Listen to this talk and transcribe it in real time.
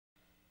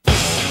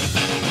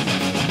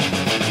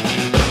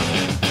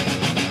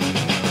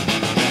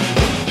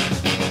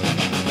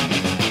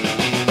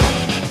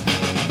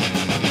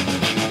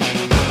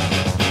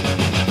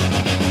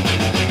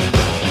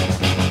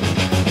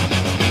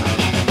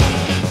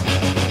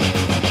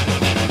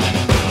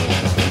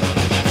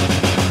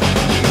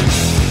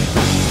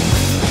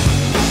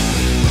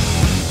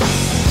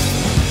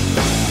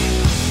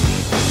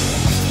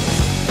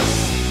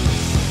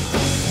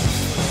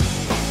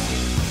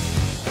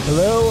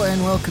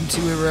welcome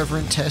to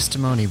Irreverent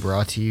Testimony,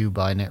 brought to you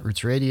by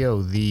Netroots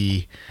Radio,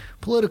 the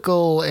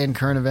political and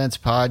current events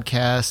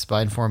podcast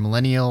by informed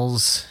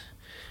millennials.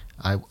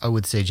 I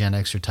would say Gen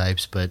Xer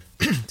types, but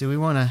do we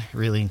want to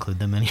really include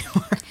them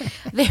anymore?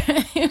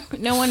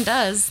 No one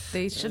does.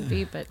 They should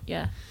be, but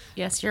yeah.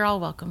 Yes, you're all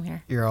welcome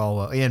here. You're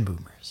all and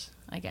boomers.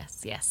 I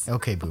guess, yes.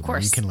 Okay, boomer, of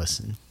course. You can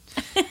listen.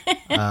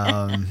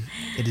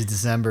 It is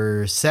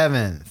December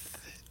 7th,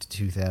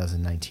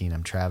 2019.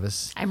 I'm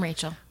Travis. I'm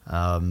Rachel.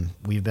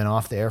 We've been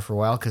off the air for a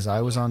while because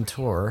I was on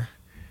tour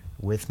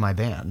with my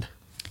band.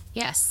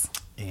 Yes.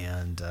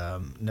 And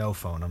no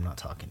phone. I'm not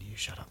talking to you.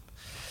 Shut up.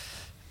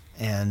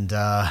 And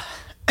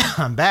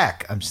I'm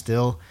back. I'm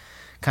still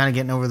kind of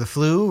getting over the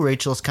flu.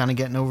 Rachel's kind of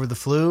getting over the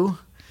flu.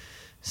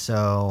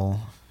 So,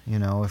 you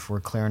know, if we're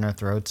clearing our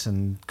throats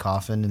and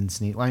coughing and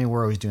sneezing, well, I mean,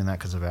 we're always doing that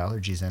because of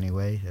allergies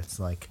anyway. It's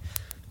like,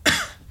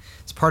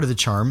 it's part of the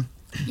charm.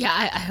 Yeah,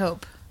 I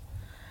hope.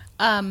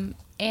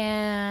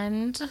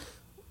 And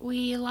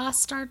we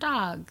lost our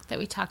dog that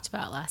we talked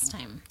about last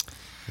time.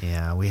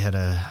 Yeah, we had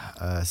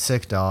a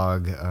sick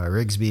dog,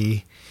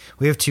 Rigsby.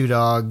 We have two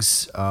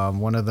dogs.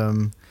 One of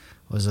them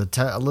was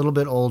a little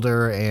bit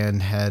older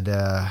and had,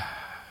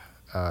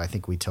 I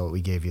think we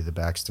gave you the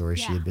backstory.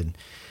 Yeah. She had been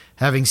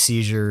having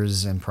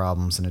seizures and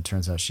problems, and it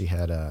turns out she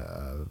had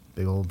a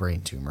big old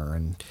brain tumor.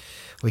 And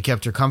we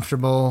kept her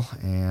comfortable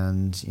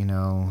and, you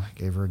know,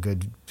 gave her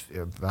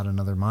about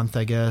another month,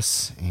 I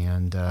guess.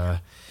 And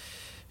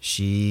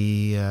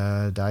she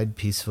died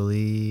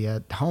peacefully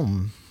at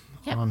home.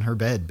 Yep. On her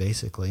bed,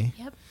 basically.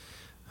 Yep.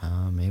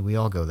 May we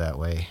all go that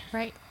way.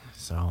 Right.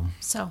 So,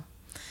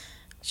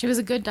 she was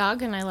a good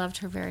dog, and I loved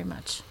her very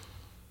much.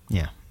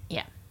 Yeah.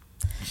 Yeah.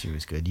 She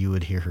was good. You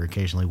would hear her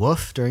occasionally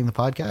woof during the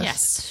podcast.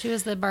 Yes, she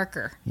was the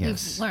barker.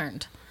 Yes. We've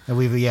learned. And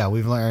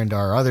we've learned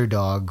our other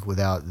dog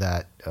without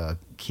that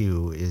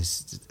cue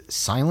is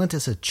silent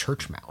as a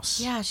church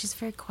mouse. Yeah, she's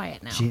very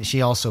quiet now.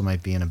 She also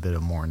might be in a bit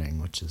of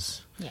mourning, which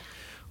is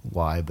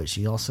why, but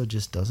she also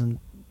just doesn't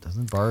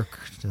bark,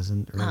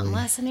 doesn't really. Not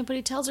unless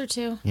anybody tells her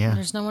to. Yeah.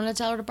 There's no one to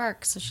tell her to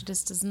bark, so she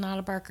just is not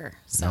a barker.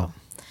 So, no.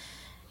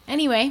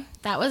 Anyway,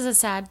 that was a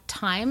sad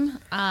time.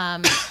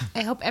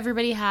 I hope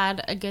everybody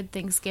had a good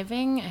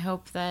Thanksgiving. I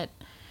hope that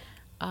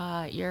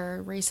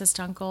your racist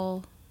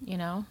uncle, you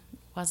know,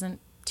 wasn't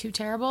too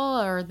terrible,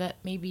 or that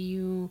maybe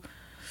you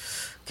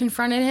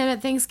confronted him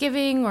at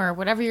Thanksgiving, or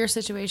whatever your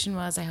situation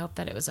was. I hope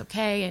that it was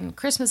okay. And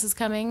Christmas is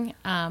coming.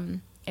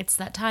 It's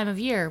that time of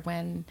year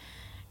when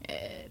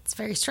it's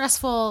very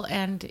stressful,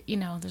 and you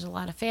know there's a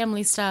lot of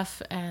family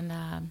stuff,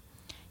 and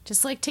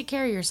just like take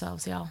care of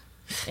yourselves, y'all.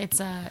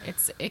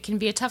 It can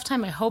be a tough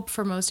time. I hope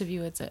for most of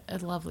you it's a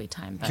lovely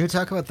time. But Can we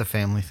talk about the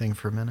family thing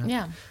for a minute?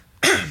 yeah,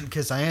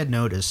 because I had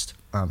noticed,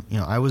 you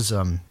know, I was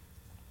on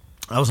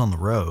the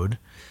road.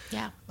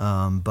 Yeah.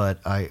 But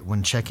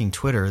when checking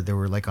Twitter, there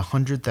were like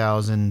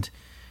 100,000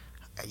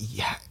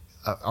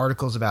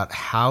 articles about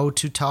how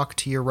to talk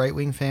to your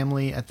right-wing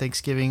family at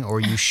Thanksgiving, or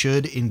you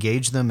should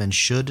engage them and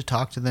should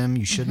talk to them.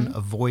 You shouldn't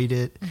avoid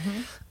it.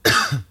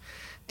 Mm-hmm.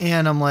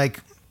 And I'm like,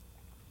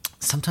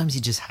 sometimes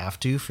you just have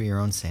to for your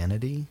own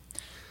sanity.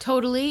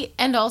 Totally.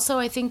 And also,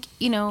 I think,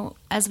 you know,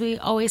 as we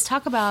always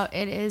talk about,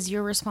 it is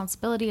your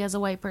responsibility as a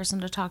white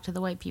person to talk to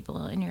the white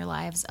people in your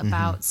lives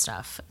about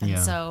stuff. And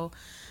so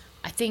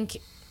I think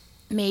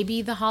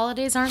maybe the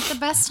holidays aren't the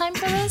best time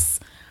for this,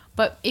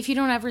 but if you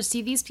don't ever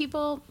see these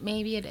people,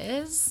 maybe it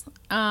is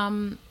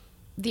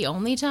the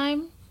only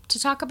time to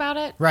talk about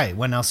it. Right.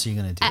 When else are you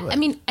going to do it? I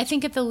mean, I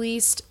think at the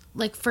least,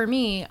 like for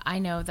me, I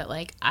know that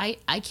like I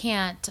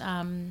can't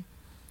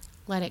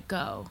let it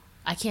go.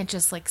 I can't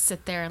just like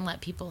sit there and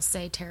let people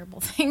say terrible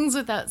things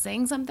without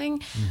saying something.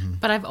 Mm-hmm.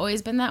 But I've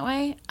always been that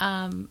way.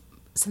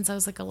 Since I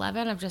was like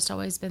 11, I've just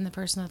always been the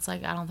person that's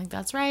like, I don't think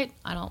that's right.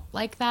 I don't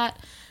like that.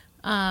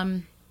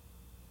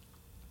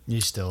 You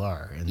still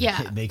are. And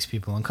yeah. It makes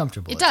people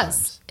uncomfortable. It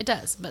does. It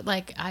does. But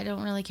like, I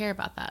don't really care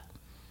about that.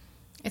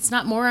 It's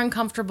not more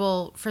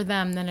uncomfortable for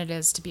them than it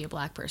is to be a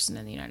black person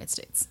in the United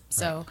States.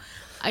 So right.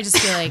 I just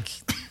feel like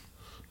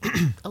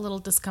a little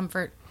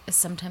discomfort is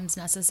sometimes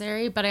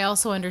necessary, but I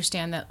also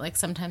understand that like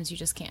sometimes you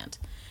just can't.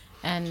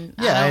 And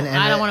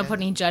I don't want to put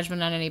any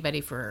judgment on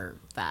anybody for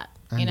that.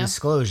 And you know?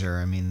 Disclosure,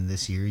 I mean,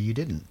 this year you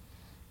didn't.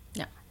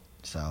 Yeah.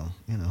 So,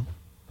 you know,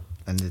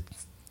 and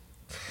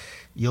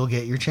you'll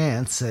get your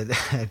chance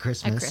at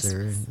Christmas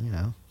or, you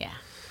know. Yeah.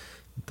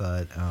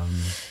 But,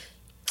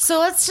 so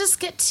let's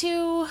just get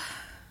to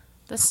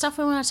the stuff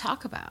we want to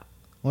talk about.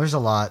 Well, there's a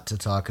lot to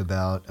talk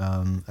about.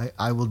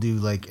 I will do,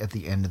 like, at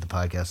the end of the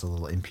podcast, a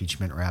little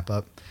impeachment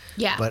wrap-up.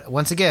 Yeah. But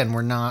once again,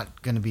 we're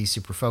not going to be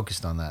super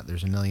focused on that.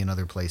 There's a million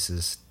other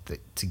places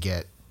to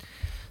get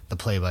the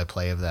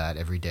play-by-play of that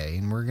every day.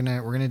 And we're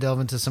gonna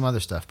delve into some other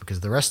stuff because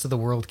the rest of the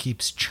world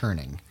keeps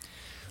churning.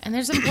 And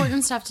there's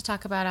important stuff to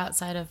talk about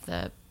outside of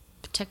the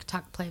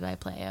TikTok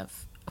play-by-play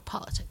of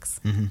politics.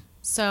 Mm-hmm.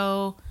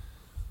 So,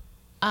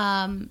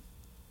 I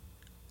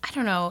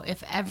don't know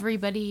if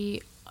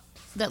everybody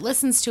that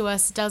listens to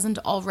us doesn't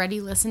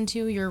already listen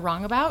to You're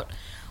Wrong About,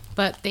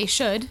 but they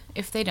should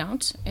if they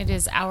don't. It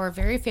is our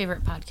very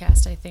favorite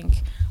podcast, I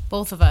think,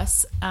 both of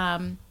us.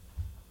 Outside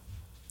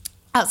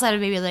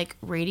of maybe like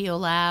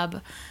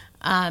Radiolab,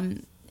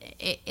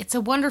 it's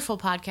a wonderful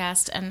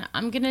podcast, and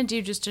I'm gonna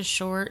do just a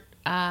short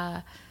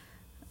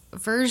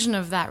version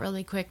of that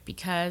really quick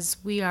because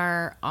we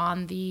are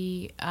on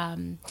the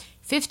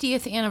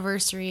 50th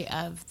anniversary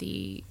of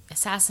the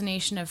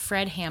assassination of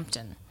Fred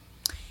Hampton.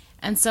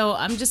 And so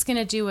I'm just going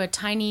to do a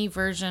tiny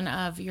version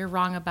of You're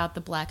Wrong About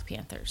the Black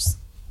Panthers.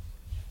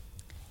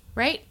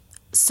 Right?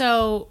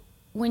 So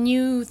when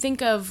you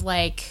think of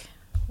like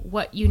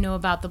what you know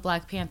about the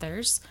Black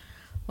Panthers,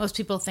 most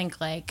people think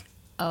like,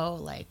 oh,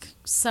 like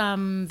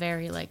some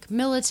very like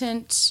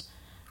militant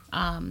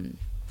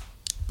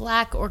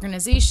black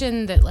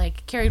organization that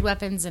like carried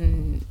weapons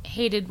and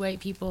hated white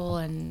people,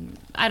 and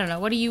I don't know.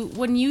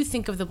 When you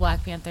think of the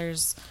Black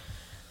Panthers,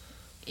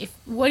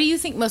 what do you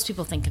think most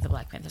people think of the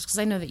Black Panthers? Because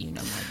I know that you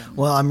know more than me.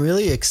 Well, I'm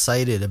really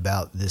excited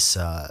about this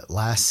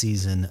last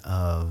season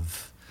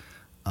of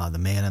The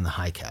Man in the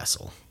High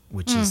Castle,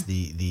 which is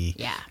the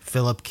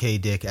Philip K.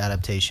 Dick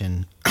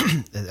adaptation.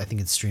 I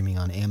think it's streaming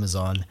on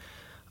Amazon,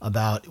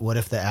 about what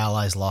if the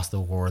Allies lost the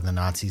war and the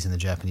Nazis and the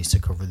Japanese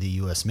took over the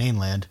U.S.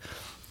 mainland.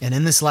 And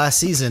in this last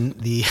season,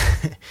 the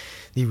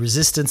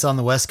resistance on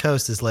the West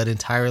Coast is led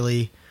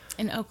entirely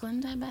in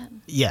Oakland, I bet.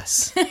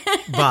 Yes,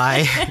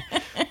 by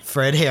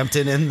Fred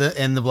Hampton and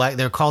the Black.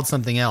 They're called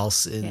something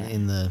else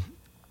in the,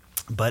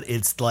 but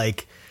it's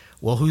like,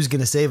 well, who's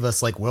going to save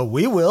us? Like, well,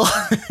 we will.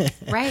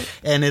 Right.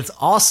 And it's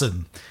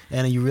awesome,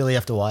 and you really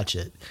have to watch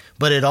it.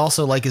 But it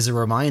also like is a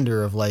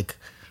reminder of like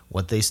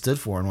what they stood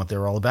for and what they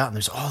were all about. And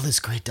there's all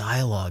this great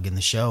dialogue in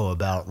the show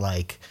about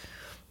like,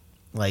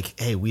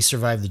 hey, we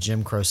survived the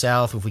Jim Crow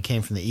South. If we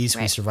came from the East,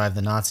 we survived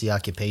the Nazi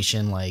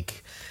occupation.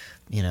 Like,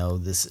 you know,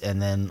 this,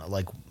 and then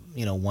like,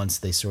 you know, once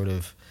they sort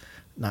of,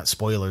 not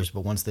spoilers,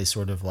 but once they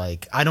sort of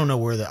like, I don't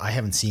know I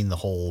haven't seen the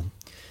whole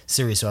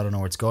series, so I don't know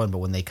where it's going, but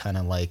when they kind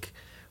of like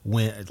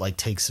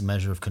takes a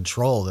measure of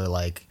control, they're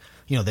like,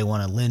 you know, they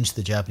want to lynch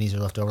the Japanese are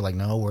left over. Like,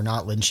 no, we're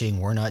not lynching.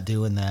 We're not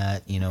doing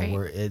that. You know,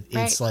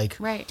 it's like,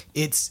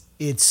 it's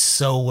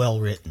so well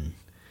written.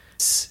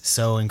 It's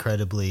so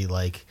incredibly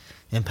like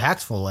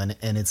impactful,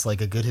 and it's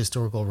like a good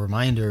historical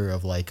reminder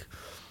of like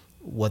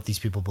what these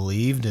people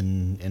believed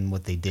and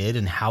what they did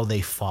and how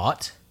they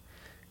fought.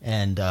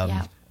 And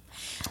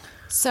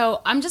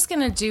so I'm just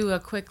gonna do a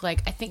quick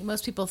like, I think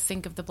most people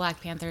think of the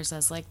Black Panthers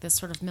as like this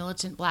sort of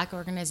militant black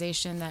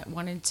organization that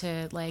wanted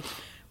to like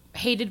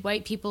hated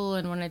white people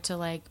and wanted to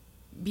like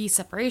be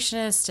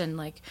separationist and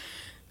like,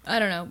 I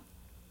don't know,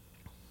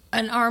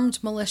 an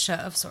armed militia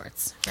of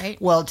sorts, right?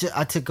 Well,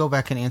 to go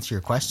back and answer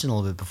your question a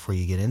little bit before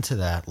you get into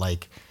that,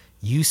 like,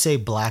 you say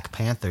Black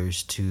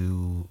Panthers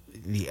to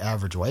the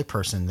average white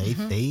person, they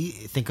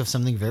think of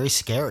something very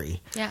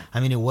scary. Yeah. I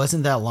mean, it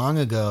wasn't that long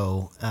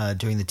ago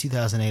during the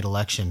 2008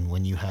 election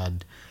when you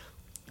had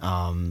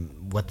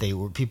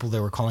people they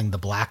were calling the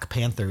Black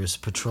Panthers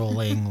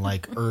patrolling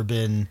like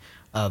urban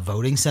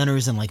voting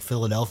centers in like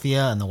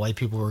Philadelphia, and the white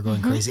people were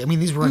going crazy. I mean,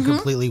 these weren't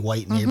completely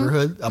white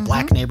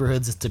black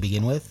neighborhoods to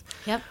begin with.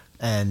 Yep.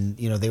 And,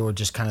 you know, they were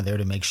just kind of there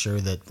to make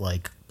sure that,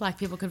 like, black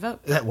people could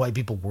vote. That white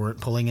people weren't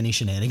pulling any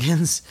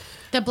shenanigans.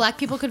 That black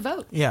people could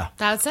vote. Yeah.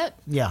 That's it.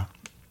 Yeah.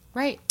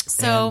 Right.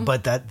 So,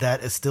 but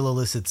that still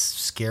elicits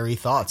scary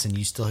thoughts, and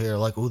you still hear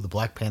like, "Oh, the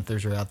Black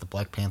Panthers are out. The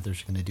Black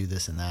Panthers are going to do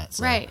this and that."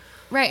 So. Right.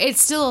 It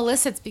still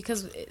elicits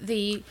because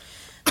the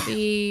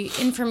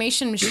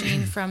information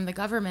machine from the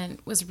government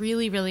was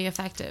really, really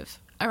effective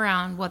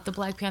around what the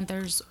Black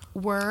Panthers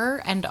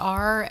were and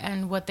are,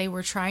 and what they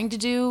were trying to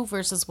do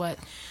versus what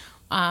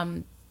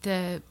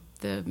the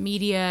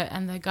media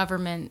and the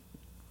government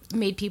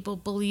made people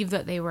believe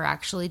that they were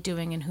actually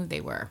doing and who they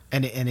were.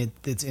 And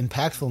it's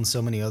impactful in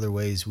so many other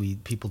ways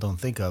people don't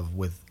think of,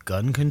 with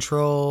gun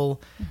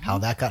control, how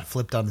that got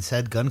flipped on its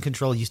head. Gun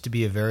control used to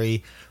be a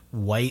very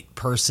white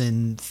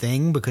person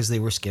thing because they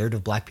were scared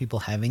of black people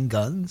having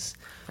guns.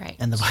 Right.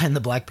 And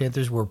the Black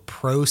Panthers were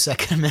pro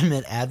Second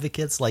Amendment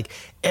advocates. Like,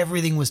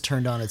 everything was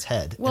turned on its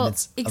head. Well, and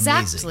it's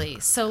exactly.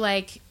 Amazing. So,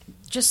 like,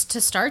 just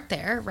to start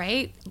there,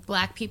 right?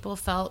 Black people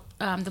felt,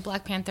 the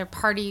Black Panther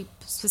Party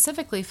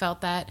specifically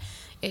felt that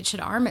it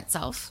should arm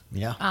itself.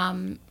 Yeah.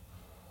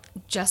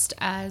 Just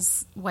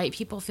as white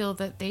people feel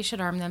that they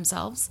should arm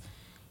themselves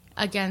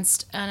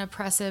against an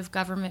oppressive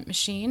government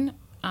machine.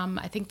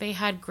 I think they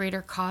had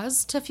greater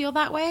cause to feel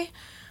that way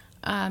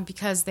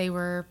because they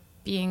were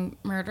being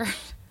murdered,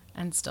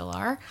 and still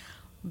are,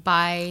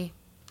 by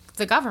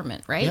the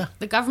government, right? Yeah.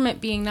 The government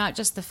being not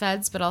just the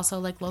feds, but also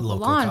like local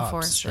law cops,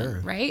 enforcement,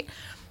 sure. right?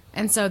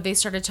 And so they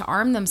started to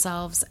arm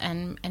themselves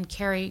and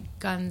carry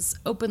guns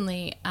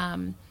openly,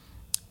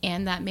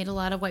 and that made a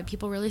lot of white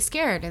people really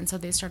scared. And so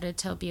they started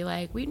to be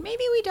like, maybe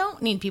we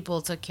don't need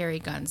people to carry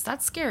guns.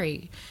 That's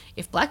scary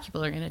if black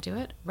people are going to do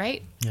it,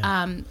 right?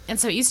 Yeah. And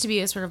so it used to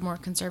be a sort of more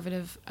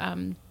conservative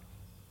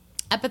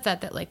epithet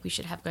that, like, we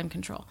should have gun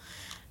control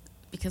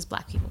because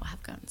black people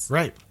have guns.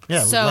 Right.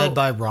 Yeah, So, led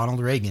by Ronald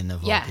Reagan,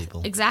 of all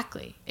people.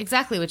 Exactly,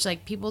 which,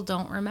 like, people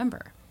don't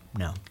remember.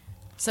 No.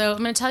 So I'm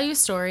going to tell you a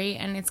story,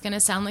 and it's going to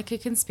sound like a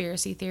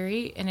conspiracy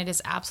theory, and it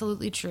is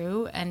absolutely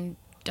true and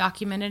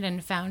documented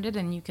and founded,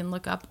 and you can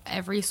look up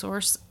every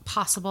source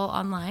possible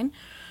online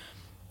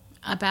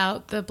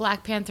about the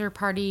Black Panther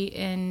Party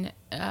in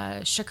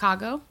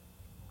Chicago,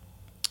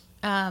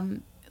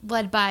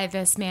 led by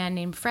this man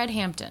named Fred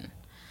Hampton.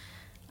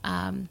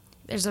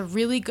 There's a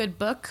really good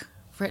book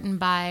written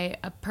by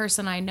a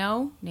person I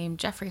know named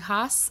Jeffrey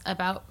Haas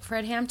about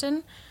Fred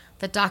Hampton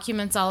that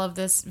documents all of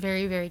this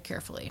very, very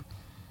carefully.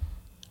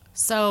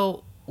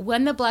 So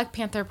when the Black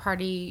Panther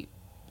Party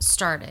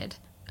started,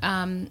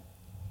 they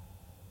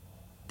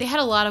had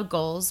a lot of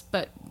goals,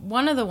 but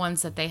one of the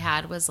ones that they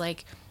had was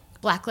like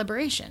Black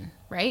liberation,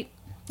 right?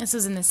 This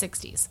was in the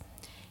 60s.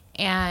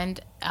 And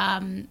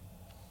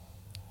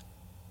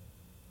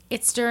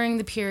it's during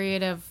the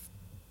period of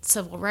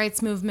civil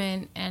rights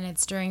movement, and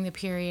it's during the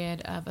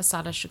period of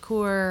Assata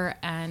Shakur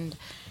and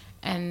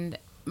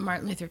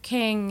Martin Luther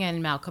King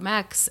and Malcolm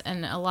X,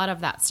 and a lot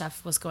of that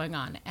stuff was going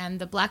on. And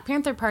the Black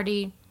Panther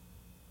Party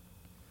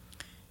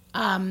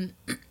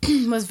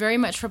was very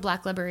much for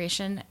Black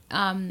liberation,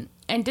 and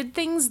did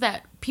things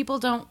that people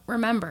don't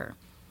remember.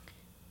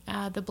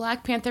 The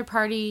Black Panther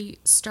Party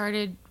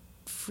started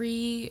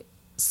free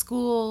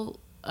school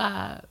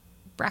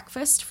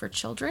breakfast for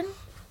children.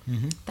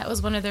 Mm-hmm. That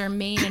was one of their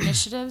main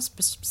initiatives,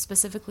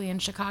 specifically in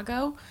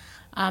Chicago,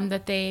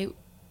 that they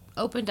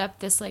opened up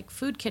this like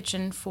food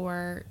kitchen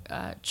for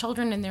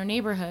children in their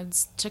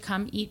neighborhoods to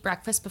come eat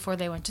breakfast before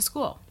they went to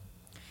school.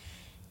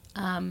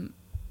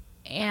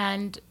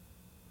 And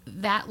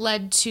that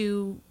led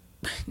to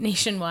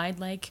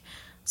nationwide like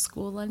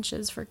school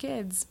lunches for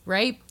kids,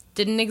 right?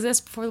 Didn't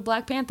exist before the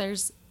Black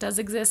Panthers, does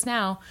exist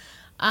now.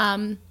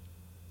 And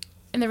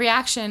the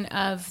reaction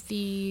of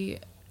the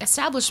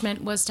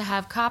establishment was to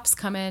have cops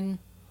come in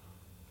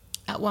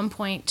at one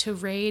point to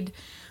raid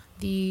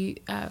the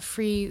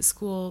free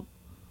school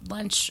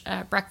lunch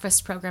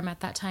breakfast program at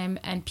that time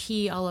and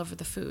pee all over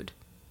the food.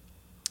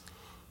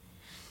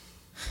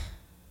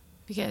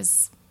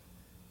 Because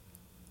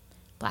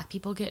Black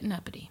people getting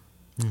uppity.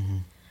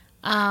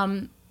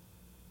 Mm-hmm.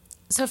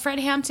 So Fred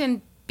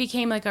Hampton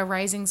became like a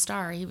rising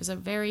star. He was a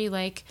very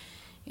like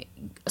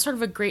sort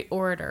of a great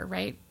orator,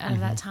 right, out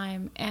of that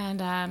time,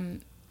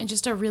 and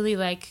just a really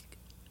like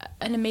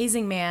an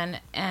amazing man,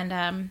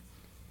 and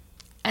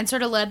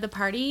sort of led the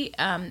party.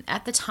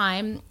 At the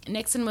time,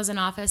 Nixon was in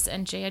office,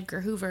 and J.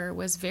 Edgar Hoover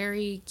was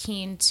very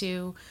keen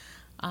to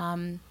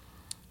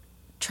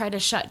try to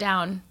shut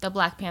down the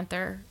Black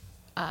Panther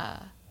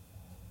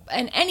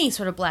and any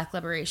sort of Black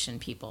liberation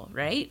people,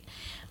 right?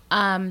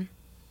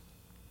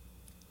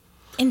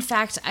 In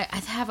fact, I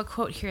have a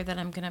quote here that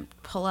I'm going to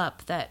pull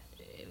up that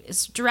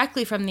is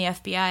directly from the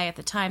FBI at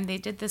the time. They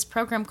did this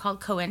program called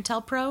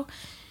COINTELPRO,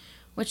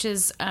 which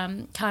is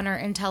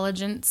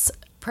counterintelligence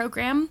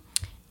program,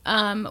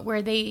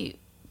 where they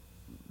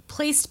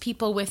placed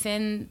people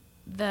within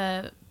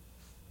the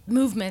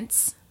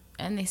movements,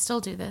 and they still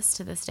do this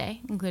to this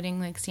day, including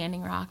like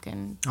Standing Rock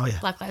and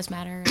Black Lives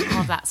Matter and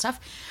all of that stuff,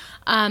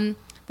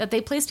 that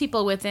they placed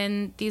people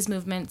within these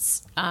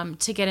movements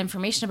to get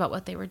information about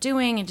what they were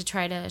doing and to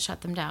try to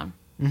shut them down.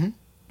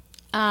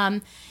 Mm-hmm.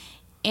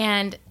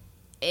 And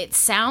it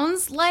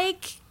sounds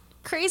like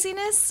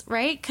craziness,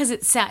 right? Because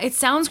it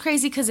sounds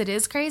crazy because it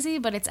is crazy,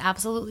 but it's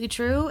absolutely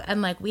true.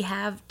 And like we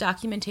have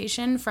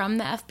documentation from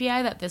the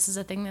FBI that this is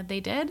a thing that they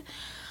did,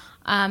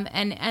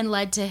 and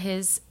led to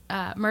his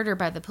murder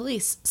by the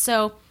police.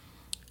 So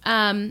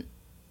I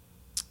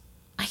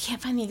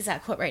can't find the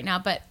exact quote right now,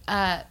 but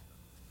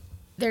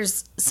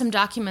there's some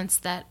documents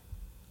that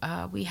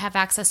we have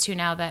access to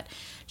now that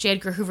J.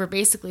 Edgar Hoover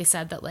basically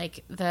said that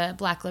like the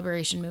Black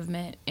liberation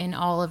movement in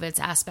all of its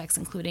aspects,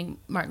 including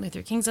Martin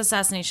Luther King's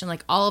assassination,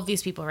 like all of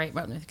these people, right?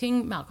 Martin Luther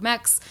King, Malcolm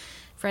X,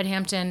 Fred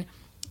Hampton,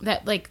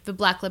 that like the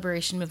Black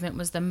liberation movement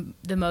was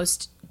the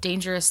most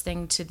dangerous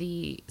thing to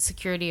the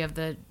security of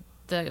the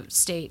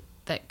state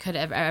that could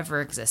have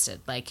ever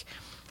existed. Like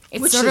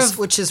it's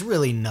which is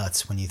really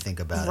nuts when you think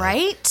about it.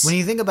 Right? When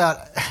you think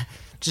about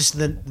just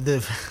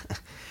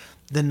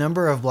the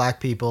number of Black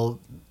people,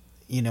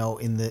 you know,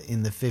 in the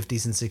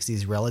 50s and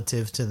 60s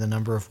relative to the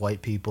number of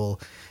white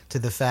people, to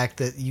the fact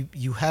that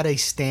you had a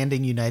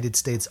standing United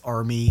States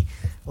Army,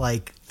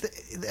 like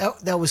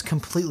that was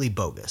completely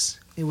bogus.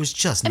 It was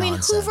just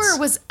nonsense. I mean, Hoover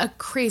was a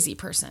crazy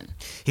person.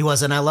 He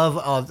was, and I love,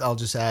 I'll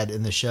just add,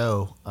 in the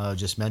show,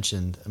 just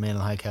mentioned, A Man in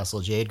the High Castle,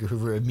 J. Edgar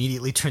Hoover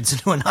immediately turns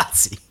into a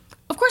Nazi.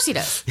 Of course he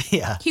does.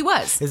 Yeah. He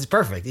was. It's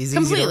perfect.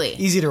 Completely.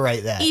 Easy to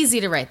write that. Easy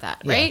to write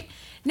that, right? Yeah.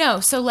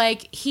 No, so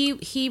like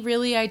he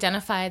really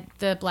identified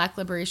the Black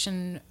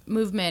liberation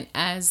movement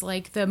as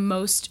like the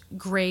most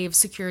grave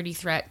security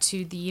threat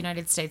to the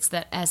United States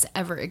that has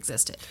ever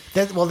existed.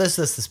 There's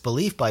this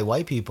belief by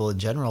white people in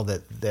general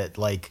that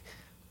like,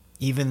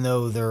 even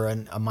though they're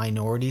a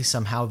minority,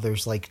 somehow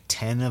there's like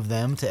 10 of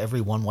them to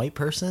every one white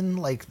person.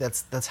 Like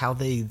that's how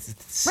they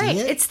see right.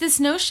 it. It's this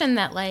notion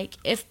that like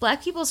if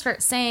Black people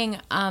start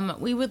saying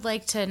we would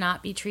like to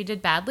not be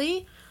treated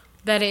badly,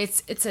 that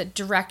it's a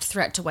direct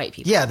threat to white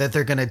people. Yeah, that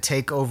they're going to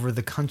take over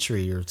the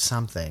country or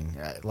something.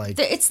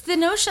 It's the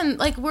notion,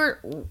 like,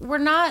 we're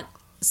not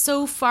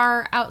so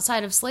far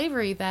outside of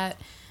slavery that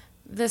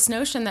this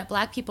notion that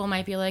black people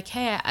might be like,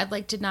 hey, I'd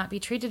like to not be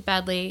treated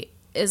badly,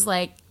 is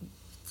like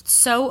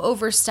so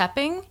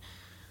overstepping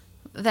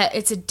that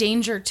it's a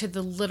danger to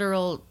the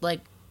literal,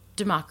 like,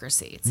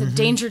 democracy. It's a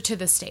danger to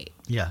the state.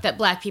 Yeah. That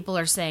black people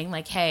are saying,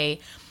 like, hey,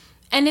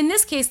 and in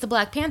this case, the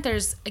Black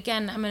Panthers,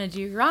 again, I'm going to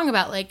do you wrong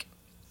about, like,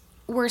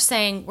 we're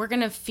saying we're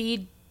going to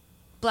feed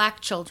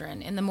black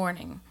children in the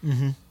morning.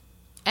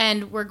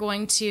 And we're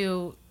going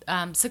to,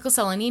 sickle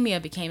cell anemia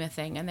became a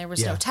thing, and there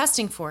was no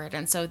testing for it.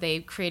 And so they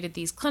created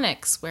these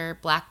clinics where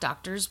black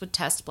doctors would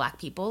test black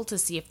people to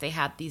see if they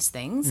had these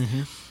things,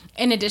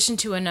 in addition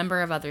to a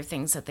number of other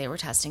things that they were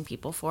testing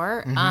people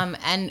for.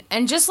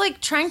 And just,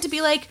 like, trying to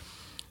be like,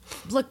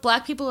 look,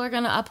 black people are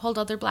going to uphold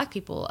other black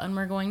people, and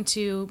we're going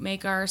to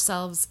make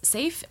ourselves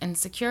safe and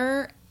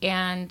secure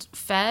and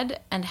fed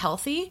and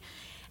healthy.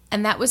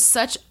 And that was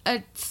such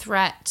a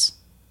threat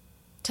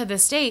to the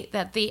state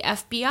that the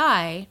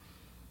FBI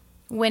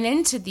went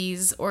into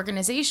these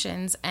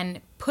organizations and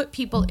put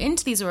people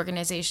into these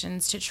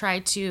organizations to try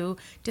to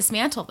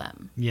dismantle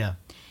them. Yeah,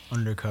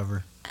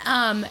 undercover.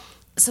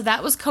 So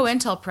that was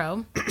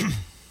COINTELPRO.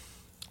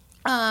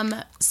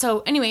 So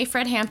anyway,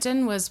 Fred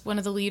Hampton was one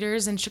of the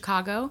leaders in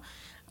Chicago,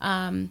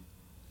 and,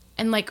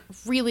 like,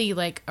 really,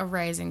 like, a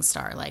rising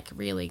star, like,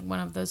 really one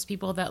of those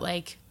people that,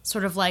 like,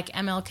 sort of like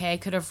MLK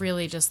could have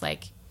really just,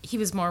 like, he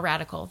was more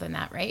radical than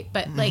that, right?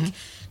 But like,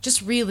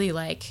 just really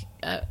like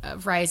a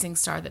rising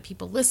star that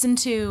people listened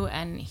to,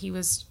 and he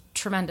was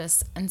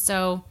tremendous. And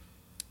so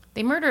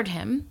they murdered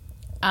him.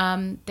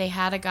 They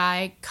had a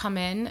guy come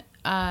in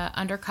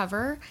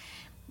undercover.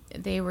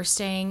 They were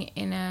staying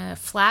in a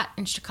flat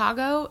in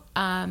Chicago.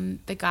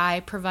 The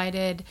guy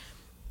provided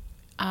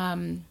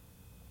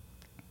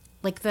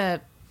like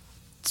the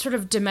sort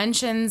of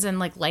dimensions and,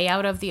 like,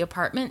 layout of the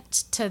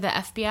apartment to the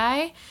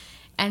FBI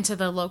and to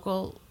the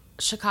local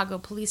Chicago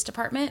Police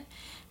Department.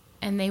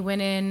 And they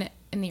went in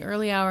the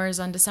early hours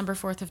on December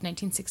 4th of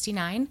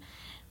 1969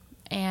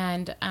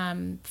 and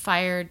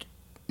fired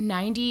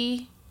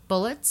 90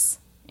 bullets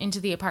into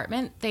the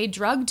apartment. They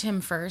drugged him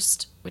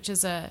first, which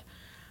is a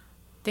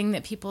thing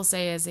that people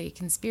say is a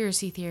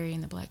conspiracy theory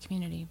in the black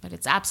community, but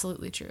it's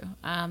absolutely true.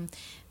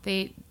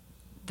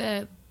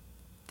 The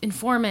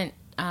informant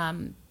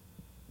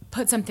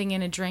put something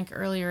in a drink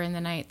earlier in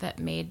the night that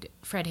made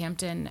Fred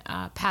Hampton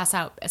pass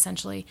out,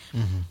 essentially.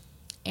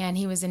 And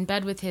he was in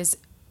bed with his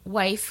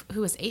wife,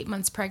 who was 8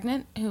 months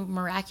pregnant, who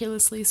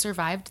miraculously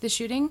survived the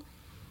shooting.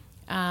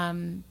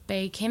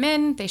 They came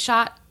in, they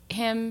shot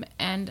him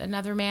and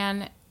another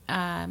man,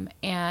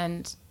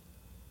 and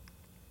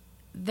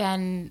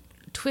then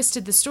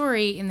twisted the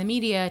story in the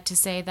media to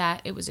say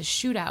that it was a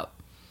shootout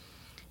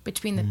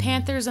between the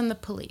Panthers and the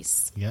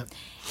police. Yep.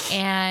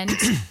 And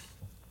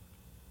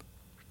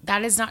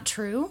that is not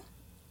true.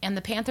 And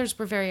the Panthers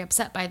were very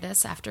upset by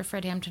this after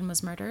Fred Hampton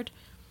was murdered.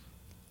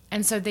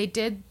 And so they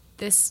did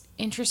this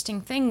interesting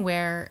thing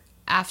where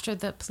after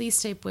the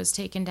police tape was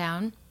taken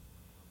down,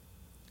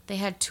 they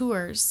had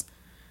tours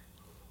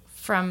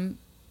from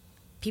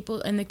people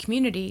in the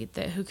community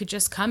who could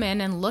just come in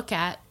and look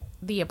at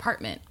the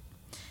apartment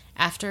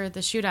after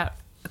the shootout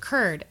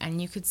occurred. And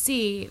you could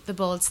see the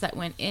bullets that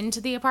went into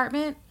the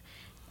apartment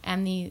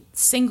and the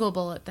single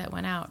bullet that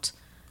went out.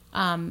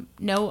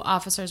 No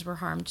officers were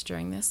harmed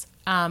during this.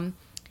 And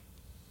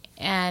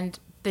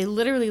they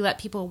literally let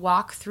people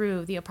walk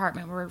through the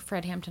apartment where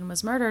Fred Hampton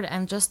was murdered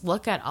and just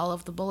look at all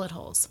of the bullet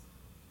holes.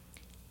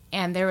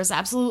 And there was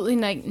absolutely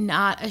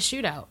not a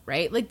shootout,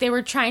 right? Like, they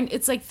were trying,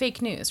 it's like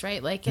fake news,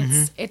 right? Like,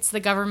 it's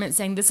the government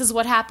saying, this is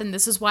what happened,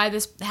 this is why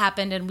this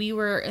happened, and we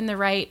were in the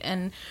right,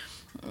 and,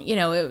 you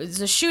know, it was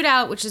a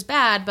shootout, which is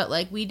bad, but,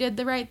 like, we did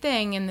the right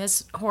thing, and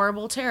this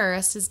horrible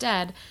terrorist is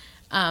dead.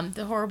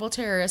 The horrible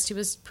terrorist who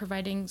was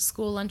providing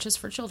school lunches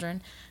for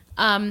children.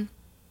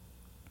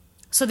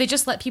 So they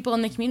just let people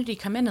in the community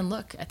come in and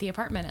look at the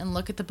apartment and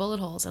look at the bullet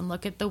holes and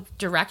look at the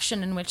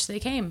direction in which they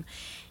came.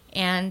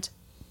 And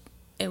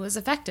it was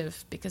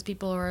effective because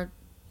people were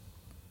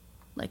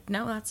like,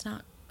 no, that's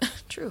not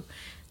true.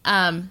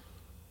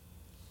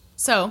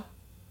 So,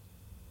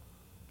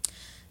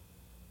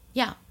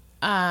 yeah.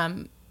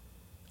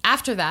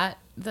 After that,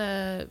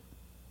 the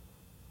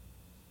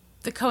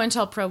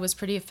COINTELPRO was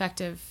pretty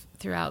effective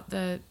throughout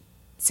the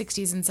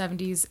 60s and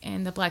 70s,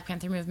 and the Black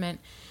Panther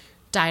movement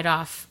died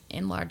off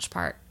in large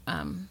part,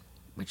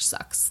 which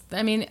sucks.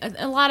 I mean,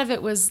 a lot of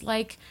it was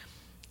like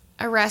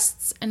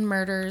arrests and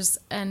murders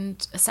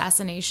and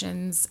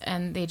assassinations,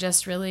 and they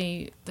just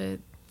really, the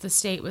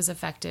state was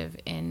effective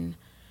in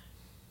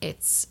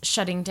its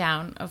shutting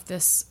down of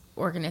this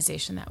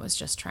organization that was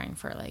just trying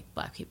for, like,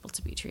 black people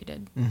to be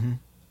treated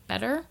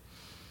better.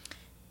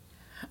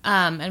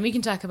 And we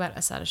can talk about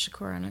Assata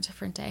Shakur on a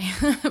different day.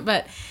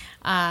 But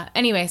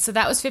anyway, so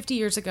that was 50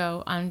 years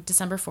ago on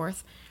December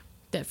 4th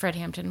that Fred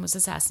Hampton was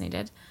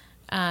assassinated.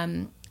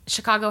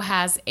 Chicago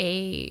has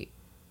a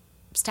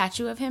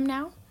statue of him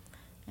now.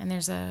 And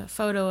there's a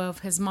photo of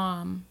his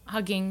mom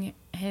hugging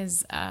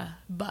his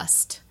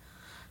bust,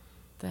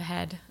 the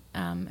head,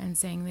 and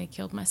saying, they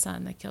killed my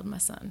son, they killed my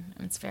son.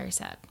 And it's very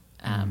sad.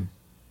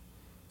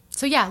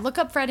 So yeah, look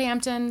up Fred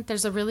Hampton.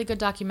 There's a really good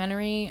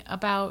documentary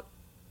about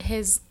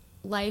his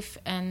life,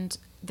 and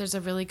there's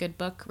a really good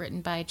book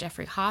written by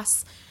Jeffrey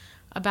Haas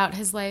about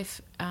his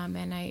life.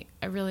 And I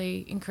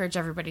really encourage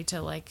everybody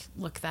to like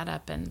look that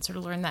up and sort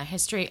of learn that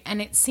history.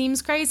 And it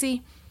seems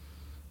crazy,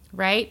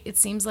 right? It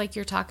seems like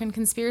you're talking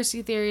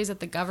conspiracy theories that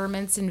the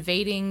government's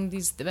invading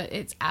these, but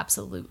it's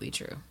absolutely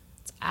true.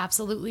 It's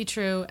absolutely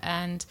true.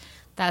 And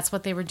that's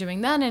what they were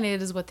doing then, and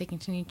it is what they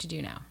continue to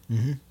do now.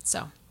 Mm-hmm.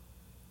 So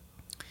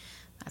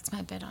that's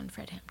my bit on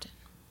Fred Hampton.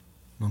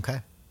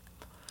 Okay.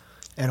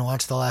 And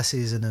watch the last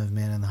season of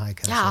Man in the High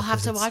Castle. Yeah, I'll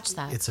have to watch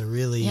that. It's a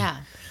really,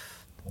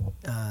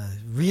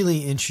 really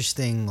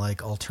interesting,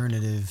 like,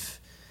 alternative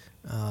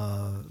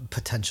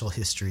potential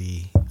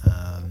history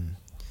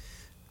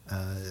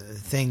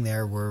thing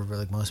there, where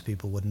like most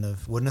people wouldn't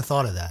have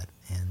thought of that.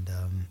 And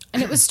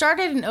it was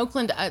started in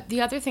Oakland.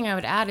 The other thing I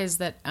would add is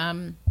that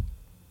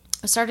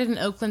it started in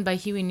Oakland by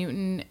Huey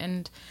Newton,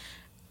 and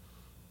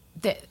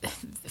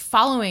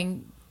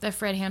following the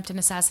Fred Hampton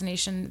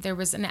assassination, there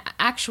was an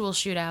actual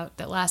shootout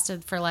that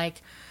lasted for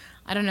like,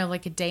 I don't know,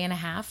 like a day and a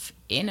half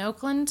in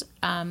Oakland,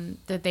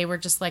 that they were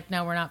just like,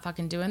 no, we're not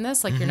fucking doing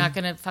this. Like, you're not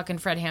going to fucking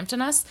Fred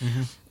Hampton us.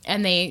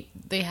 And they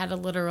had a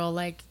literal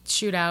like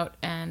shootout.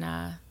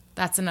 And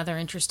that's another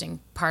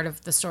interesting part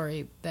of the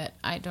story that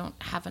I don't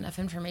have enough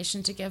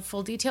information to give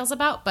full details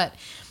about. But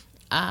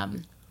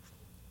the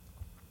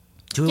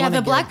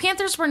Black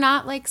Panthers were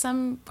not like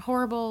some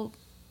horrible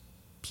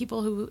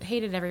people who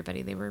hated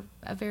everybody. They were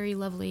a very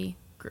lovely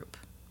group.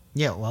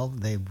 Yeah, well,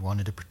 they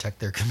wanted to protect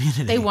their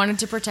community. They wanted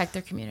to protect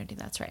their community.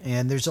 That's right.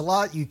 And there's a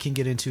lot you can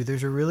get into.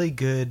 There's a really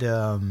good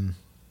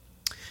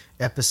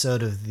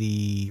episode of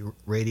the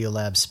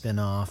Radiolab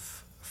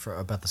spinoff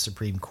about the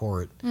Supreme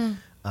Court,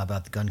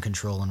 about the gun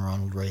control and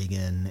Ronald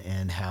Reagan,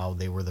 and how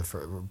they were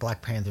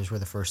Black Panthers were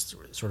the first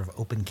sort of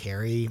open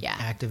carry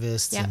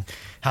activists, and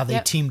how they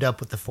teamed up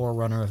with the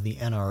forerunner of the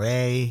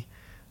NRA,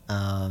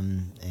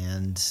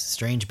 and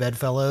strange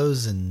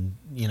bedfellows, and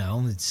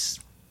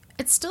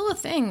it's still a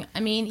thing. I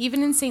mean,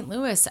 even in St.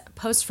 Louis,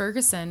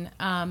 post-Ferguson,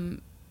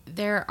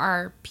 there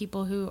are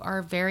people who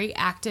are very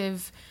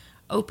active,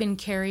 open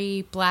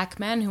carry Black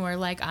men who are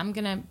like, I'm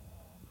gonna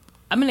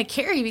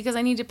carry because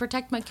I need to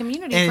protect my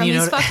community from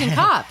these fucking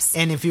cops.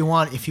 And if you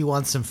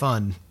want some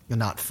fun,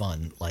 not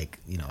fun, like,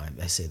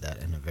 I say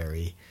that in a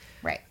very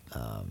right,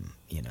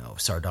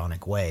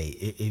 sardonic way.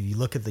 If you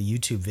look at the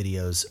YouTube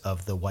videos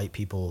of the white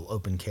people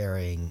open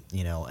carrying,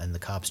 and the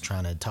cops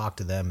trying to talk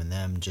to them, and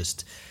them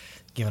just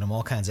giving them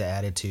all kinds of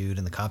attitude,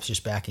 and the cops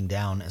just backing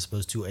down, as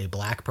opposed to a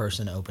Black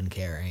person open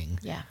carrying.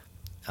 Yeah.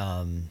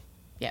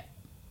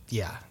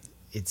 Yeah.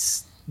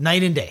 It's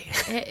night and day.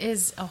 It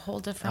is a whole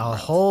different world. A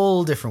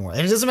whole different world.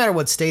 And it doesn't matter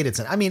what state it's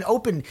in. I mean,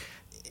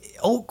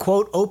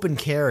 quote, open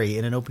carry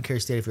in an open carry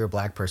state, if you're a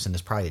Black person,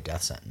 is probably a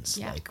death sentence.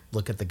 Yeah. Like,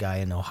 look at the guy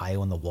in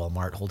Ohio in the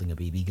Walmart holding a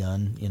BB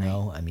gun,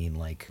 Right. I mean,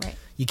 like, right.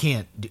 You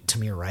can't do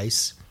Tamir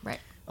Rice. Right.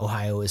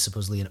 Ohio is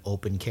supposedly an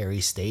open carry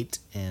state,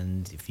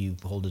 and if you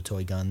hold a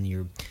toy gun,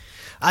 you're...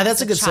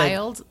 that's a good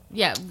child.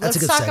 Yeah,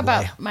 let's talk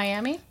about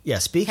Miami. Yeah,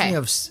 speaking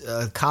of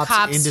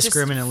cops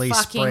indiscriminately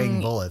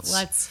spraying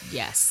bullets.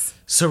 Yes.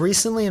 So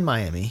recently in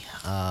Miami,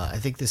 I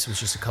think this was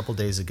just a couple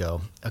days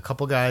ago, a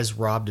couple guys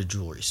robbed a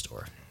jewelry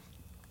store.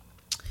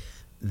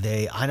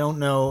 I don't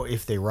know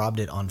if they robbed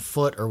it on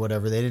foot or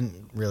whatever. They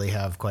didn't really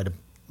have quite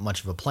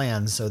much of a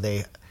plan, so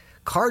they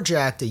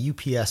carjacked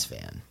a UPS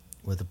van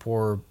with a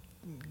poor,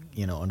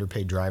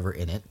 underpaid driver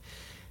in it.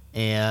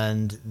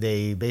 And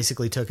they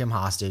basically took him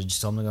hostage,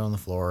 told him to go on the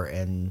floor,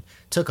 and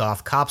took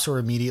off. Cops were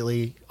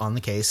immediately on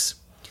the case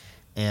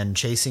and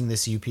chasing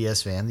this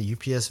UPS van. The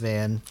UPS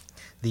van,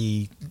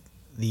 the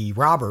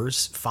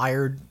robbers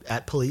fired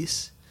at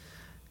police.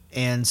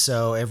 And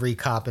so every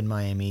cop in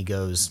Miami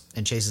goes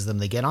and chases them.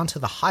 They get onto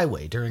the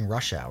highway during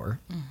rush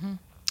hour. Mm-hmm.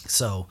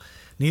 So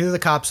neither the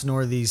cops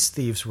nor these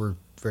thieves were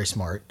very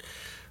smart.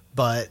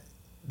 But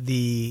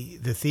the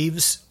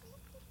thieves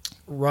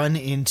run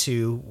in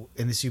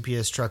this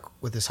UPS truck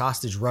with this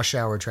hostage rush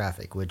hour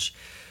traffic, which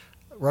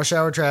rush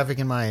hour traffic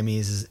in Miami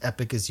is as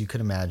epic as you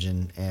could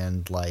imagine,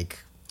 and like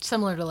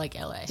similar to like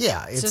LA.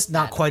 Yeah, it's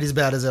not quite as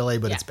bad as LA,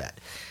 but it's bad.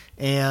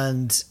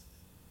 And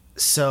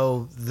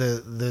so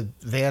the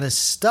van is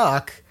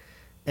stuck,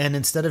 and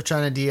instead of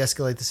trying to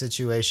de-escalate the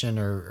situation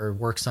or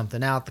work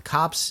something out, the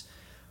cops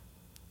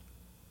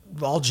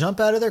all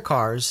jump out of their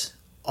cars,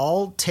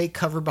 all take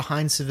cover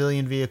behind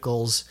civilian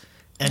vehicles,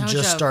 and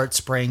start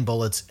spraying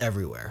bullets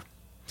everywhere.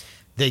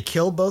 They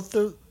kill both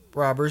the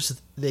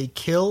robbers, they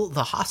kill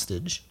the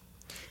hostage,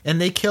 and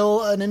they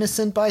kill an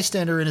innocent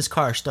bystander in his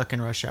car stuck in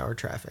rush hour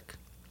traffic.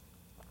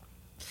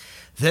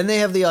 Then they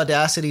have the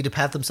audacity to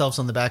pat themselves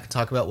on the back and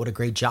talk about what a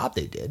great job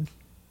they did.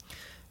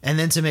 And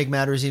then to make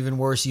matters even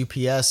worse,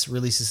 UPS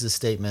releases a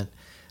statement,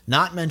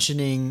 not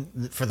mentioning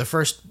the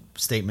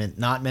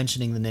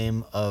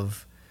name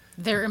of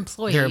Their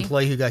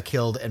employee. who got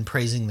killed and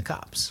praising the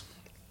cops.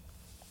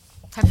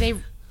 Have they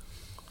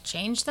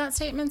changed that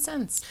statement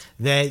since?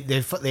 They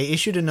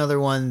issued another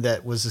one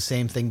that was the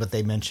same thing, but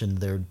they mentioned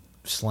their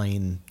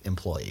slain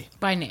employee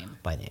By name.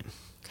 by name.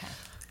 Okay.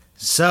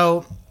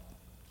 So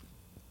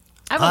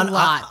I have a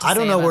lot to I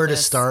don't say know about where to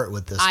this. start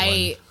with this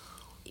one.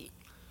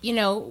 You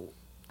know,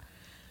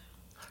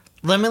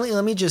 Let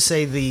me just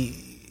say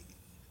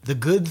the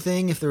good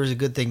thing, if there was a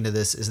good thing to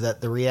this, is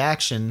that the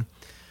reaction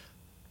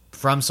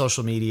from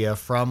social media,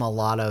 from a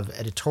lot of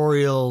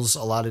editorials,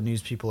 a lot of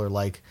news people are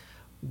like,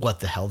 "What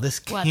the hell? This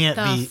can't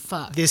be.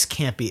 fuck? This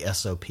can't be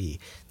SOP.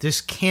 This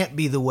can't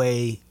be the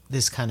way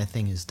this kind of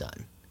thing is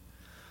done."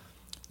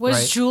 was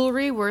Right.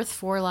 jewelry worth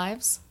 4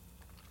 lives?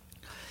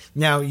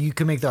 Now you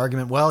can make the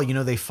argument, well,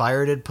 they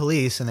fired at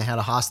police and they had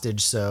a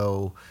hostage,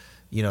 so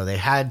they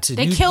had to.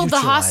 They killed the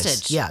neutralize.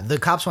 hostage. Yeah, the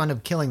cops wound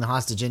up killing the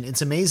hostage, and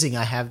it's amazing. You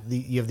have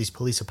these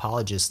police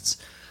apologists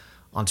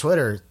on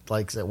Twitter,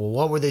 like, well,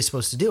 what were they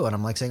supposed to do? And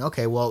I'm like saying,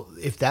 okay, well,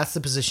 if that's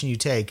the position you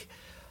take,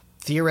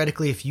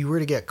 theoretically, if you were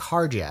to get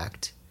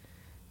carjacked,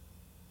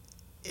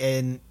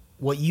 and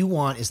what you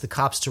want is the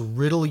cops to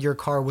riddle your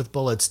car with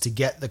bullets to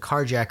get the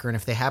carjacker, and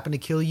if they happen to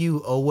kill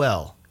you, oh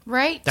well.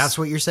 Right. That's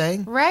what you're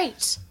saying?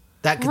 right.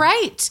 That could,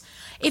 Right.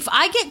 If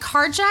I get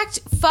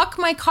carjacked, fuck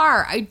my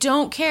car. I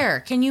don't care.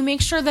 Can you make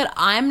sure that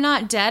I'm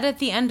not dead at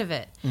the end of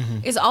it?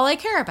 Is all I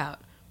care about.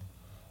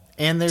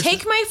 And there's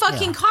Take my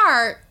fucking yeah.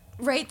 car,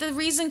 right? The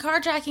reason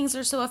carjackings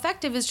are so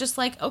effective is just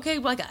like, okay,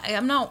 like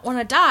I'm not want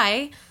to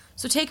die,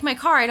 so take my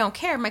car. I don't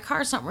care. My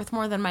car's not worth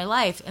more than my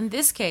life. In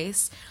this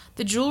case,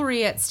 the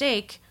jewelry at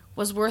stake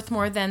was worth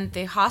more than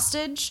the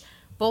hostage,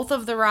 both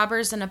of the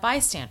robbers, and a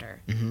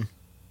bystander.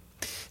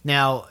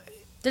 Now,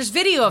 There's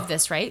video of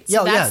this, right? Yeah,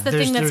 So yeah, that's the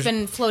thing that's there's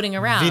been floating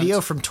around. video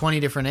from 20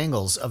 different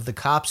angles of the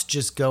cops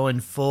just going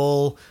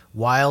full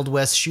Wild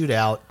West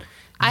shootout,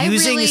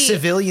 using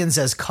civilians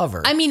as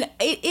cover. I mean,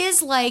 it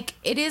is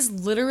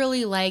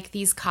literally like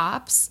these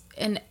cops,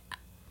 and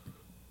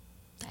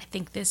I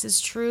think this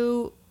is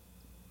true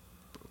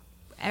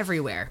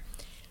everywhere.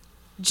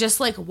 Just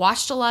like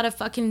watched a lot of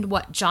fucking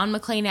John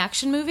McClane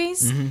action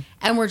movies,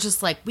 and we're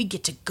just like, we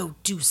get to go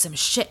do some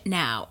shit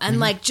now, and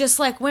like just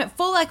like went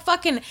full like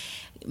fucking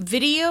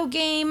video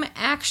game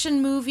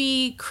action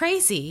movie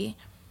crazy,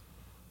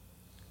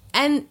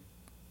 and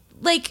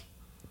like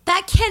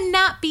that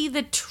cannot be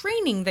the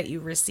training that you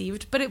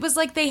received, but it was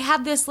like they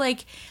had this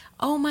like,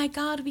 oh my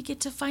god, we get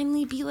to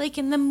finally be like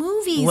in the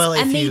movies, Well,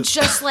 and they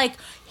just like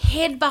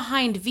hid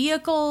behind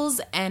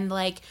vehicles and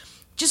like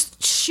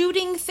just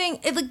shooting thing.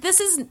 Like, this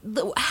is,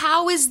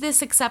 how is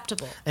this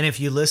acceptable? And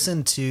if you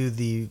listen to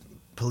the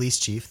police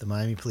chief, the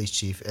Miami police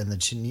chief, and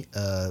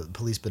the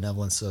Police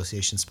Benevolence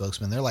Association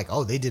spokesman, they're like,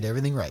 oh, they did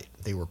everything right.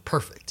 They were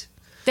perfect.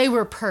 They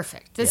were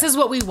perfect. This Yeah. is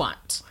what we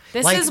want.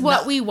 This Like, is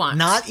what we want.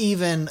 Not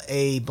even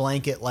a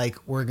blanket, like,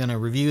 we're going to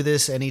review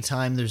this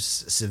anytime there's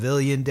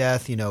civilian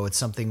death. It's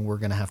something we're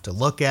going to have to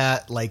look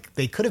at. Like,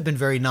 they could have been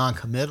very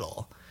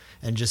non-committal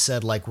and just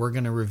said, like, we're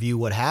going to review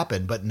what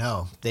happened. But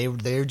no,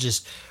 they're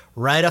just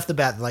right off the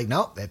bat, like,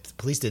 no, the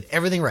police did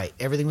everything right.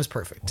 Everything was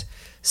perfect.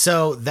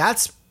 So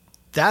that's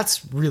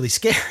really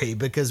scary,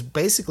 because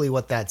basically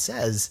what that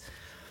says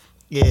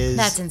is...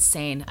 That's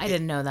insane. I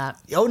didn't know that.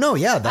 Oh, no,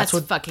 yeah, That's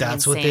what fucking what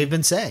insane. they've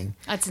been saying.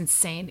 That's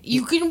insane.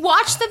 You can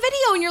watch the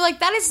video and you're like,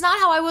 that is not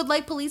how I would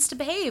like police to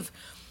behave.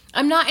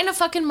 I'm not in a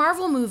fucking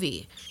Marvel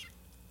movie.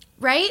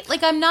 Right?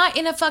 Like, I'm not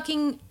in a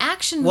fucking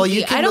action movie. Well,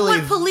 you can I don't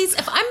want believe- police...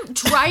 If I'm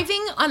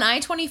driving on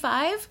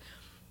I-25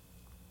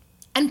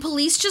 and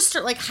police just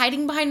start, like,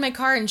 hiding behind my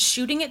car and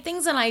shooting at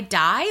things and I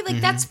die,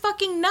 like, that's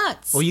fucking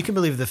nuts. Well, you can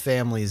believe the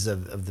families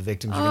of the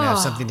victims are going to have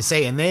something to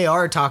say, and they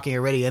are talking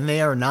already, and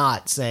they are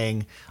not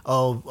saying,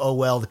 oh,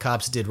 well, the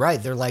cops did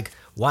right. They're like,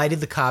 why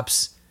did the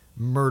cops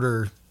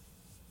murder,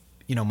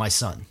 my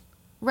son?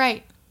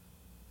 Right.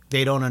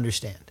 They don't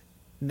understand.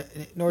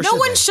 Nor No should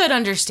one they. should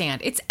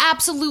understand. It's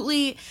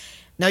absolutely...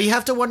 Now you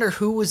have to wonder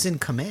who was in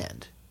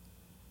command,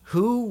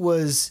 who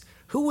was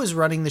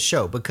running the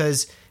show,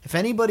 because if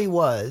anybody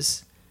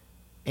was,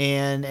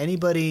 and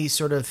anybody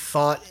sort of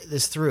thought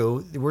this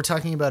through, we're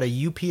talking about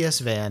a UPS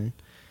van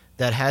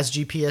that has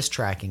GPS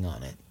tracking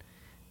on it,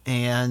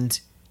 and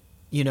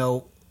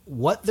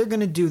what they're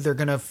going to do, they're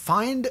going to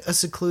find a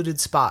secluded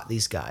spot.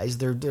 These guys,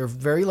 they're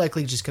very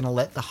likely just going to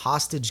let the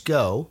hostage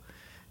go,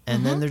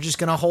 and then they're just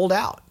going to hold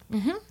out,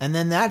 and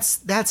then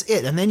that's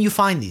it, and then you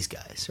find these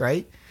guys,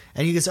 right?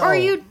 And you can say, Or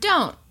you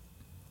don't.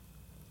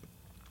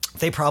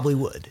 They probably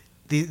would.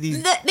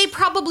 They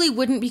probably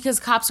wouldn't, because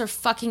cops are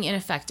fucking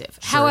ineffective.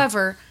 Sure.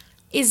 However,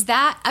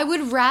 I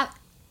would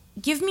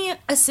give me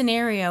a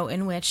scenario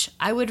in which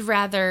I would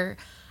rather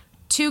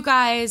 2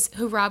 guys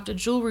who robbed a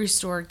jewelry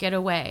store get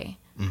away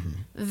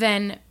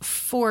than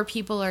 4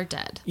 people are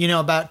dead.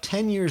 About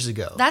 10 years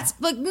ago. That's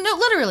like, no,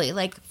 literally,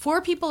 like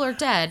 4 people are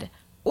dead,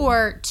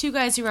 or 2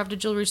 guys who robbed a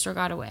jewelry store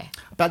got away.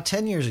 About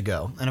 10 years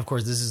ago, and of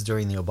course this is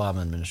during the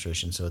Obama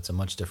administration, so it's a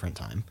much different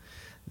time.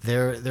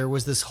 There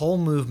was this whole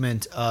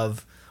movement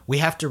of, we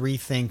have to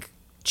rethink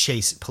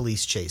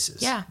police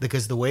chases. Yeah.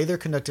 Because the way they're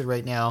conducted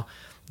right now,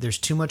 there's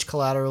too much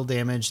collateral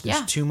damage. There's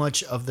Yeah. too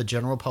much of the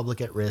general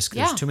public at risk.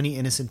 There's Yeah. too many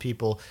innocent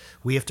people.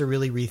 We have to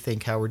really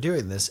rethink how we're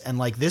doing this. And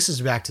like, this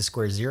is back to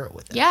square zero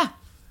with it. Yeah.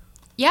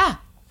 Yeah,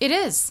 it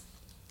is.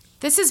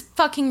 This is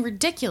fucking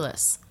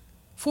ridiculous.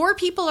 4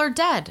 people are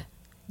dead.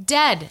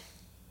 Dead.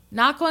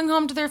 Not going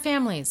home to their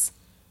families.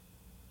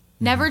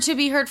 Never to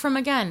be heard from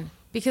again.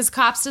 Because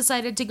cops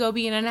decided to go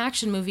be in an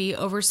action movie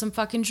over some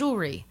fucking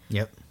jewelry.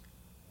 Yep.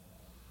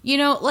 You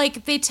know,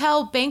 like they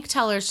tell bank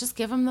tellers, just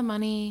give them the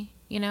money.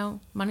 You know,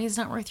 money's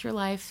not worth your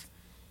life.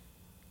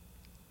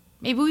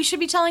 Maybe we should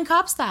be telling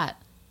cops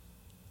that.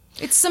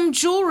 It's some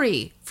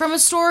jewelry from a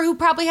store who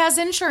probably has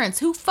insurance.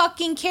 Who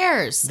fucking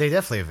cares? They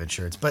definitely have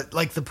insurance. But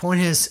like, the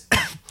point is,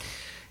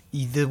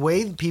 the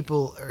way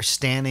people are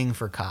standing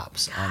for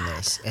cops on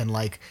this and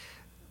like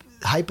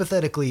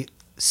hypothetically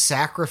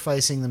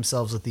sacrificing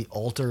themselves at the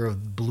altar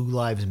of Blue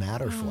Lives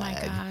Matter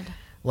flag. Oh my God.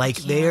 Like,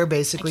 they are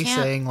basically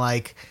saying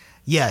like,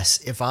 yes,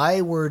 if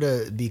I were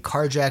to be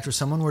carjacked or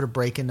someone were to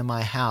break into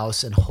my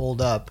house and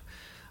hold up,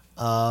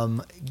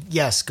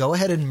 yes, go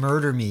ahead and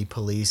murder me,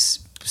 police.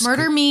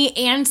 Murder me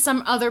and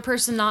some other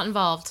person not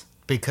involved.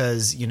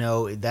 Because, you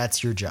know,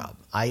 that's your job.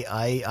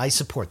 I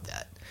support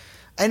that.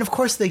 And of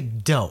course they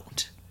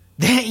don't.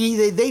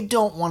 They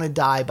don't want to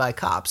die by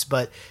cops,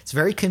 but it's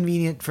very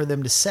convenient for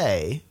them to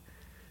say,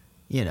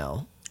 you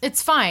know.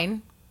 It's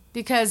fine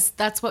because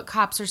that's what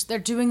cops are. They're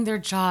doing their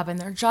job and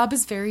their job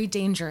is very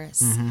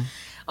dangerous. Mm-hmm.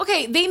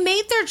 Okay, they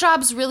made their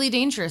jobs really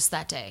dangerous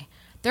that day.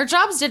 Their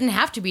jobs didn't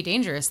have to be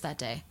dangerous that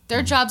day.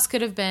 Their jobs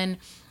could have been,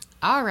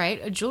 all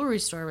right, a jewelry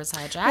store was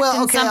hijacked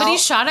and somebody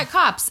shot at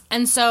cops.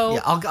 And so...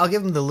 Yeah, I'll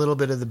give them the little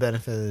bit of the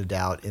benefit of the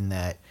doubt in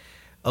that,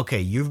 okay,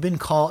 you've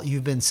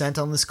been sent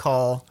on this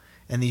call,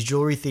 and these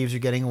jewelry thieves are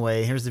getting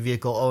away. Here's the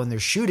vehicle. Oh, and they're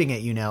shooting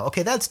at you now.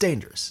 Okay, that's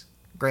dangerous.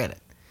 Granted.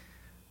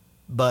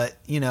 But,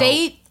 you know...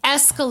 They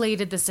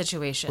escalated the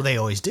situation. Well, they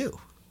always do.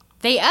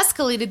 They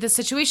escalated the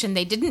situation.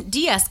 They didn't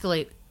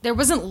de-escalate. There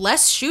wasn't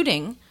less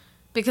shooting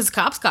because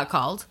cops got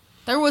called.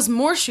 There was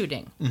more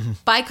shooting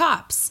by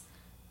cops.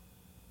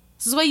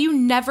 This is why you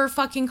never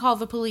fucking call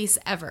the police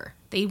ever.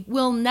 They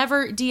will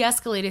never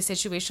de-escalate a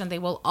situation. They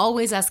will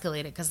always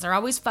escalate it because they're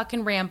always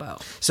fucking Rambo.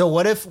 So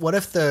what if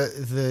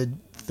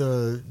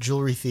the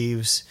jewelry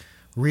thieves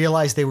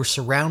realized they were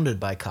surrounded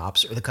by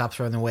cops, or the cops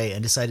were on their way,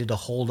 and decided to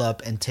hold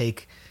up and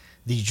take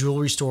the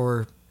jewelry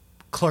store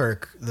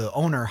clerk, the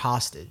owner,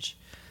 hostage?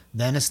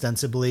 Then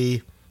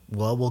ostensibly,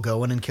 well, we'll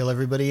go in and kill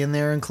everybody in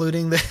there,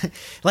 including the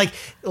like.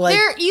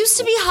 There used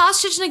to be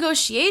hostage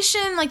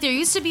negotiation. Like there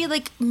used to be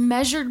like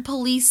measured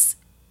police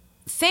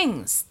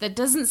things that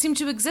doesn't seem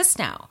to exist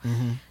now.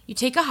 Mm-hmm. You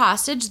take a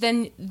hostage,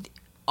 then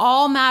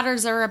all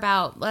matters are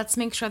about let's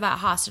make sure that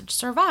hostage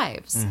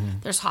survives. Mm-hmm.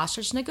 There's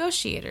hostage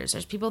negotiators.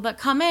 There's people that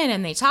come in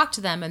and they talk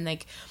to them and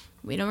like,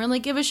 we don't really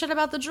give a shit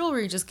about the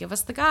jewelry. Just give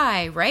us the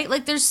guy, right?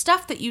 Like there's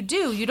stuff that you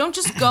do. You don't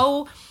just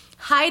go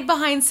hide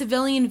behind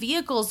civilian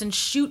vehicles and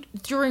shoot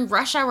during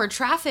rush hour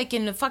traffic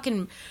in the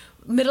fucking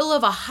middle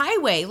of a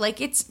highway. Like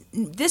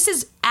this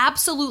is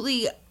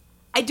absolutely,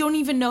 I don't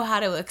even know how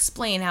to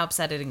explain how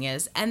upsetting it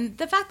is. And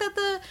the fact that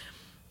the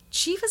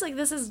chief is like,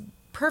 this is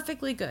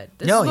perfectly good.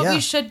 This is what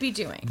we should be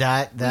doing.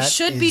 We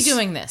should be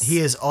doing this. He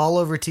is all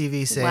over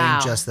TV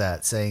saying just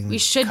that, saying we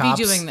should be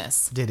doing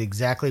this. Did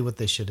exactly what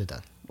they should have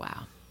done.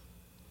 Wow.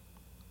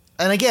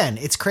 And again,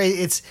 it's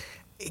crazy.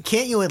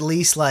 Can't you at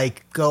least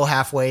like go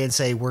halfway and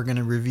say we're going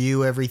to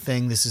review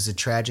everything? This is a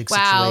tragic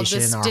situation.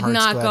 This Our did hearts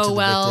not go out go to the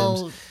well.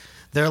 victims.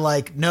 They're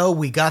like, no,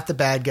 we got the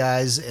bad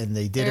guys, and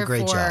they did a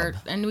great job.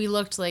 And we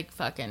looked like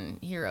fucking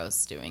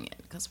heroes doing it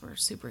because we're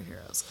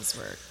superheroes because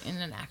we're in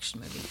an action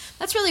movie.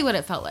 That's really what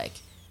it felt like.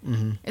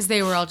 Mm-hmm. Is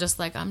they were all just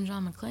like, I'm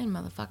John McClane,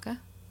 motherfucker.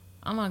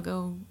 I'm gonna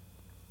go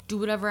do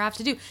whatever I have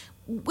to do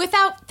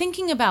without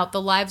thinking about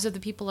the lives of the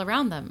people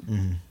around them.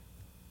 Mm-hmm.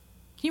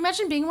 Can you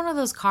imagine being one of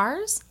those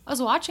cars? I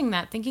was watching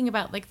that, thinking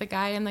about like the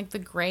guy in like the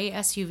gray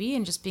SUV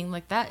and just being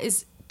like, that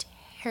is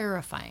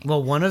terrifying.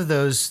 Well, one of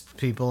those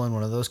people in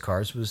one of those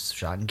cars was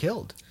shot and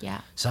killed.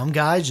 Yeah. Some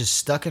guy just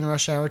stuck in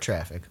rush hour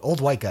traffic. Old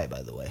white guy,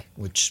 by the way,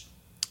 which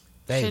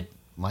they should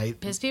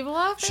might piss people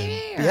off,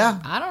 maybe? Or, yeah.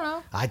 I don't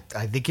know. I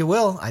think it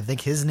will. I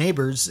think his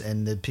neighbors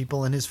and the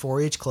people in his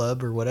 4-H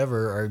club or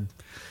whatever are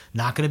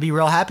not going to be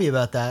real happy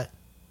about that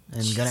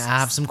and going to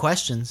have some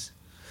questions.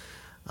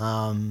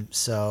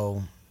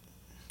 So...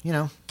 You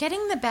know,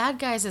 getting the bad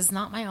guys is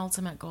not my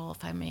ultimate goal,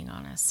 if I'm being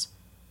honest.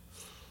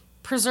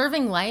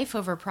 Preserving life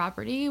over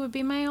property would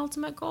be my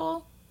ultimate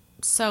goal.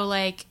 So,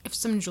 like, if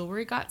some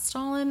jewelry got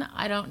stolen,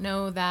 I don't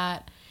know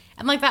that...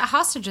 And, like, that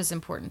hostage is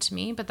important to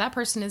me, but that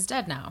person is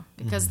dead now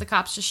because the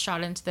cops just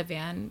shot into the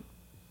van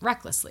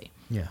recklessly.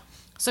 Yeah.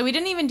 So we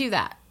didn't even do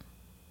that.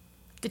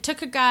 They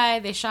took a guy,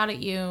 they shot at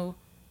you,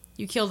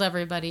 you killed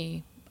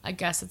everybody. I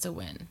guess it's a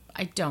win.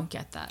 I don't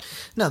get that.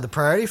 No, the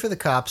priority for the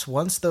cops,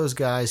 once those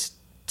guys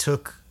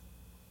took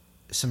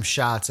some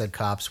shots at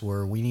cops,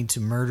 were we need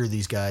to murder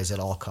these guys at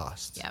all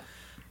costs. Yep.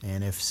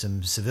 And if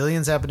some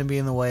civilians happen to be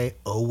in the way,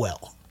 oh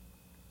well.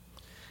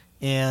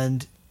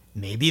 And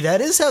maybe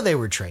that is how they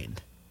were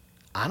trained.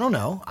 I don't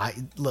know.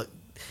 Look,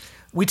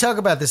 we talk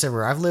about this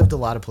everywhere. I've lived a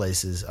lot of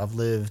places. I've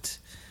lived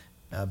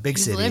big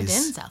You've cities. lived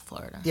in South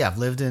Florida. Yeah, I've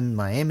lived in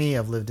Miami.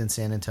 I've lived in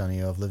San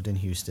Antonio. I've lived in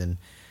Houston.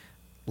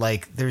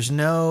 Like, there's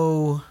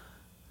no,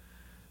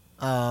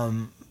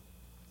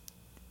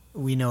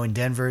 we know in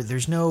Denver,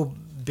 there's no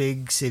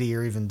big city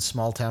or even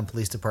small town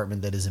police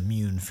department that is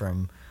immune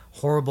from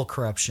horrible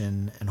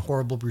corruption and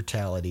horrible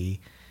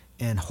brutality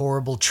and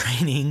horrible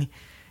training.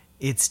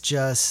 It's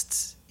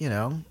just, you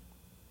know.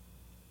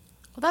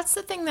 Well, that's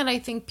the thing that I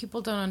think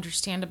people don't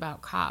understand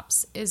about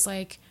cops is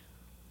like,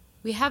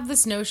 we have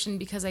this notion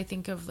because I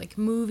think of like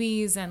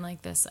movies and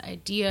like this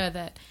idea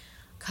that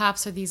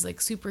cops are these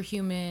like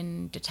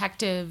superhuman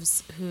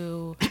detectives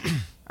who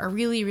are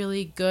really,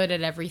 really good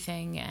at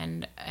everything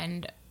and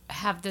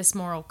have this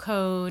moral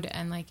code.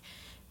 And like,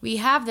 we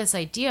have this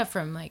idea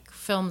from like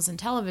films and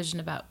television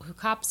about who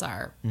cops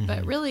are,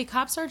 but really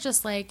cops are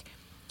just like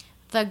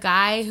the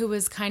guy who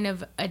was kind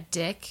of a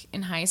dick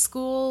in high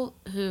school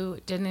who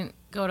didn't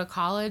go to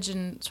college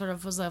and sort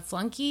of was a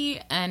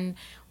flunky and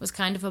was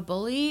kind of a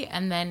bully,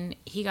 and then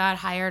he got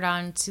hired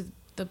on to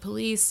the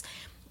police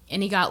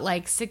and he got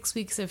like 6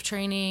 weeks of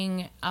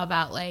training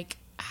about like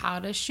how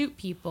to shoot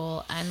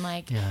people and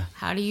like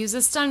how to use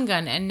a stun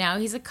gun, and now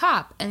he's a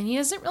cop and he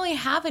doesn't really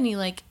have any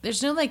like,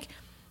 there's no like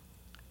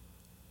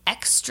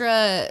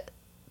extra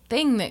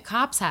thing that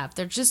cops have.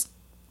 They're just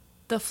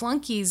the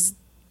flunkies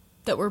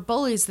that were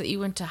bullies that you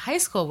went to high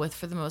school with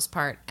for the most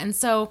part. And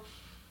so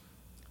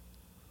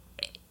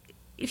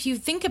if you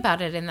think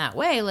about it in that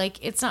way, like,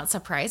 it's not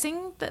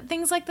surprising that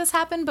things like this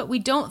happen, but we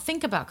don't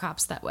think about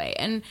cops that way.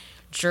 And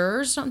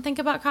jurors don't think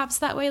about cops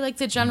that way. Like,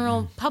 the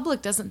general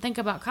public doesn't think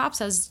about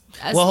cops as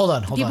well, hold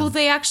on. people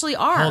they actually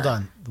are. Hold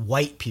on.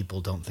 White people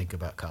don't think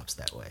about cops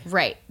that way.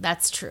 Right.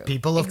 That's true.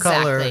 People of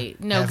color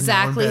know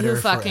exactly who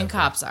fucking forever.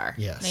 cops are.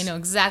 Yes. They know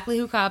exactly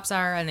who cops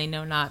are, and they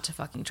know not to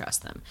fucking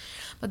trust them.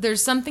 But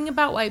there's something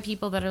about white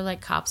people that are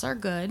like, cops are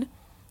good,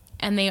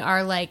 and they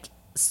are like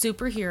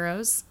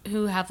superheroes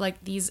who have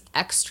like these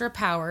extra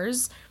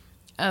powers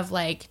of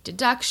like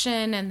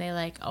deduction, and they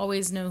like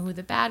always know who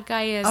the bad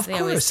guy is. Of they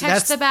course, always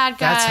catch the bad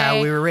guy. That's how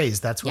we were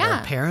raised. That's what Yeah.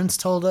 our parents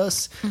told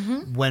us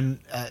when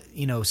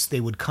you know, they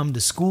would come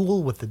to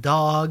school with the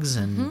dogs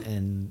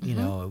and you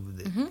know,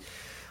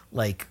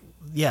 like,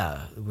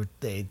 yeah,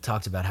 they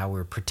talked about how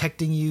we're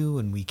protecting you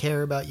and we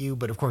care about you.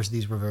 But of course,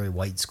 these were very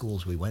white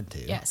schools we went to.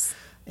 Yes.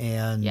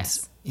 And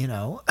you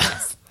know,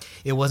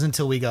 it wasn't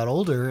until we got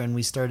older and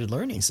we started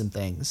learning some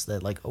things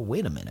that, like, oh,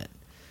 wait a minute.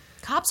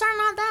 Cops are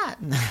not that.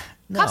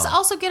 No. Cops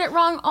also get it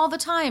wrong all the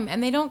time,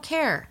 and they don't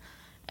care.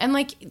 And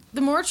like,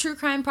 the more true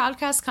crime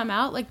podcasts come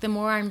out, like, the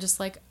more I'm just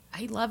like,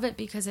 I love it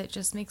because it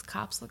just makes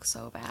cops look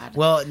so bad.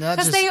 Well, not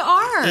because just, they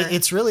are.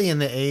 It's really in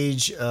the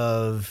age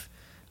of,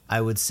 I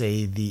would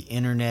say, the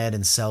internet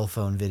and cell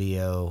phone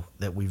video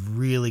that we've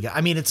really got.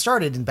 I mean, it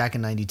started back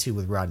in '92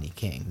 with Rodney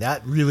King.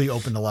 That really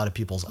opened a lot of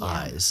people's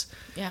eyes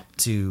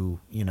to,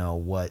 you know,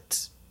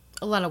 what.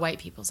 A lot of white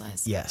people's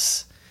eyes.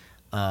 Yes.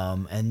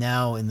 And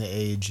now in the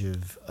age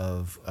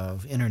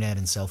of internet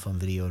and cell phone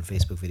video and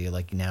Facebook video,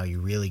 like, now you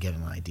really get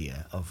an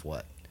idea of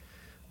what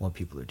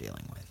people are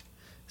dealing with.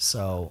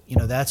 So, you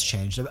know, that's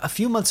changed. A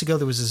few months ago,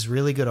 there was this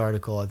really good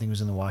article, I think it was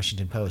in the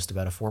Washington Post,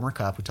 about a former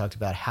cop who talked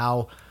about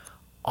how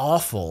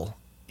awful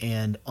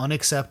and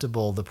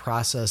unacceptable the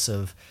process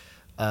of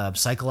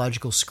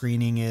psychological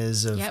screening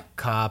is of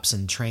cops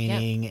and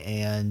training,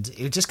 and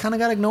it just kind of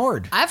got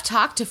ignored. I've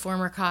talked to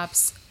former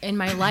cops in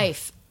my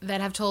life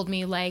that have told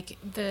me, like,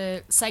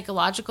 the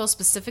psychological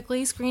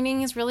specifically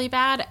screening is really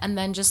bad, and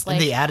then just like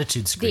and the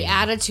attitude screening. The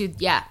attitude,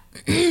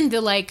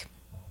 the like,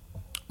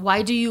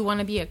 why do you want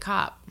to be a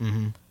cop?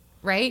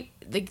 Right?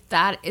 Like,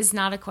 that is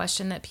not a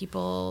question that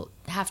people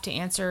have to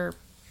answer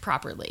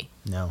properly.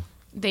 No.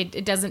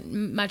 It doesn't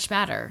much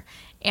matter.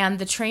 And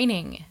the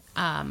training,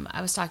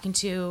 I was talking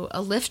to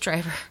a Lyft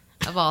driver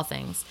of all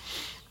things,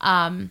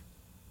 and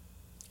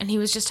he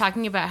was just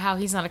talking about how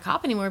he's not a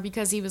cop anymore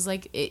because he was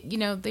like, you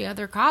know, the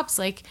other cops,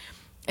 like,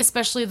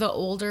 especially the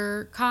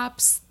older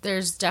cops,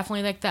 there's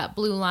definitely like that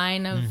blue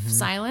line of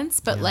silence.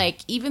 But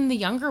like, even the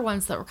younger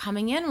ones that were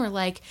coming in were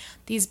like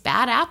these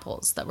bad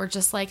apples that were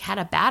just like, had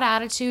a bad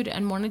attitude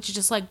and wanted to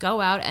just like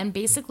go out and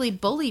basically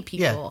bully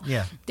people.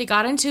 Yeah. They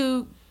got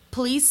into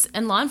police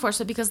and law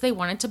enforcement because they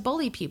wanted to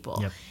bully people.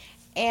 Yep.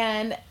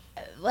 And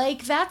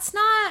like, that's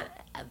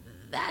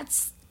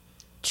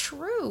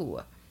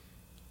true.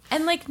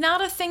 And like,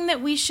 not a thing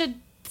that we should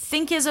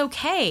think is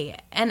okay.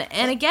 And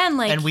again,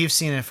 like, and we've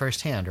seen it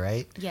firsthand,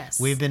 right? Yes.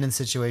 We've been in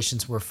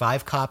situations where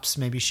 5 cops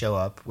maybe show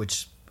up,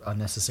 which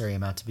unnecessary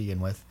amount to begin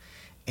with,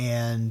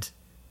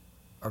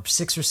 or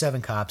 6 or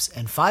 7 cops,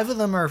 and 5 of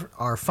them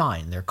are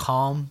fine. They're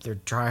calm. They're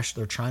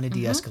trying to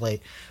de-escalate.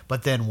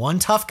 But then one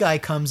tough guy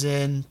comes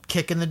in,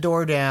 kicking the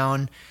door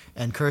down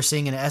and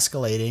cursing and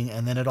escalating,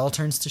 and then it all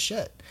turns to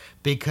shit.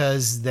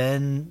 Because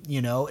then, you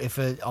know, if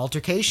an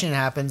altercation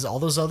happens, all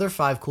those other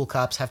 5 cool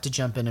cops have to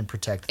jump in and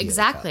protect the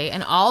exactly. other cop.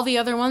 And all the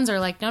other ones are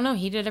like, no,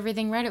 he did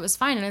everything right. It was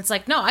fine. And it's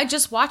like, no, I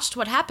just watched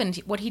what happened.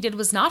 What he did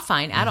was not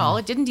fine at all.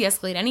 It didn't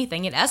de-escalate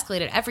anything. It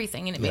escalated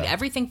everything, and it made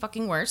everything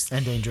fucking worse.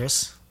 And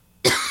dangerous.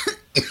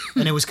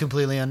 And it was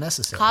completely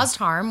unnecessary. caused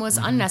harm, was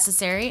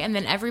unnecessary, and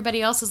then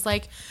everybody else is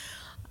like,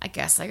 I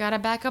guess I gotta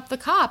back up the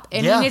cop.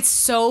 I mean, it's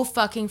so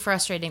fucking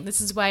frustrating. This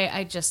is why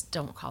I just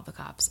don't call the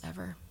cops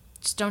ever.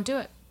 Just don't do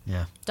it.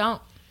 Yeah.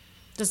 Don't.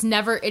 It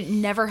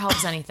never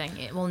helps anything.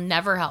 It will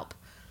never help.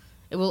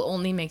 It will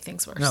only make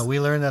things worse. No, we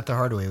learned that the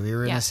hard way. We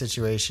were in a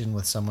situation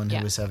with someone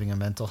who was having a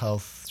mental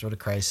health sort of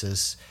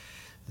crisis.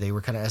 They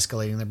were kind of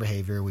escalating their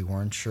behavior. We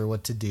weren't sure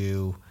what to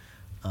do.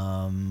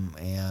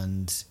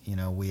 And, you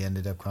know, we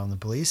ended up calling the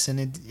police, and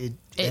it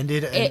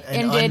ended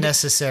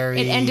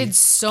unnecessary It ended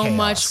so chaos.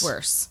 much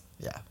worse.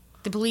 Yeah.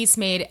 The police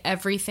made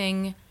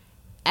everything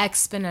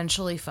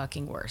exponentially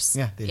fucking worse.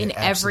 Yeah, they in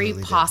every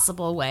absolutely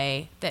possible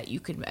way that you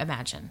could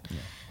imagine.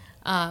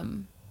 Yeah.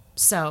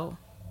 So,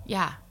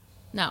 yeah.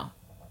 No.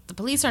 The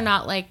police are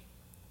not like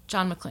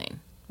John McClane,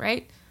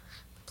 right?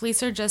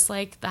 Police are just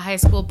like the high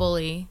school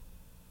bully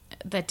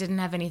that didn't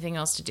have anything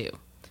else to do.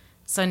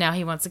 So now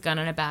he wants a gun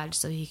and a badge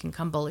so he can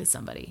come bully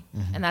somebody.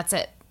 Mm-hmm. And that's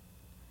it.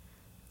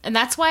 And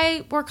that's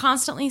why we're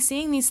constantly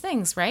seeing these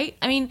things, right?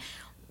 I mean,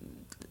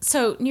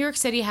 so New York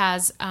City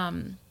has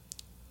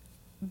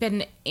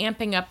been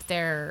amping up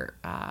their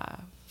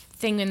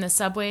thing in the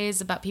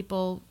subways about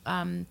people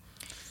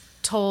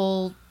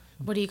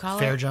what do you call it?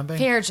 Fare jumping?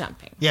 Fare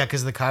jumping. Yeah,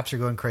 because the cops are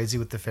going crazy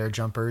with the fare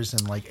jumpers,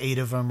 and like 8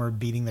 of them are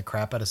beating the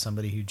crap out of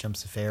somebody who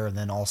jumps a fare, and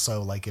then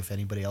also like if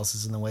anybody else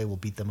is in the way, we'll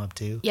beat them up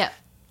too. Yep.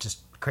 Just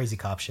crazy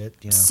cop shit,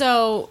 you know.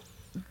 So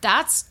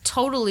that's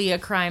totally a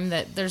crime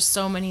that there's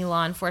so many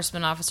law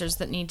enforcement officers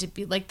that need to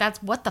be like,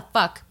 that's what the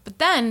fuck. But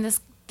then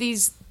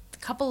these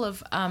couple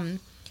of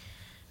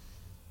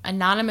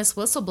anonymous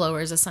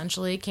whistleblowers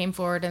essentially came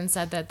forward and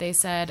said that they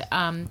said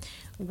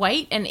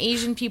white and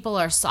Asian people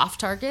are soft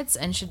targets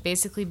and should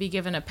basically be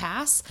given a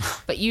pass,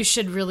 but you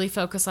should really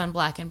focus on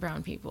black and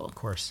brown people. Of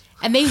course.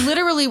 And they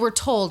literally were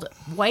told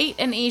white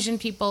and Asian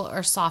people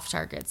are soft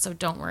targets, so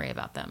don't worry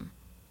about them.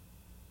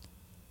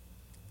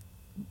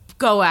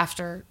 Go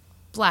after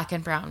black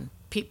and brown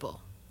people.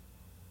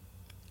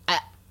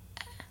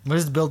 What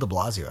does Bill de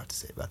Blasio have to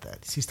say about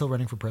that? Is he still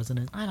running for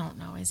president? I don't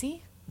know. Is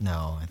he?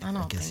 No,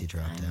 I guess he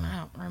dropped out. I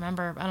don't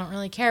remember. I don't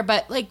really care.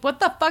 But, like, what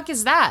the fuck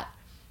is that?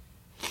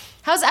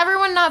 How's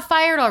everyone not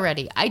fired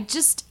already? I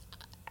just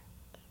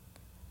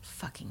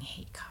fucking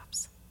hate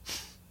cops.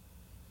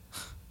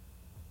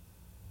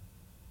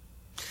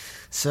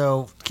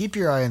 So keep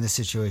your eye on the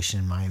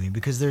situation in Miami,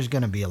 because there's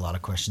going to be a lot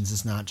of questions.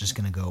 It's not just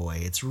going to go away.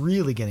 It's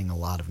really getting a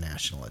lot of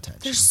national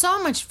attention. There's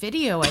so much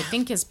video, I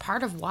think, is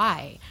part of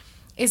why.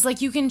 Is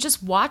like you can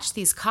just watch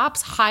these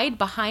cops hide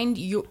behind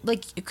you,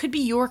 like it could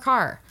be your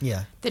car.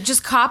 Yeah. That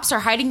just cops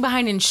are hiding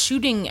behind and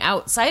shooting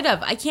outside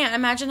of. I can't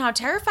imagine how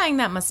terrifying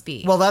that must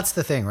be. Well, that's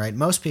the thing, right?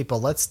 Most people,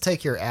 let's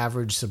take your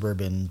average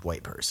suburban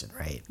white person,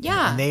 right?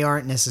 Yeah. And they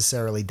aren't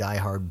necessarily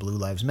diehard Blue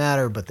Lives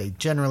Matter, but they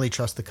generally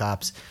trust the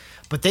cops.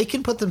 But they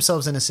can put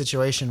themselves in a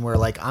situation where,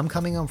 like, I'm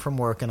coming home from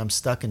work and I'm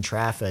stuck in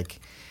traffic,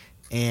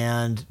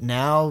 and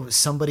now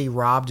somebody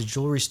robbed a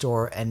jewelry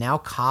store, and now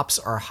cops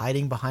are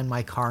hiding behind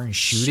my car and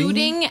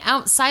shooting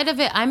outside of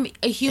it. I'm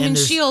a human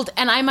shield,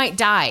 and I might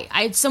die.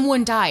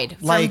 Someone died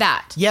from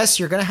that. Yes,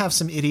 you're going to have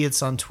some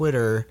idiots on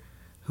Twitter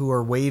who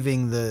are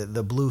waving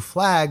the blue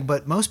flag,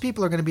 but most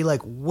people are going to be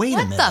like, wait a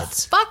minute. What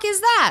the fuck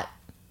is that?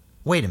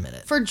 Wait a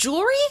minute. For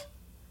jewelry?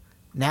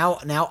 Now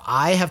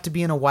I have to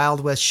be in a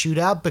Wild West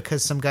shootout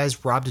because some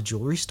guys robbed a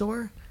jewelry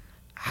store?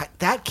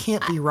 That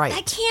can't be right.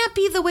 That can't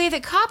be the way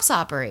that cops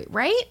operate,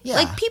 right? Yeah.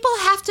 Like, people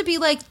have to be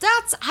like,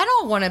 I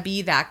don't want to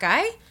be that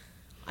guy.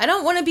 I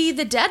don't want to be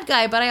the dead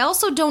guy, but I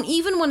also don't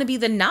even want to be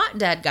the not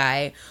dead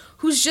guy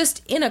who's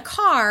just in a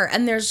car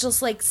and there's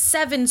just like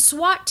 7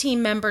 SWAT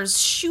team members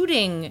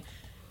shooting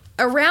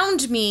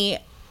around me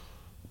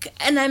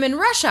and I'm in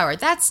rush hour.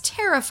 That's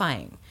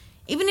terrifying.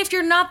 Even if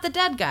you're not the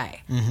dead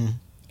guy. Mm-hmm.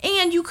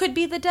 And you could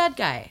be the dead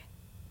guy.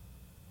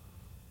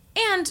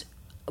 And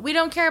we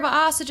don't care about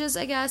hostages,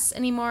 I guess,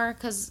 anymore,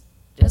 because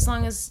as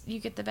long as you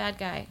get the bad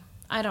guy.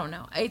 I don't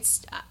know.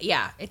 It's,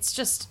 it's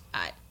just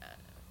the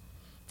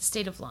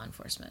state of law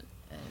enforcement.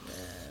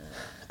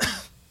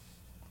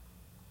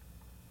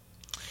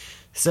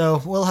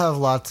 So we'll have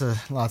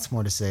lots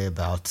more to say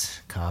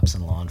about cops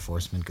and law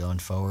enforcement going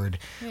forward.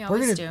 We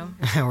always do.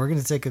 We're going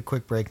to take a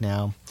quick break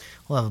now.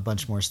 We'll have a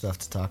bunch more stuff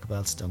to talk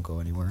about, so don't go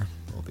anywhere.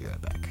 We'll be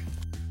right back.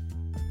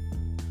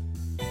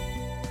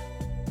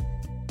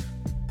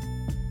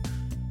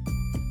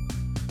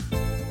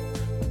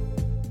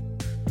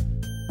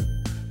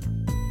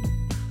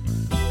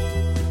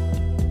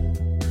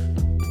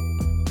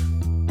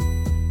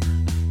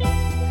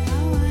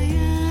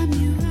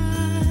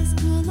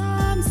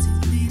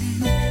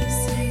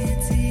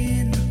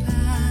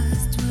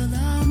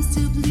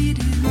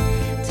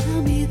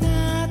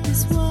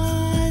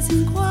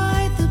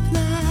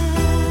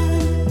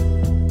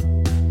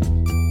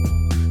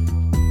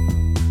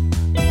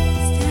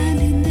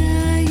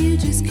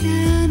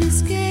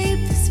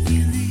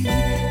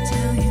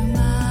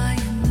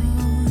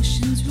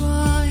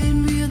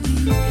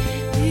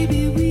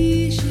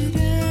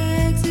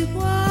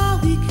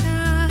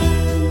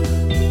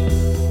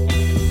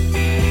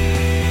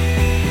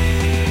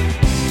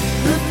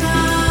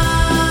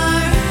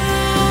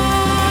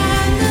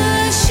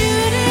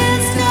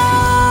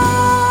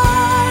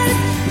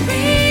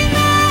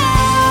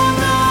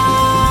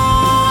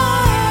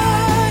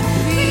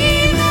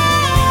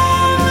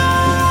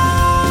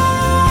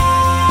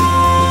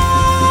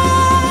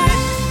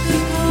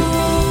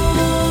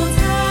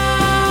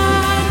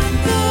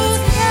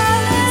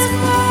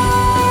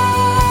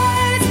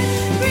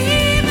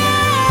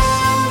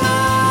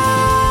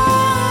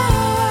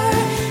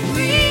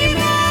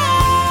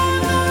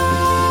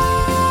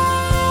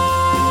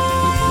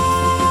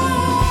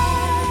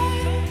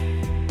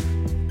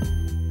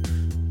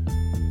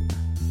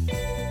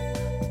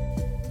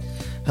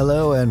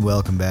 Hello and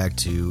welcome back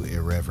to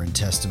Irreverent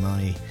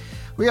Testimony.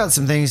 We got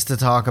some things to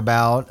talk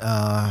about.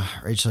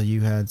 Rachel,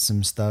 you had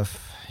some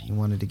stuff you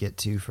wanted to get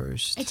to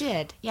first. I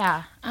did,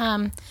 yeah.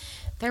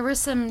 There was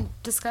some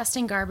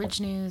disgusting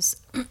garbage news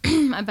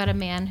about a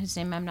man whose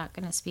name I'm not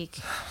going to speak,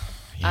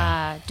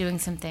 doing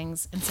some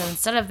things. And so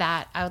instead of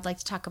that, I would like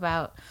to talk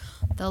about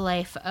the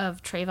life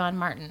of Trayvon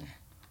Martin,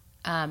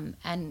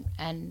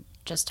 and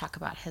just talk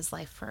about his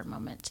life for a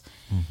moment.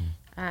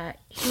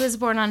 He was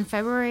born on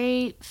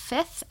February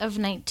 5th of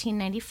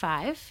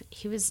 1995.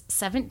 He was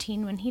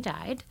 17 when he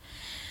died.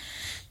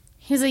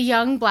 He was a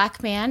young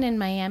black man in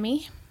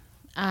Miami.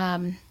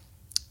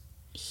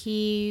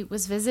 He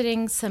was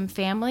visiting some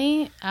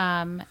family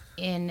in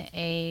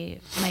a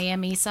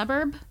Miami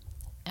suburb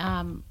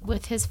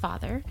with his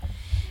father.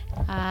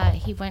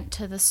 He went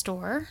to the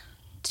store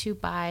to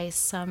buy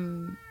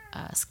some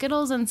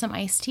Skittles and some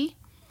iced tea,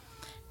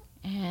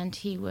 and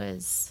he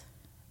was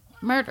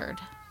murdered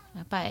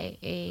by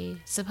a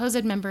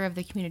supposed member of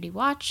the Community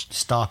Watch.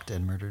 Stalked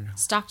and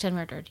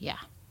murdered, yeah.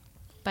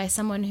 By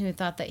someone who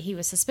thought that he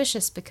was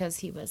suspicious because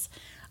he was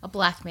a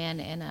black man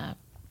in a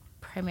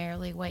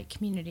primarily white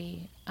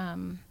community,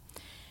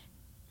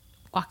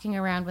 walking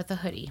around with a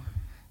hoodie.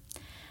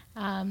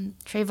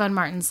 Trayvon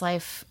Martin's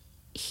life,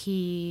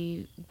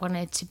 he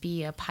wanted to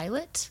be a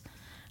pilot,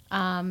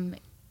 and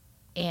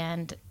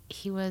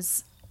he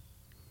was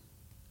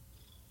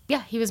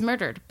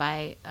murdered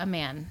by a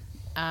man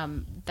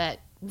that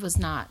was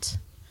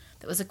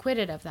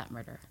acquitted of that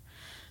murder.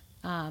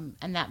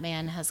 And that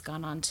man has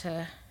gone on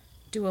to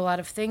do a lot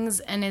of things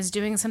and is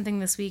doing something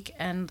this week,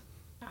 and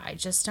I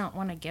just don't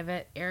want to give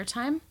it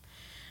airtime.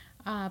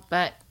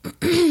 But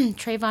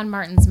Trayvon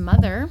Martin's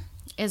mother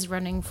is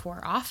running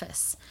for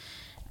office.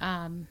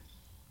 And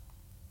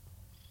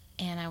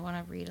I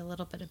want to read a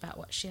little bit about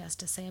what she has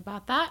to say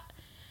about that.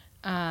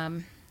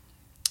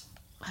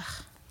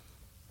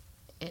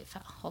 It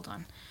fell. Hold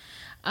on.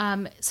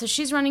 So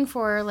she's running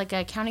for like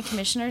a county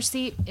commissioner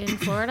seat in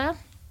Florida.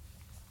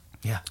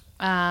 Yeah.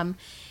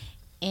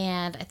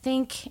 And I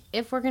think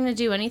if we're going to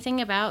do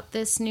anything about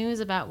this news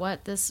about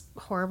what this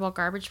horrible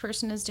garbage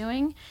person is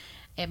doing,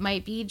 it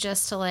might be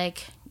just to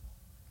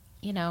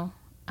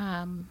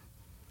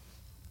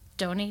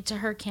donate to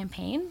her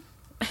campaign,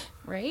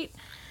 right?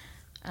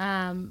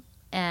 And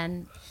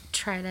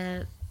try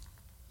to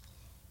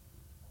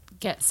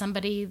get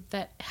somebody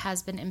that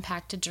has been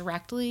impacted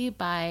directly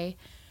by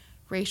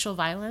racial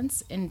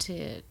violence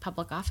into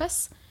public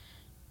office.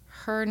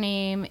 Her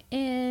name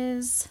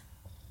is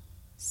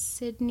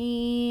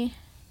Sabrina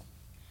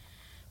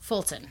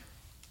Fulton.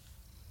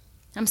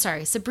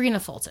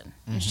 Mm-hmm.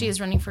 And she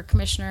is running for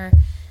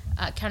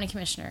county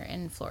commissioner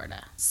in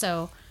Florida.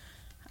 So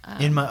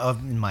in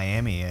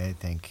Miami, I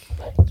think.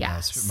 Yeah.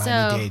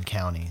 Miami-Dade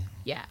County.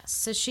 Yeah.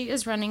 So she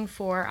is running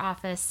for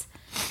office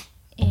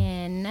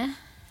in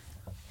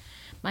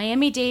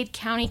Miami-Dade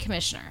County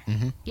Commissioner.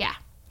 Mm-hmm. Yeah.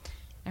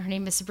 And her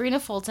name is Sabrina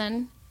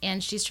Fulton,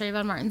 and she's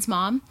Trayvon Martin's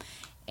mom.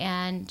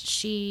 And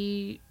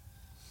she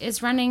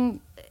is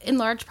running in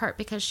large part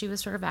because she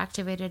was sort of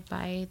activated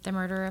by the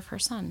murder of her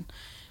son.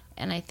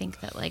 And I think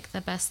that,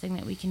 the best thing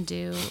that we can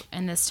do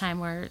in this time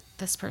where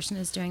this person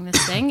is doing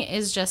this thing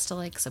is just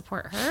to,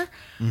 support her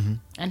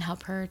and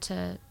help her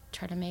to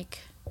try to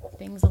make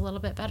things a little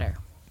bit better.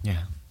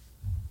 Yeah.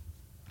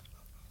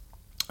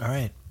 All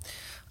right.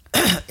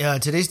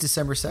 Today's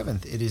December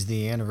 7th. It is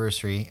the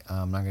anniversary.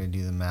 I'm not going to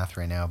do the math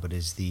right now, but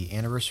it's the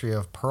anniversary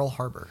of Pearl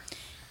Harbor.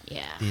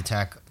 Yeah. The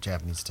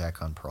Japanese attack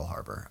on Pearl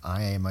Harbor.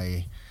 I am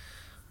a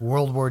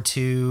World War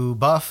II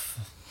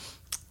buff.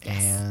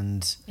 Yes.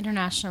 And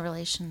international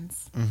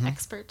relations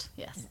expert.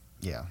 Yes.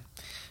 Yeah.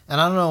 And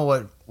I don't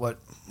know what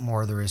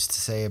more there is to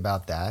say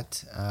about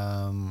that,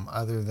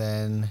 other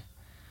than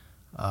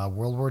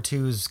World War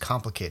II is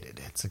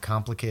complicated. It's a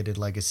complicated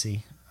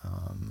legacy.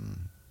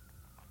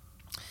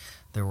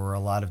 There were a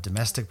lot of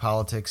domestic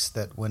politics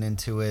that went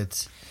into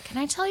it. Can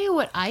I tell you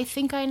what I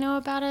think I know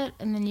about it,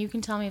 and then you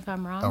can tell me if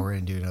I'm wrong? Oh, we're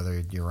going to do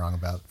another You're Wrong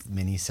About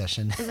mini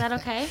session. Is that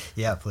okay?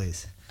 Yeah,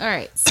 please. All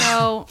right.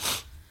 So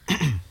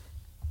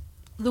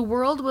the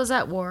world was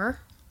at war,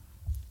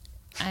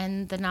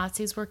 and the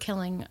Nazis were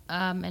killing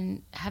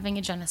and having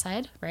a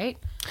genocide, right?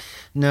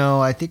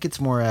 No, I think it's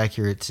more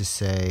accurate to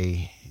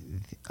say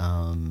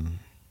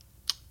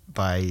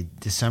by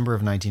December of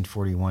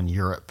 1941,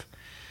 Europe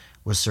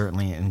was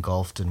certainly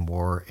engulfed in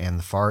war, and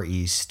the Far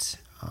East,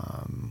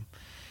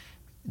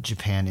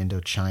 Japan,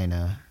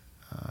 Indochina.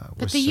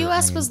 But the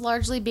U.S. was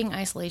largely being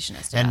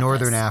isolationist. And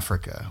Northern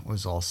Africa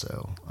was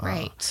also.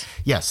 Right.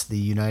 Yes, the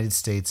United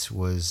States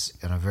was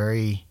in a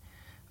very,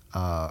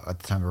 at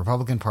the time, the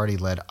Republican Party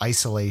led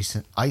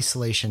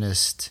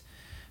isolationist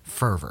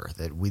fervor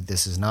that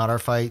this is not our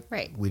fight.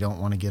 Right. We don't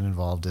want to get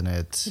involved in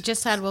it. We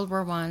just had World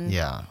War I.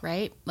 Yeah.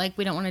 Right?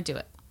 We don't want to do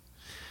it.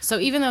 So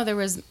even though there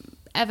was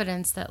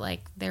evidence that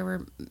there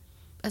were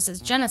as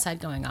a genocide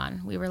going on,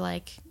 we were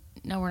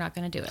no, we're not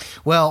going to do it.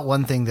 Well,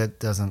 one thing that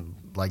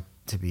doesn't like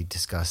to be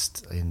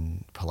discussed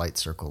in polite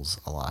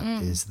circles a lot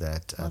is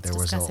that there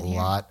was a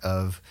lot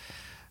of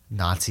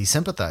Nazi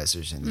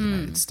sympathizers in the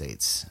United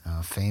States.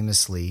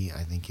 Famously,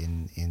 I think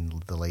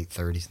in the late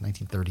 30s,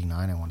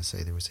 1939, I want to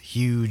say, there was a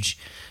huge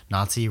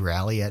Nazi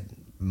rally at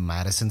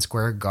Madison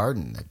Square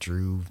Garden that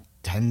drew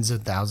tens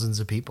of thousands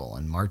of people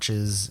and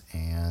marches,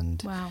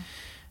 and Wow.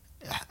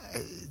 they I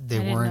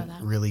didn't know weren't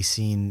that. really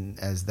seen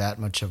as that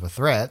much of a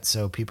threat,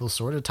 so people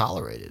sort of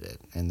tolerated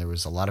it. And there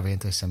was a lot of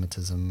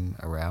anti-Semitism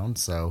around,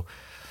 so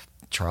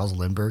Charles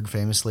Lindbergh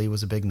famously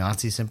was a big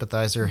Nazi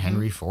sympathizer.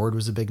 Henry Ford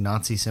was a big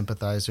Nazi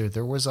sympathizer.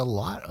 There was a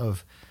lot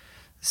of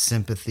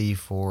sympathy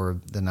for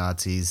the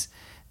Nazis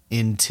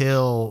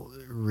until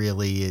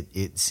really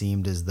it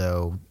seemed as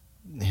though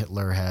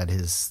Hitler had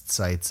his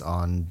sights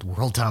on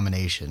world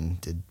domination.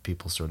 Did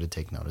people sort of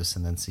take notice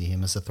and then see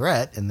him as a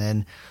threat? And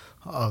then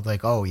all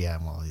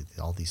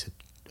these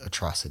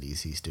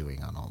atrocities he's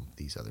doing on all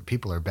these other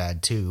people are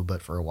bad too.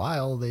 But for a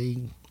while they,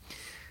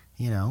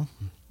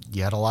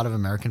 you had a lot of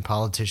American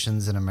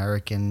politicians and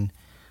American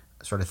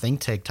sort of think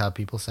tank top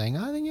people saying,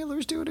 I think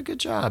Hitler's doing a good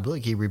job.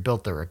 Look, he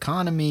rebuilt their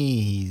economy.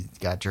 He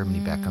got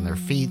Germany back on their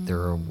feet.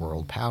 They're a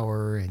world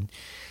power. And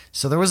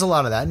so there was a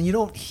lot of that. And you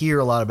don't hear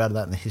a lot about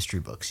that in the history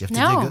books. You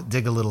have to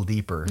dig a little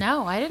deeper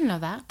No, I didn't know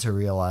that. to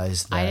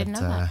realize that. I didn't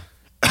know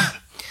that.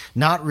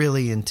 Not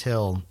really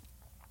until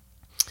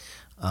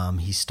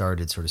he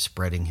started sort of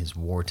spreading his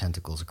war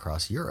tentacles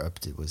across Europe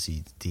was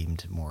he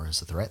deemed more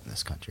as a threat in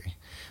this country.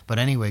 But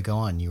anyway, go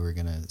on. You were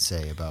going to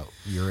say about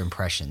your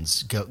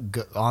impressions go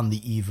on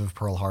the eve of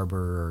Pearl Harbor,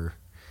 or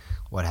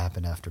what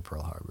happened after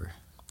Pearl Harbor.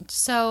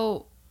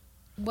 So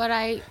what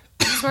I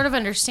sort of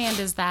understand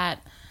is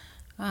that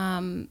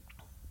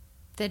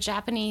the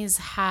Japanese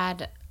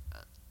had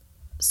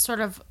sort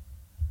of,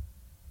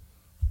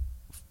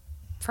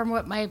 from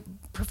what my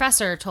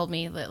professor told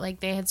me, that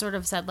like they had sort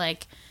of said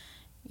like,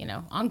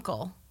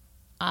 uncle,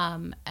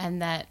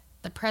 and that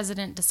the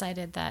president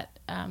decided that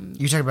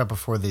You're talking about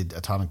before the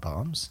atomic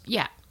bombs?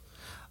 yeah.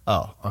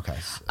 Oh, okay.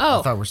 Oh,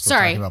 I thought we were still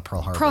sorry. talking about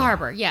Pearl Harbor. Pearl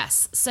Harbor,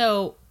 yes.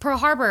 So Pearl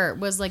Harbor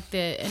was like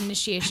the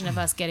initiation of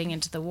us getting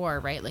into the war,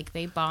 right? Like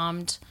they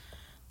bombed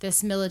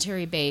this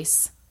military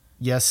base,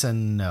 Yes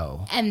and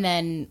no. and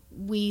then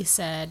we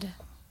said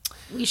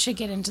we should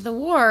get into the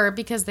war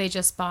because they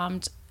just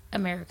bombed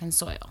American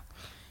soil.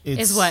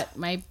 Is what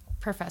my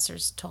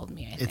professors told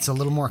me. I think It's a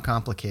little more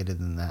complicated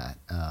than that.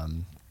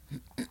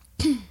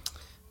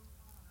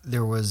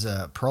 There was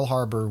Pearl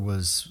Harbor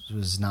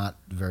was not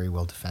very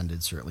well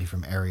defended, certainly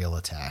from aerial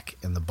attack,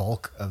 and the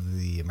bulk of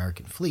the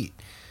American fleet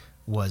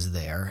was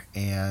there.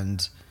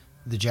 And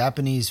the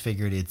Japanese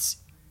figured it's,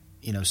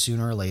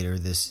 sooner or later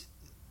this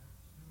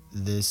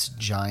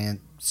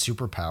giant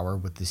superpower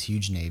with this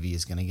huge navy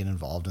is going to get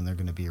involved, and they're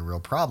going to be a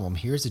real problem.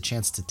 Here's a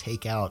chance to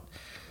take out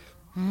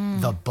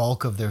the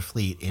bulk of their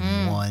fleet in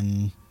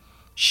one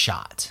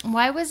shot.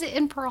 Why was it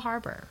in Pearl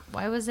Harbor?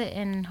 Why was it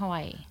in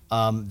Hawaii?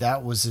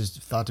 That was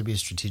thought to be a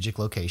strategic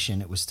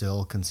location. It was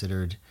still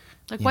considered.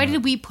 Like, why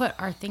did we put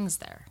our things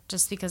there?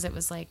 Just because it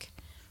was like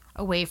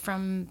away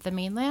from the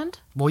mainland?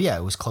 Well, yeah,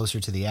 it was closer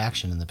to the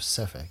action in the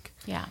Pacific.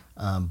 Yeah.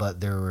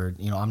 But there were,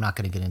 I'm not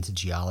going to get into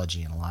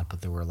geology and a lot,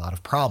 but there were a lot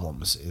of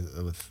problems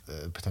with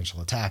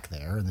potential attack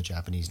there, and the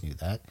Japanese knew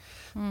that,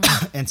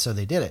 and so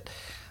they did it.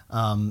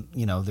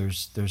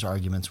 There's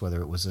arguments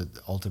whether it was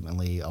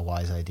ultimately a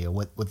wise idea.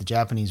 What the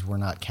Japanese were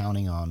not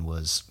counting on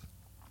was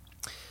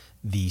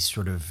the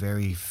sort of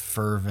very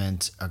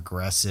fervent,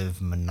 aggressive,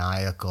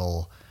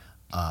 maniacal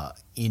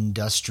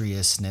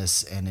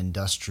industriousness and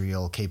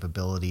industrial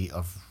capability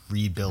of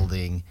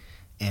rebuilding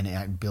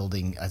and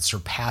building,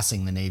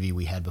 surpassing the Navy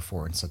we had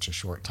before in such a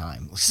short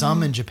time.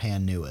 Some in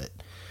Japan knew it,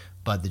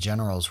 but the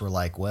generals were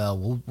like,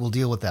 well, we'll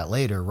deal with that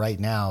later. Right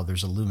now,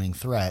 there's a looming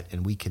threat,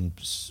 and we can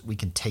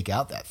take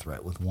out that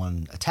threat with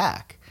one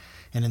attack.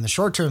 And in the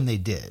short term, they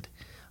did.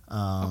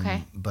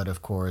 Okay. But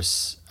of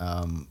course,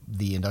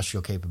 the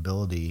industrial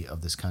capability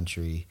of this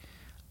country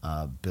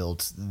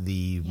built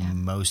the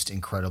most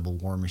incredible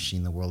war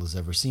machine the world has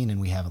ever seen, and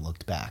we haven't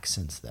looked back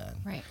since then.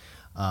 Right.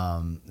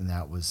 And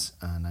that was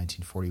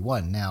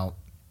 1941. Now,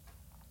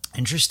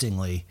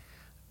 interestingly,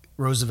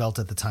 Roosevelt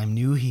at the time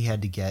knew he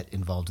had to get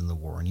involved in the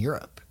war in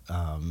Europe.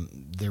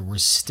 There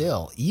was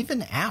still,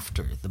 even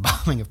after the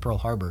bombing of Pearl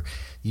Harbor,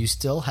 you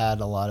still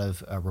had a lot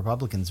of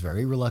Republicans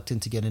very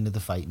reluctant to get into the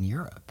fight in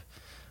Europe.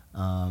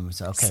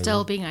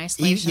 Still being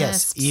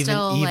isolationist.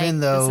 Even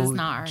though this is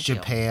not our deal.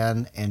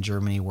 Japan and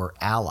Germany were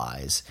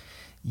allies,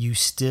 you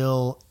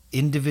still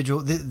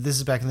this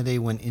is back in the day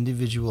when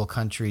individual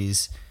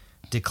countries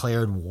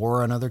declared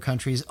war on other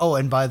countries. Oh,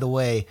 and by the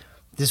way,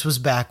 this was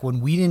back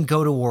when we didn't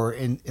go to war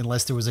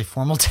unless there was a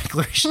formal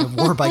declaration of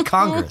war by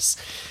Congress.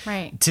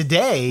 Right.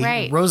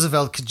 Today,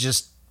 Roosevelt could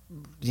just,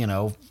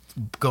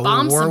 go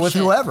Bomb to war some with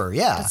shit. whoever.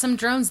 Yeah. Put some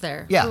drones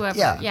there. Yeah, Whoever.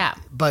 yeah.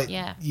 But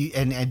yeah.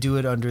 And do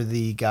it under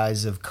the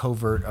guise of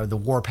covert, or the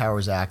War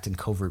Powers Act and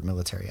covert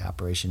military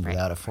operation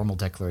without a formal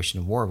declaration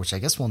of war, which I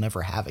guess we'll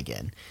never have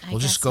again. We'll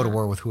just go to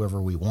war with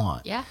whoever we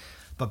want. Yeah.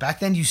 But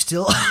back then,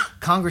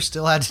 Congress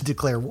still had to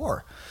declare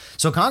war.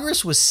 So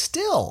Congress was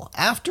still,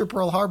 after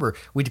Pearl Harbor,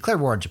 we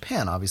declared war on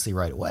Japan, obviously,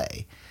 right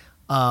away.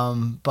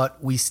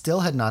 But we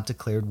still had not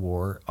declared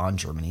war on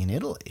Germany and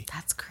Italy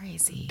That's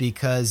crazy.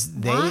 because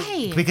they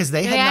Why? they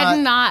They had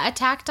not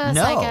attacked us,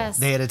 no, I guess.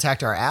 they had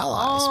attacked our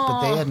allies,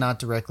 but they had not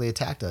directly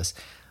attacked us.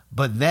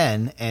 But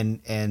then,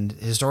 and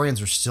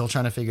historians are still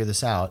trying to figure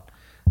this out,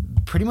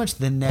 pretty much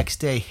the next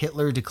day,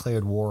 Hitler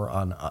declared war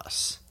on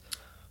us.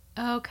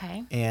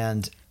 Okay.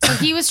 And So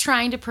he was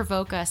trying to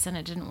provoke us and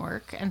it didn't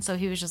work. And so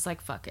he was just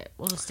like, fuck it.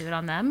 We'll just do it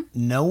on them.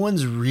 no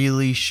one's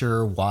really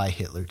sure why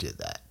Hitler did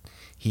that.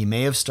 He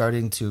may have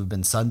started to have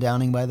been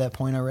sundowning by that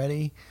point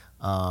already.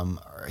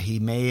 Or he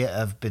may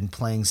have been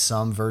playing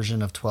some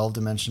version of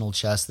 12-dimensional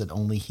chess that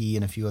only he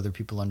and a few other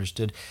people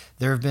understood.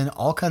 There have been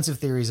all kinds of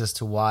theories as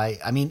to why.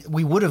 I mean,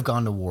 we would have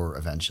gone to war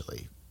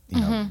eventually. You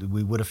know,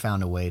 we would have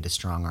found a way to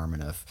strong arm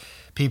enough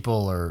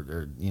people,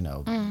 or you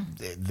know,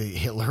 the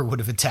Hitler would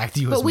have attacked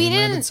the U.S. But we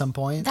mainland didn't. at some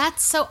point.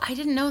 That's so. I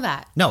didn't know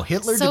that. No,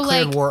 Hitler So,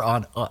 declared like- war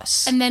on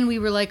us. And then we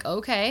were like,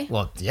 okay.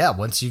 Well, yeah.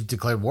 Once you've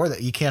declared war,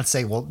 that you can't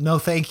say, "Well, no,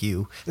 thank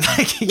you."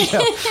 Like, you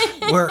know,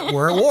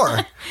 we're at war.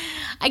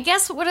 I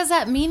guess what does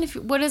that mean?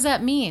 What does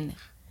that mean?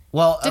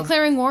 Well,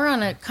 Declaring war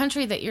on a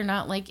country that you're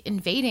not like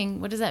invading.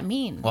 What does that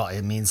mean? well,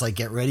 it means like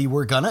get ready.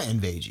 We're gonna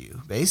invade you,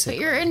 But basically.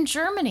 you're in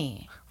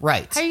Germany.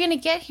 Right. How are you going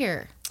to get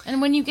here?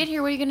 And when you get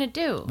here, what are you going to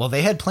do? Well,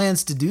 they had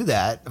plans to do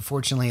that.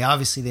 Unfortunately,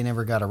 obviously, they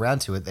never got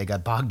around to it. They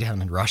got bogged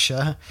down in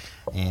Russia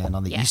and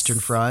on the Yes. Eastern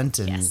Front,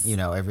 and Yes.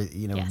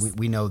 Yes.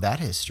 we know that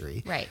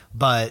history. Right.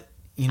 But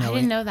I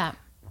didn't know that.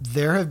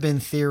 there have been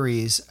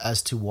theories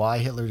as to why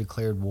Hitler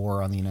declared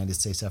war on the United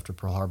States after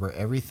Pearl Harbor.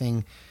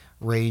 Everything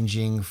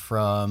ranging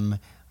from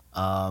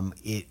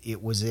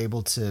it was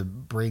able to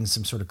bring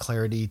some sort of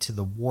clarity to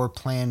the war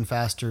plan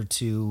faster,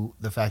 to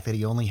the fact that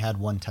he only had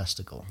one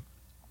testicle.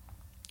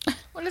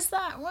 What is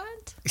that?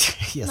 What?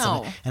 Yes,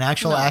 No. an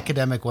actual No.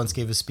 academic once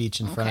gave a speech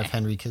in front of Okay.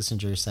 Henry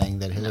Kissinger saying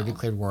that Hitler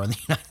declared war on the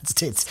United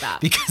States Stop.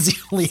 because he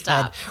only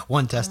Stop. had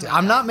one testicle. my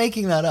I'm God. not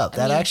making that up.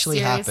 That I mean, actually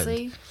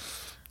seriously? happened.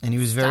 And he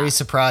was very Stop.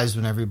 surprised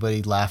when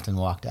everybody laughed and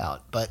walked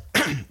out. But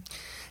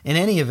in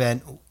any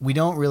event, we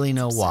don't really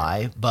know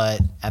why.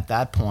 But at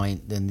that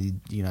point, then the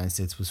United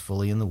States was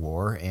fully in the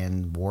war,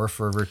 and war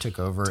fervor took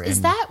over. Is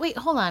and that, wait,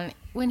 hold on.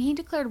 When he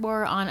declared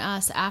war on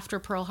us after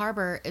Pearl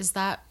Harbor, is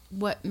that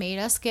what made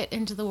us get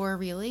into the war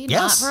really?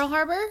 Yes. Not Pearl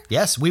Harbor?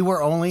 Yes, we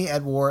were only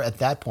at war at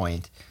that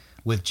point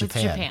with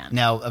Japan. Japan.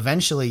 Now,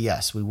 eventually,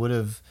 yes, we would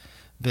have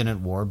been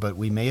at war, but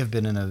we may have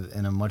been in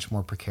a much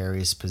more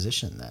precarious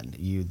position then.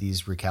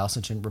 These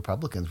recalcitrant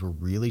Republicans were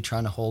really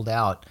trying to hold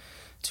out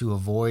to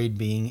avoid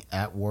being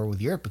at war with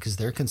Europe because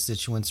their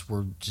constituents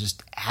were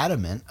just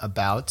adamant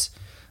about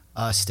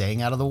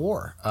staying out of the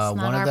war. not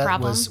One of our that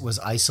problem. was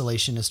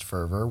isolationist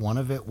fervor. One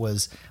of it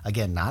was,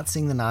 again, not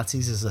seeing the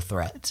Nazis as a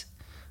threat.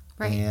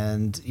 Right.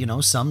 And,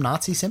 some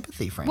Nazi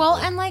sympathy, frankly. Well,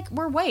 and like,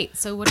 we're white.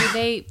 So what do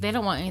they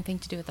don't want anything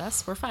to do with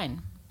us. We're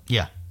fine.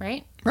 yeah,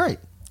 Right? right.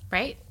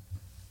 Right?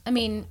 I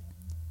mean,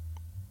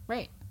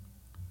 right.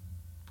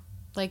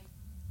 Like,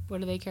 what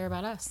do they care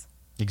about us?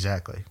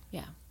 Exactly.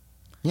 Yeah.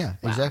 Yeah,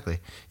 Wow. exactly.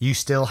 You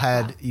still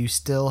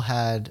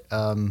had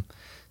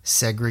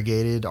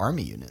segregated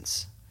army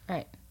units,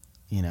 Right.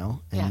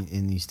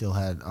 and you still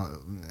had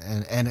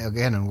and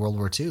again in World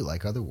War II,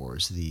 like other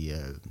wars, the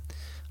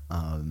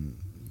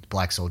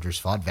black soldiers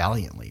fought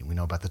valiantly. We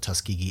know about the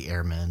Tuskegee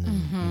Airmen,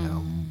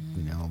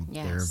 and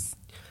they're Yes.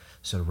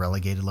 sort of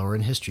relegated lower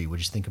in history. We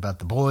just think about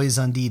the boys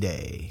on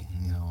D-Day,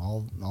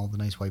 all the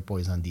nice white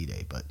boys on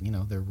D-Day, but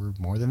there were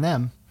more than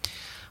them.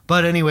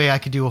 But anyway, I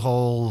could do a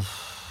whole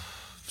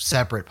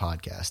separate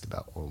podcast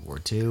about World War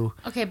II.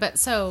 Okay, but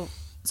so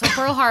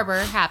Pearl Harbor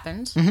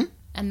happened, Mm-hmm.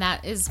 and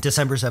that is,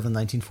 December 7th,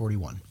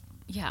 1941.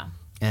 yeah.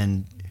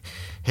 And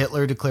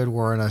Hitler declared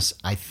war on us,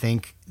 I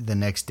think, the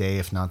next day,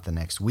 if not the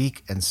next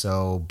week. And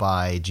so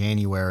by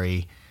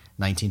January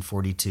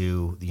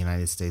 1942, the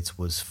United States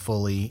was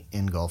fully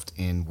engulfed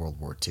in World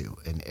War II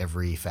in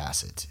every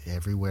facet,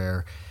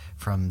 everywhere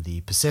from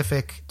the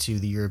Pacific to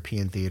the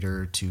European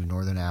theater to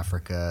Northern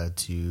Africa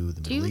to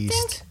the Do you Middle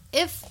East.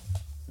 think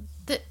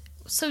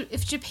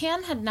if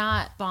Japan had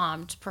not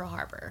bombed Pearl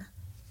Harbor,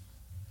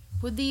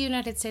 would the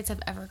United States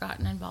have ever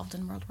gotten involved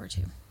in World War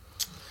II?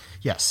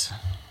 Yes.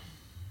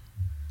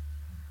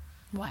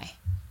 Why?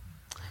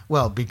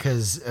 Well,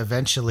 because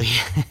eventually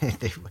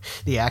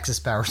the Axis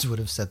powers would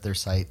have set their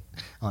sight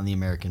on the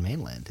American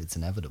mainland. It's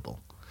inevitable.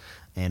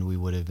 And we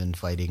would have been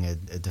fighting a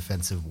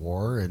defensive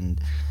war. And,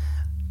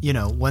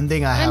 one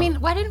thing I mean,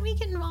 why didn't we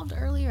get involved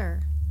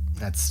earlier?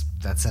 That's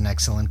an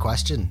excellent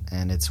question.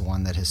 And it's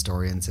one that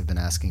historians have been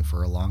asking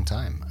for a long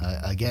time.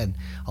 Again,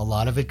 a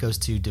lot of it goes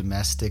to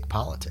domestic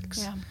politics.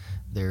 Yeah.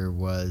 There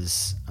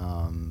was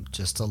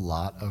just a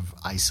lot of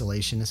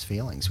isolationist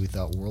feelings. We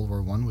thought World War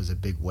I was a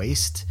big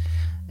waste,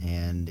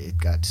 and it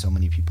got so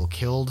many people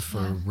killed for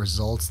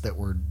results that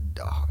were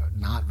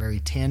not very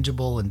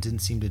tangible and didn't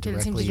seem to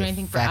directly do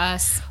anything for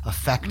us.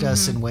 affect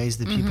us in ways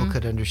that people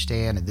could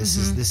understand. And this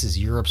is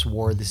Europe's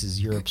war. This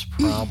is Europe's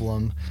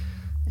problem.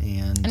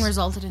 And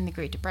resulted in the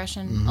Great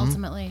Depression,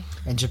 ultimately.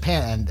 And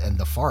Japan and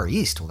the Far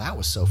East, well, that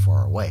was so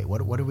far away.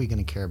 What are we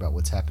going to care about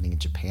what's happening in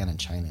Japan and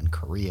China and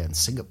Korea and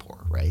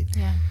Singapore, right?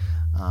 Yeah.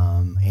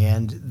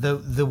 And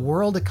the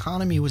world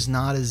economy was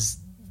not as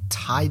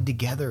tied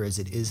together as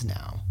it is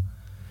now.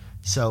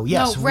 So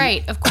yes, no,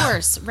 right, of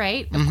course,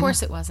 right, of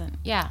course it wasn't.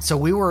 Yeah. So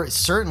we were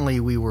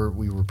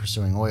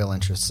pursuing oil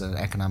interests and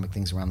economic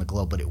things around the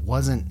globe, but it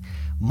wasn't.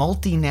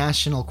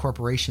 Multinational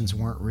corporations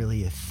weren't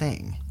really a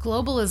thing.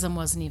 Globalism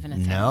wasn't even a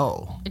thing.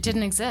 No, it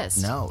didn't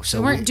exist. No, so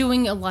we weren't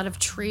doing a lot of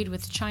trade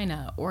with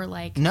China or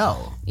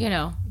no.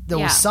 There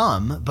was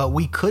some, but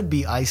we could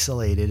be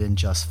isolated and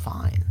just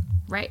fine.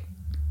 Right.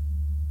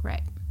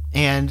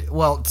 And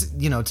well,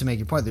 to make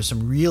your point, there's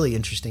some really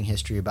interesting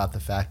history about the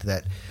fact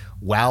that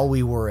while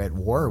we were at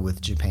war with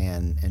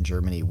Japan and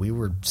Germany, we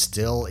were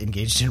still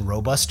engaged in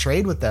robust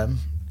trade with them.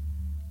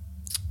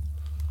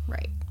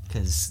 Right.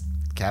 Because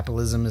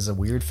capitalism is a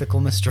weird, fickle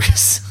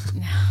mistress.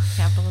 No,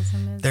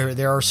 capitalism is.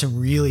 There are some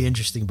really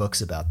interesting books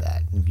about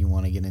that. If you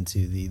want to get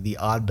into the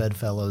odd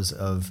bedfellows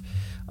of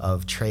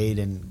trade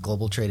and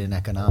global trade and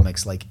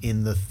economics, like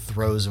in the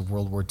throes of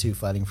World War II,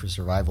 fighting for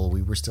survival,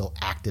 we were still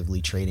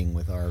actively trading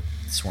with our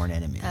sworn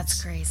enemies.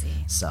 That's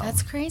crazy.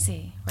 That's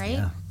crazy, right?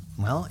 Yeah.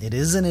 Well, it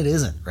is and it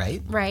isn't,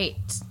 right? Right.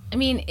 I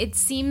mean, it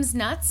seems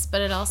nuts,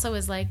 but it also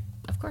is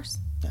of course.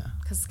 Yeah.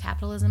 Because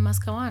capitalism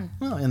must go on.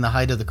 Well, in the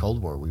height of the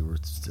Cold War, we were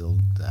still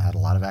had a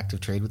lot of active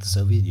trade with the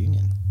Soviet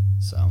Union.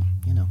 So,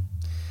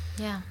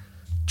 Yeah.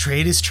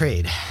 Trade is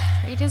trade.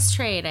 Trade is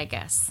trade, I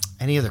guess.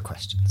 Any other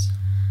questions?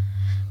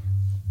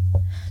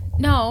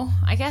 No,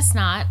 I guess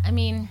not. I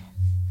mean,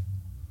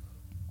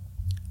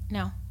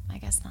 no, I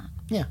guess not.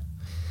 Yeah.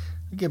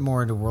 We get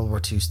more into World War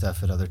II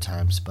stuff at other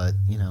times, but,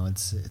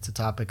 it's a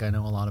topic I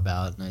know a lot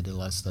about, and I did a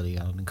lot of study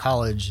on in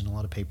college and a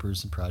lot of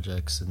papers and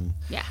projects, and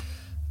yeah.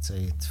 It's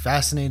a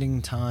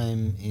fascinating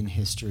time in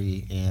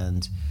history,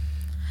 and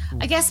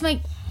I guess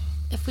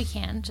if we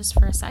can, just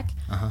for a sec,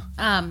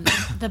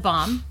 the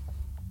bomb.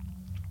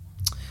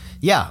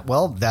 Yeah,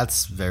 well,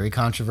 that's very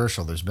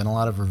controversial. There's been a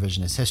lot of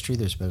revisionist history.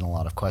 There's been a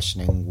lot of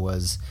questioning.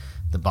 Was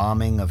the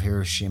bombing of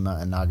Hiroshima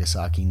and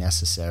Nagasaki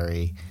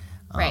necessary?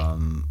 Right.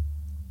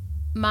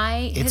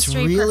 My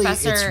history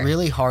professor... It's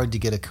really hard to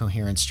get a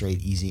coherent, straight,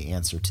 easy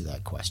answer to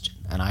that question.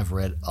 And I've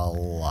read a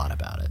lot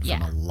about it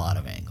from a lot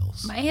of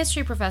angles. My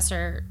history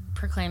professor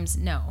proclaims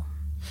no.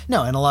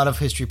 No, and a lot of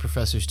history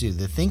professors do.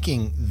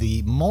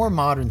 The more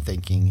modern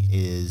thinking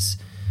is...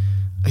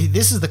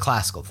 This is the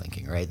classical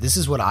thinking, right? This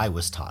is what I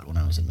was taught when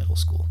I was in middle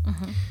school.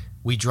 Mm-hmm.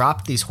 We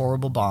dropped these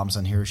horrible bombs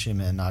on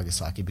Hiroshima and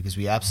Nagasaki because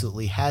we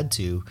absolutely had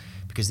to,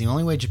 because the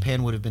only way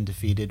Japan would have been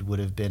defeated would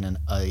have been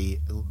a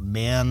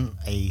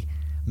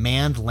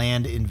manned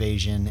land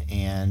invasion,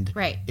 and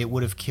it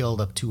would have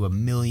killed up to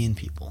 1 million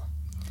people.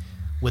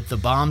 With the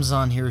bombs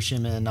on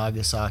Hiroshima and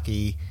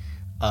Nagasaki,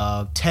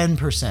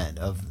 10%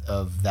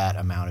 of that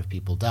amount of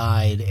people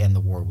died, and the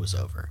war was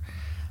over.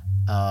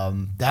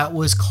 That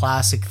was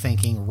classic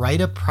thinking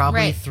right up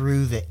probably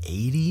through the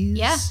 80s.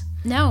 Yeah.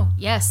 No.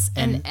 Yes.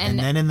 And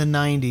then in the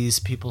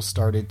 90s, people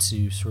started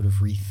to sort of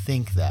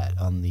rethink that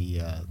on the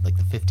the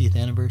 50th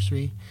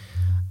anniversary.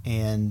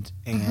 And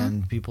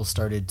people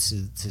started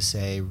to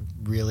say,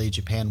 really,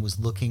 Japan was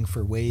looking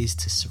for ways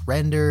to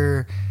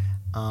surrender.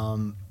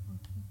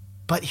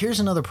 But here's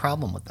another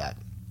problem with that.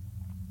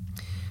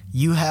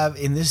 You have,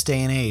 in this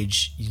day and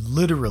age, you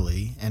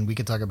literally, and we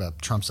could talk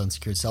about Trump's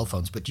unsecured cell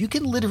phones, but you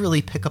can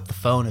literally pick up the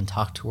phone and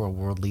talk to a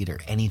world leader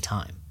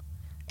anytime.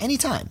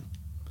 Anytime.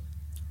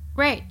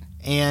 Right.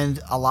 And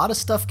a lot of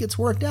stuff gets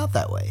worked out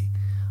that way.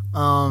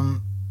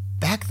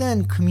 Back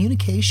then,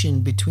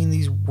 communication between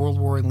these world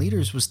warring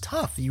leaders was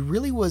tough. You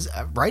really was,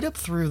 right up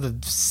through the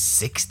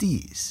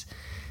 60s.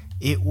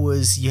 It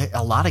was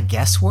a lot of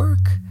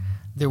guesswork.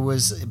 There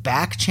was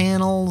back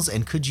channels,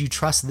 and could you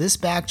trust this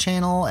back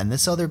channel? And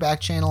this other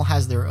back channel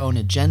has their own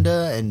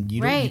agenda, and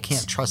you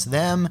can't trust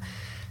them.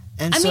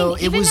 And so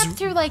it was up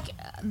through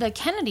the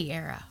Kennedy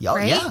era,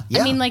 right?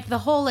 Yeah. I mean, the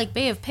whole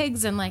Bay of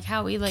Pigs and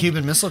how we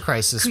Cuban Missile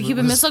Crisis. We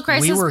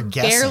were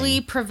barely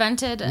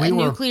prevented a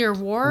nuclear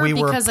war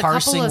because a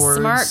couple of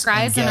smart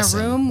guys in a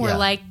room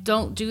were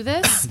 "Don't do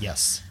this."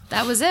 Yes,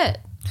 that was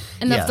it.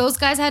 And if those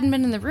guys hadn't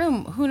been in the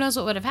room, who knows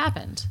what would have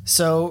happened?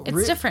 So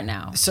it's different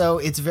now. So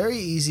it's very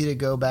easy to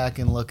go back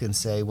and look and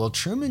say, well,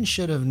 Truman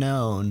should have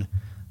known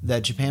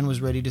that Japan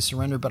was ready to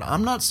surrender, but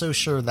I'm not so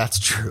sure that's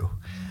true.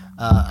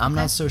 I'm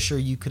not so sure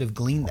you could have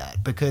gleaned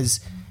that, because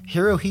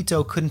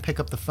Hirohito couldn't pick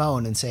up the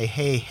phone and say,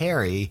 hey,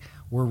 Harry,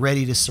 we're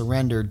ready to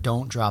surrender.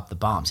 Don't drop the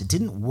bombs. It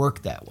didn't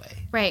work that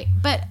way. Right.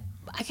 But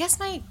I guess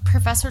my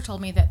professor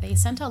told me that they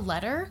sent a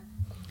letter.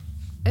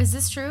 Is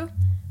this true?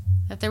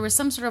 That there was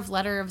some sort of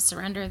letter of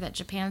surrender that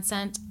Japan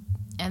sent,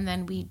 and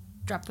then we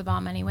dropped the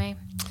bomb anyway?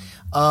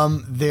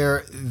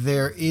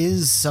 There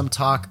is some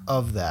talk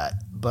of that,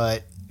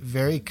 but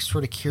very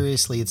sort of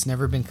curiously, it's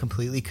never been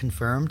completely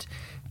confirmed.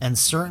 And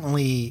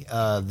certainly,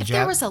 if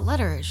there was a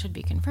letter, it should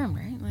be confirmed,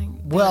 right?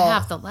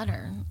 Half the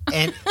letter.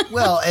 And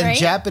right?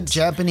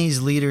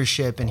 Japanese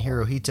leadership and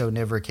Hirohito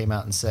never came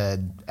out and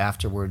said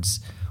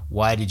afterwards,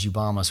 why did you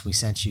bomb us? We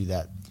sent you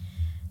that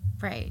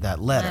Right. that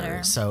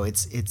letter. So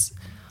it's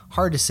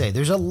hard to say.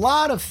 There's a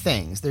lot of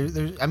things.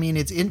 I mean,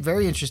 it's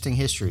very interesting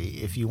history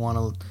if you want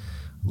to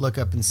look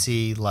up and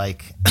see,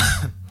 like,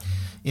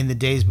 in the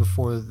days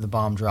before the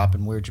bomb drop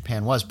and where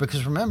Japan was.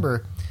 Because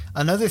remember,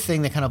 another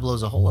thing that kind of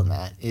blows a hole in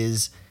that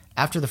is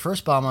after the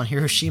first bomb on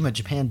Hiroshima,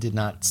 Japan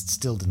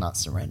still did not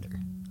surrender.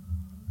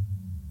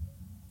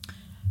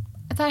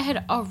 I thought I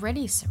had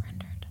already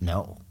surrendered.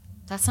 No.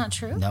 That's not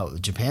true? No,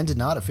 Japan did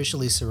not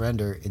officially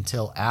surrender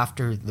until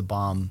after the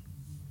bomb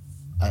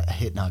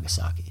hit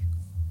Nagasaki.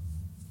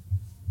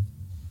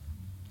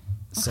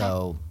 Okay.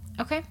 So,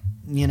 okay,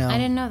 you know, I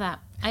didn't know that.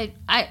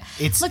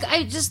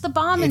 Just the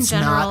bomb in it's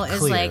general not is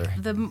clear.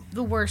 like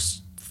the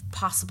worst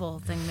possible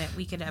thing that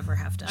we could ever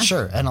have done.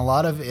 Sure, and a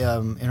lot of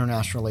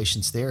international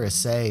relations theorists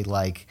say,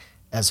 like,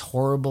 as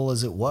horrible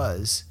as it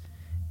was,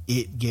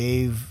 it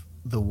gave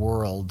the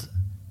world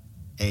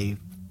a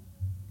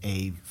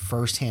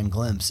first-hand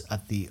glimpse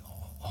at the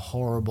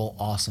horrible,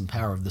 awesome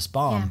power of this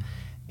bomb.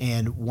 Yeah.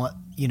 And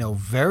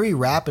very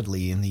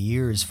rapidly in the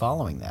years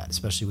following that,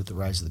 especially with the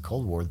rise of the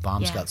Cold War, the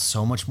bombs got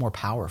so much more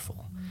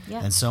powerful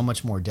and so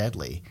much more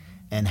deadly.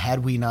 And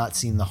had we not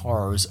seen the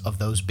horrors of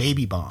those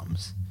baby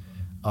bombs,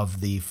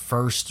 of the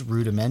first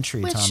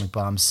rudimentary atomic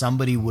bomb,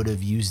 somebody would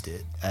have used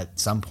it at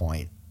some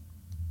point,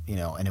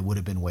 and it would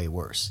have been way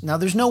worse. Now,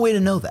 there's no way to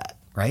know that,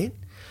 right?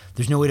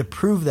 There's no way to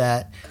prove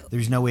that.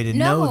 There's no way to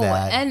know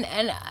that.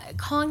 And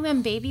calling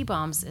them baby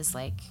bombs is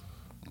like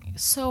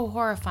so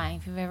horrifying.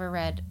 If you've ever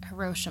read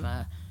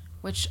Hiroshima,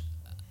 which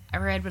I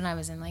read when I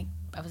was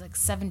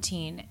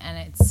 17, and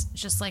it's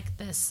just like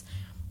this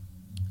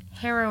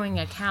harrowing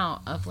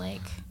account of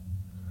like.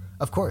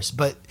 Of course,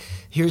 but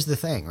here's the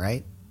thing,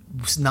 right?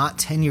 Not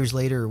 10 years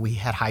later, we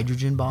had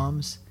hydrogen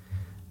bombs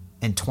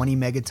and 20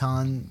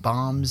 megaton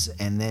bombs,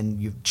 and then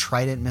you have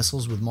Trident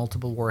missiles with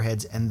multiple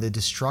warheads, and the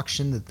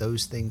destruction that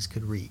those things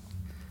could wreak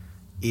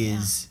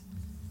is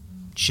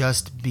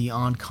just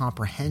beyond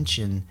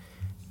comprehension.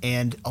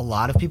 And a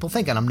lot of people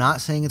think, and I'm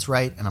not saying it's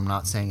right, and I'm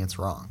not saying it's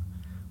wrong,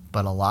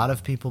 but a lot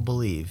of people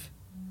believe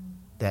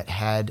that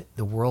had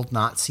the world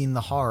not seen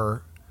the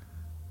horror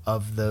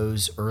of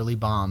those early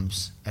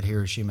bombs at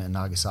Hiroshima and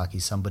Nagasaki,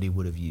 somebody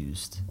would have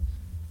used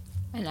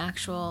an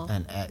actual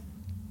and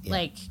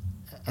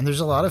there's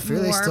a lot of fear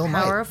they still might.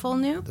 More powerful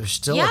nuke? There's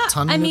still a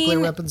ton of nuclear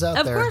weapons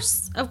out there.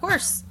 Of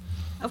course.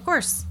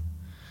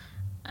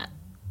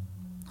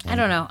 I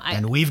don't know.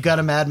 And we've got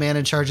a madman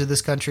in charge of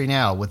this country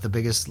now with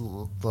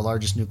the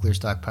largest nuclear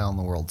stockpile in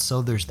the world.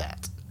 So there's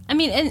that. I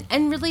mean,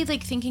 and really,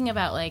 like, thinking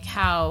about, like,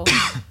 how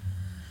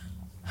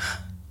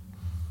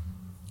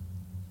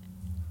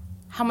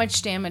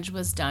much damage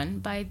was done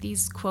by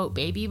these, quote,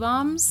 baby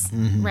bombs,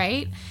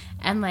 right?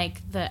 And,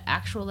 like, the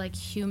actual, like,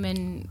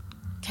 human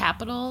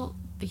capital,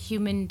 the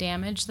human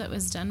damage that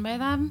was done by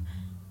them,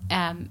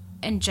 and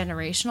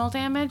generational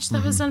damage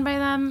that was done by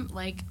them.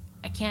 Like,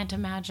 I can't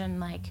imagine,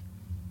 like,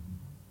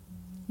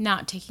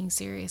 not taking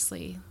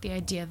seriously the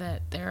idea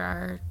that there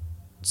are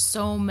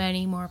so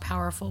many more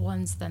powerful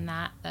ones than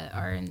that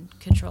are in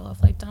control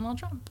of, like, Donald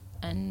Trump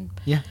and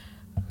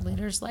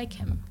leaders like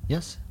him.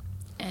 Yes.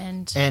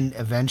 And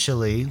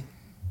eventually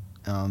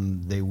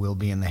they will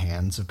be in the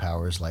hands of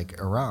powers like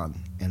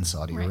Iran and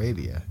Saudi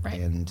Arabia. Right.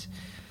 And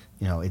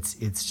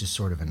it's just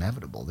sort of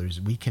inevitable.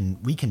 We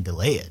can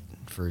delay it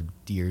for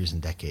years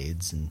and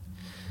decades, and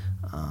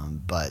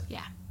but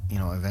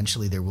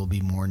eventually there will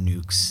be more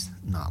nukes,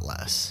 not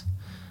less.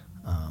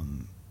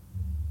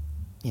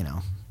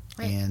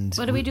 Right. And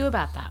what do we do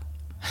about that?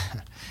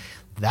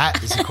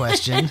 That is a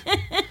question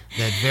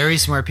that very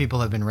smart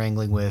people have been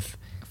wrangling with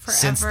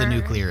since the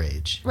nuclear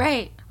age.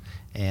 Right.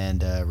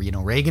 And,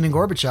 Reagan and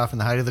Gorbachev in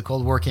the height of the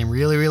Cold War came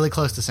really, really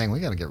close to saying, we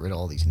got to get rid of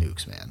all these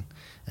nukes, man.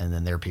 And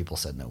then their people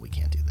said, no, we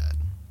can't do that.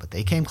 But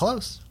they came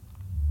close.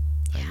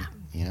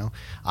 Yeah.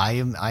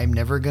 I'm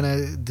never going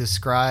to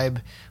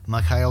describe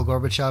Mikhail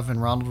Gorbachev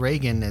and Ronald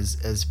Reagan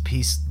as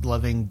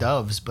peace-loving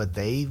doves, but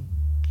they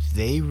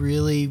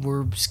really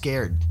were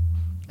scared.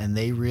 And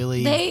they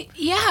really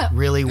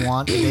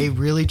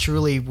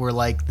truly were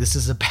like, this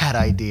is a bad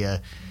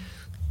idea.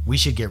 We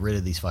should get rid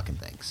of these fucking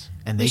things.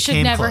 And they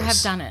should never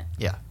have done it.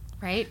 Yeah.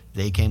 Right?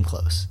 They came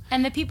close.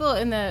 And the people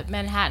in the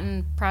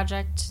Manhattan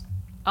Project,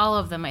 all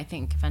of them, I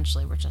think,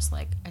 eventually were just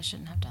like, I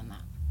shouldn't have done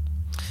that.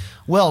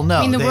 Well, no.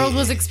 I mean, the world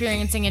was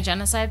experiencing a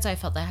genocide, so I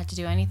felt I had to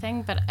do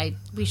anything, but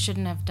we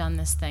shouldn't have done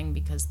this thing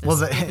because this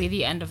will be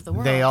the end of the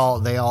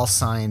world. They all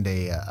signed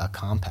a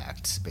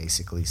compact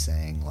basically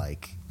saying,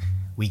 like,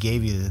 we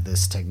gave you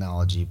this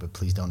technology, but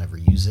please don't ever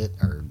use it,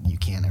 or you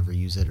can't ever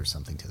use it, or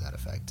something to that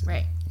effect.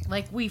 Right.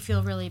 Like, we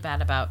feel really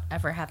bad about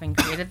ever having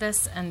created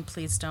this, and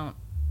please don't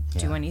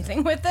do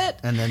anything with it.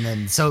 And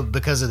then so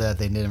because of that,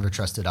 they never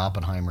trusted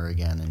Oppenheimer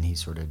again, and he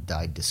sort of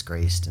died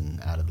disgraced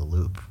and out of the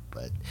loop.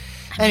 But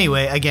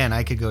anyway, again,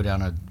 I could go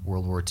down a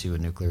World War II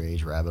and nuclear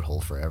age rabbit hole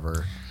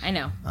forever. I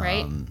know,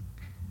 right?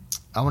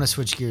 I want to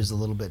switch gears a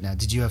little bit now.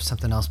 Did you have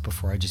something else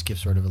before I just give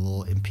sort of a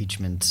little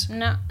impeachment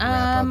No,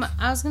 wrap up?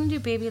 I was going to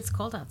do Baby It's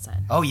Cold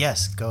Outside. Oh,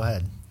 yes. Go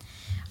ahead.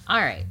 All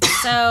right.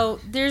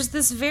 So there's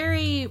this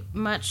very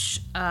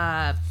much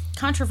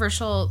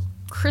controversial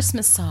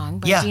Christmas song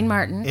by Dean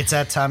Martin. It's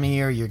that time of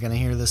year. You're going to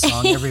hear this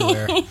song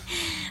everywhere.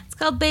 It's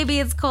called Baby,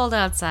 It's Cold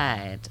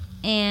Outside.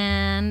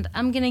 And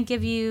I'm going to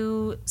give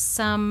you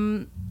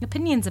some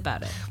opinions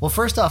about it. Well,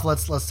 first off,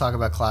 let's talk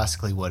about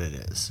classically what it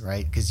is,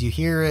 right? Because you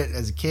hear it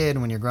as a kid.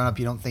 When you're growing up,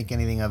 you don't think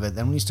anything of it.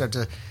 Then when you start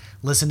to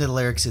listen to the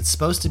lyrics, it's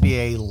supposed to be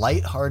a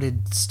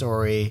lighthearted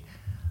story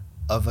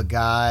of a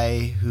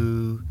guy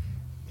who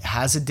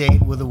has a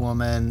date with a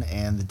woman,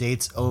 and the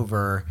date's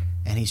over,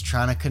 and he's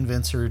trying to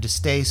convince her to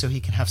stay so he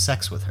can have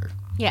sex with her.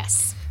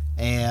 Yes.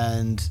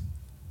 And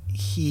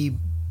he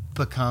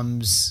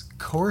becomes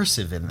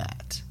coercive in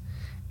that.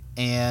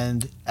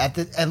 And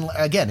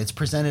again, it's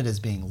presented as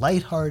being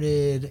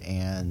lighthearted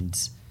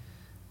and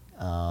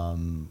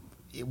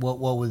what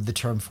would the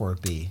term for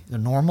it be?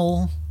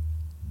 Normal,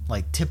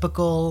 like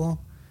typical,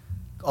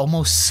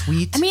 almost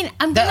sweet. I mean,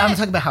 I'm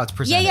talking about how it's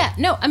presented. Yeah.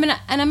 No, I'm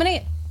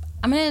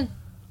gonna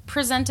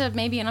present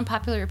maybe an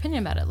unpopular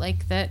opinion about it,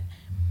 like that.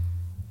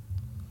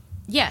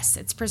 Yes,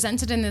 it's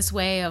presented in this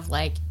way of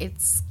like,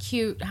 it's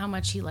cute how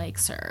much he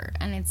likes her,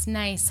 and it's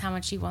nice how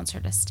much he wants her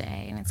to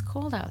stay, and it's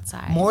cold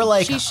outside. More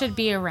like she should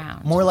be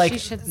around. More like she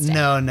should stay.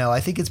 No. I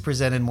think it's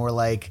presented more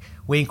like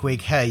wink,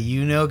 wink. Hey,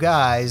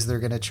 guys, they're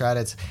gonna try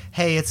to.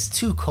 Hey, it's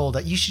too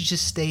cold. You should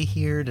just stay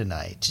here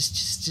tonight.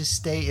 Just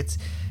stay. It's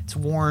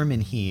warm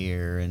in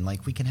here, and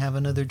like we can have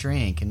another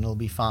drink, and it'll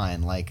be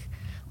fine. Like,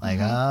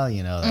 oh,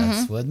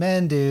 that's what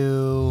men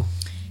do.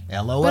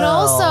 LOL. But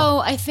also,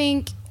 I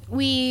think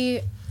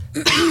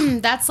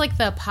that's like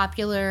the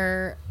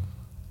popular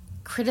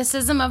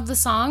criticism of the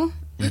song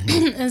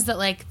is that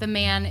like the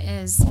man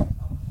is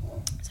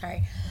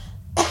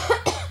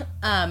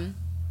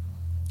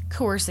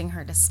coercing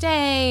her to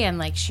stay, and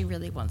like she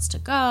really wants to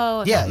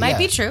go. Yeah, that might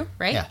be true,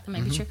 right? Yeah. That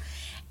might be true.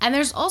 And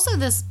there's also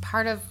this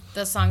part of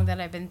the song that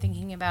I've been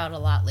thinking about a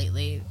lot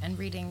lately, and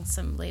reading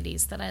some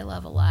ladies that I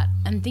love a lot,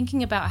 and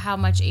thinking about how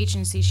much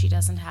agency she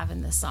doesn't have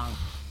in this song.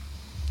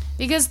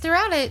 Because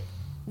throughout it,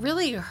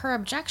 really her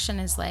objection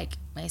is like,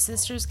 my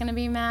sister's going to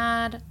be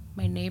mad,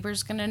 my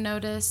neighbor's going to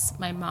notice,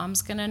 my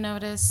mom's going to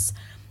notice,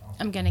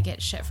 I'm going to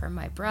get shit from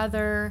my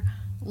brother.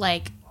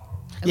 Like,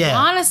 I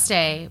want to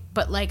stay,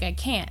 but like I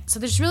can't. So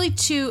there's really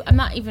two,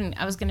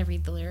 I was going to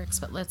read the lyrics,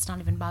 but let's not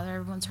even bother.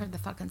 Everyone's heard the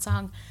fucking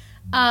song.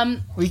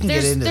 We can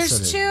get into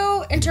there's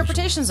two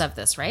interpretations of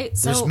this, right?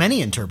 So there's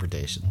many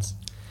interpretations.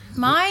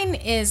 Mine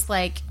is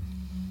like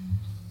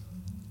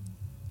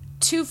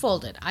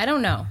two-folded. I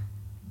don't know.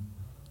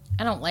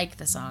 I don't like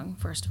the song,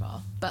 first of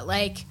all, but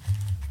like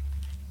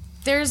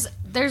there's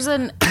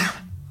an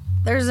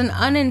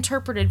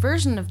uninterpreted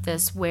version of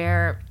this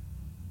where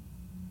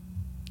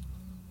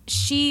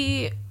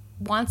she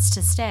wants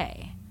to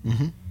stay,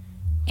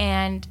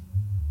 and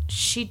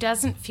she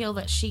doesn't feel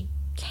that she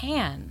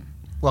can.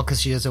 Well,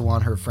 because she doesn't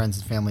want her friends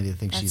and family to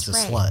think she's a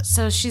slut.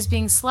 So she's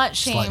being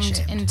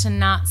slut-shamed into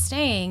not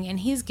staying, and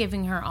he's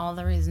giving her all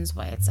the reasons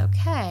why it's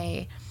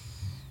okay.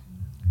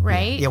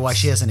 Right? Yeah, why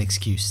she has an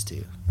excuse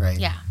to, right?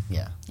 Yeah.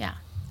 Yeah.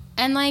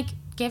 And, like,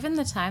 given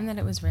the time that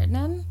it was written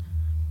in,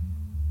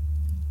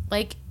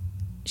 like,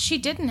 she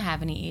didn't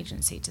have any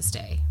agency to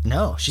stay.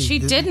 No. She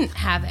didn't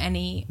have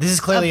any this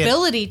is clearly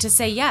ability to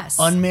say yes.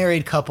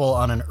 Unmarried couple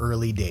on an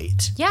early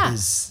date. Yeah.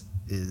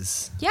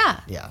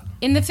 Yeah.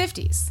 In the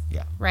 50s.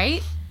 Yeah.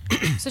 Right?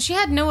 So she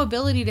had no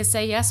ability to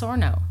say yes or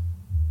no.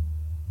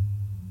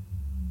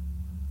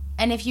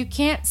 And if you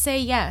can't say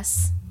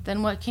yes,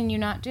 then what can you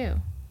not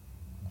do?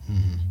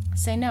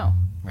 Say no.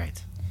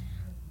 Right.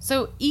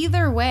 So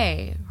either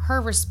way,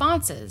 her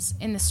responses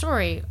in the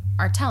story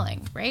are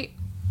telling, right?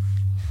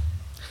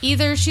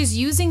 Either she's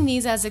using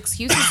these as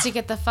excuses to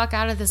get the fuck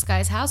out of this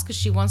guy's house because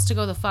she wants to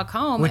go the fuck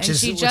home, which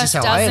is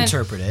how I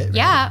interpret it. Right?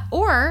 Yeah,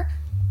 or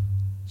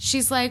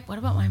she's like, what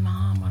about my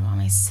mom? What about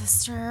my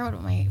sister? What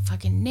about my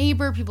fucking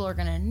neighbor? People are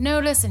going to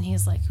notice. And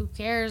he's like, who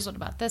cares? What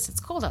about this? It's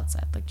cold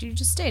outside. Like, you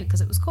just stayed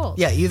because it was cold.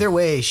 Yeah, either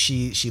way,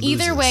 she loses.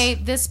 Either way,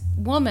 this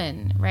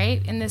woman,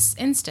 right, in this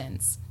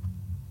instance,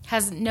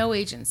 has no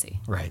agency.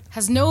 Right.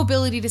 Has no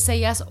ability to say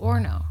yes or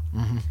no.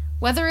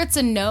 Whether it's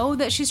a no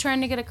that she's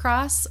trying to get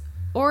across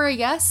or a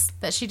yes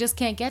that she just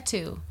can't get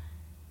to,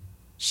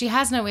 she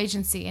has no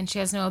agency, and she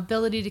has no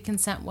ability to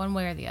consent one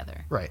way or the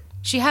other. Right.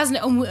 She has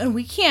no, and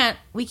we can't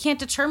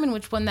determine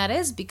which one that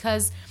is,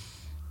 because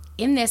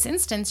in this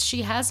instance,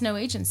 she has no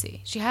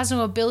agency. She has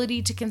no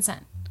ability to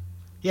consent.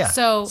 Yeah.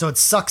 So it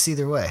sucks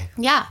either way.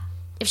 Yeah.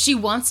 If she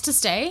wants to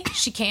stay,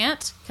 she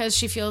can't because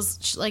she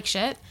feels like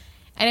shit.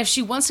 And if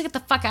she wants to get the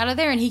fuck out of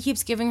there and he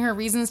keeps giving her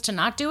reasons to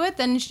not do it,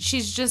 then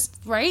she's just,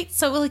 right?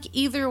 So, like,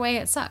 either way,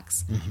 it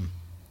sucks.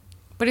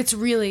 But it's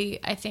really,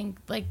 I think,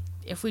 like,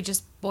 if we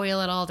just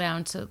boil it all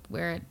down to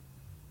where it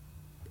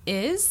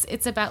is,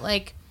 it's about,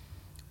 like,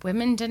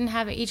 women didn't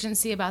have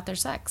agency about their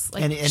sex.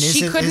 Like, and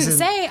she couldn't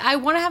say, I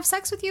want to have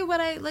sex with you, but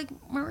I, like,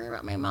 worry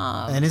about my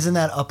mom. And isn't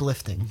that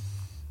uplifting?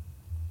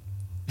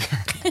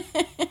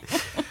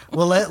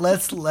 Well,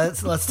 let's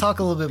talk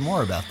a little bit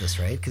more about this,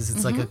 right? Because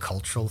it's like a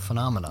cultural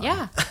phenomenon.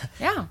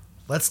 Yeah.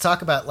 Let's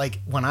talk about, like,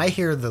 when I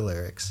hear the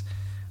lyrics,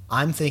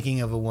 I'm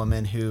thinking of a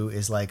woman who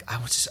is like, I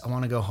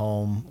want to go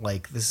home.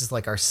 Like, this is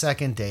like our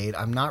second date.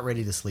 I'm not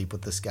ready to sleep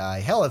with this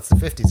guy. Hell, it's the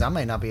 50s. I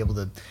might not be able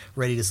to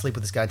ready to sleep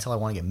with this guy until I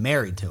want to get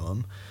married to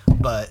him.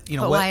 But, you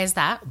know, But why is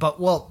that? But,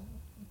 well,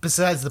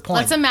 besides the point.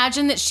 Let's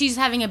imagine that she's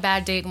having a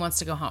bad date and wants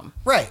to go home.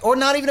 Right. Or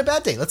not even a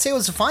bad date. Let's say it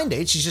was a fine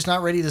date. She's just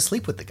not ready to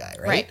sleep with the guy,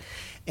 right? Right.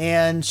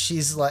 And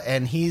she's like,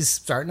 and he's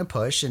starting to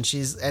push, and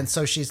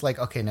so she's like,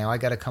 okay, now I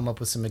got to come up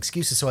with some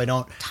excuses so I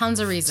don't.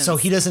 Tons of reasons. So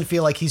he doesn't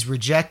feel like he's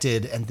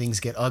rejected and things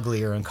get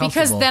ugly or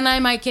uncomfortable. Because then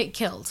I might get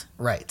killed.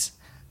 Right.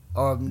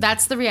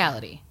 That's the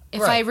reality.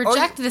 If Right. I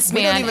reject this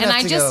we don't man even and have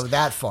I to just go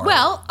that far.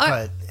 well,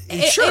 but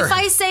sure. if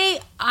I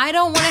say I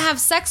don't want to have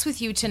sex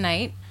with you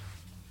tonight,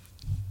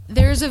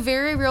 there's a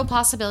very real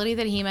possibility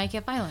that he might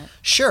get violent.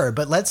 Sure,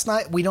 but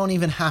we don't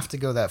even have to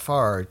go that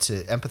far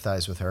to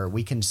empathize with her.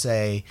 We can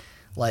say,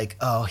 like,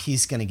 oh,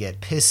 he's going to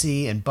get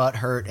pissy and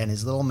butthurt, and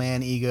his little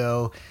man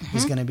ego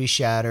is going to be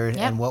shattered,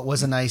 Yep. and what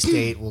was a nice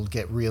date will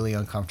get really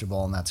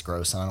uncomfortable, and that's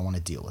gross, and I don't want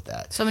to deal with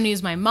that. So I'm going to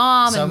use my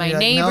mom and my Somebody like,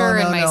 neighbor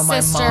and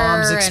my sister. my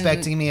mom's and-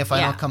 expecting me. If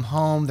I yeah. don't come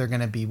home, they're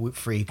going to be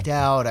freaked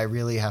out. I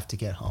really have to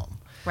get home.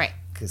 Right,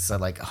 Because they're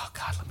like, oh,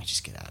 God, let me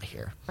just get out of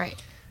here. right.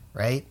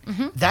 Right?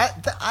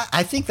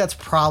 I think that's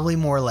probably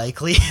more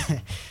likely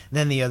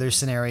than the other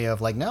scenario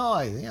of like, no,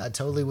 I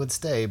totally would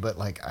stay, but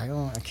like I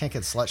can't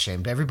get slut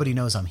shamed. Everybody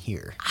knows I'm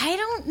here. I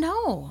don't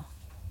know.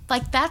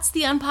 Like, that's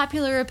the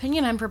unpopular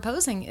opinion I'm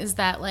proposing, is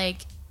that,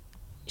 like,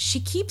 she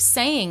keeps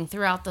saying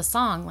throughout the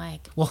song,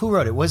 like... Well, who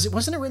wrote it?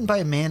 Wasn't it written by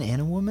a man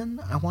and a woman?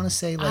 I want to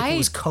say like it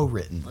was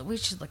co-written. We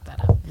should look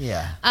that up.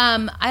 Yeah.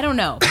 I don't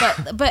know,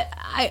 but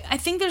I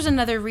think there's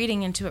another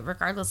reading into it,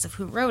 regardless of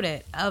who wrote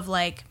it, of,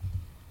 like,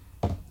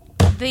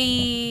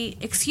 the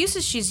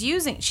excuses she's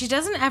using. She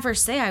doesn't ever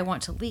say, I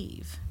want to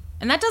leave.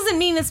 And that doesn't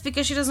mean it's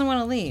because she doesn't want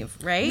to leave,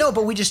 right? No,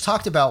 but we just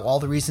talked about all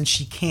the reasons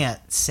she can't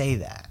say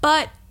that.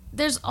 But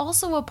there's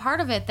also a part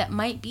of it that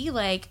might be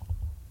like,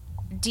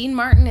 Dean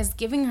Martin is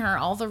giving her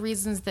all the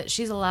reasons that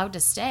she's allowed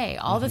to stay,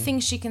 all the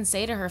things she can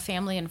say to her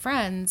family and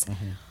friends,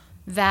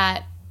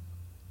 that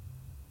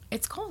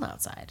it's cold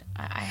outside.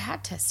 I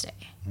had to stay,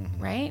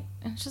 right?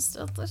 And it's just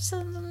a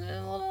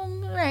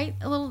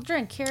little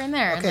drink here and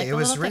there. Okay, like it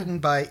was written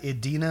by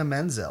Idina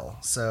Menzel,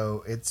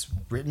 so it's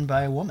written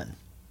by a woman.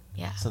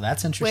 Yeah. So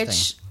that's interesting.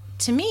 Which,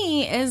 to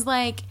me, is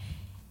like,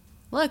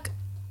 look,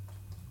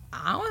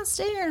 I want to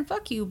stay here and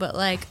fuck you, but,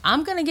 like,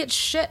 I'm going to get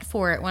shit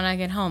for it when I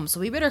get home. So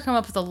we better come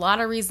up with a lot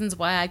of reasons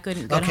why I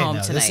couldn't get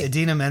home tonight. This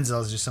Idina Menzel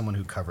is just someone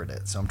who covered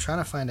it. So I'm trying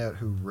to find out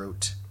who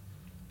wrote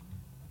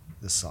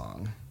the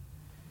song.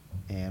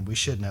 And we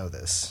should know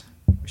this.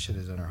 We should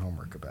have done our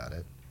homework about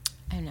it.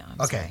 I know.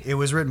 I'm Okay, sorry. it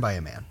was written by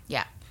a man.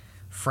 Yeah.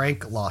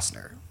 Frank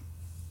Lossner.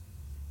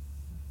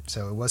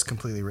 So it was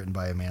completely written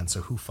by a man,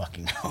 so who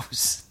fucking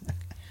knows?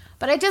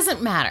 But it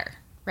doesn't matter,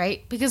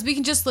 right? Because we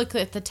can just look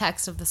at the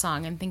text of the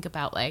song and think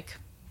about, like...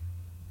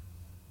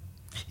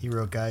 He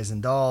wrote Guys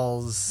and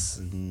Dolls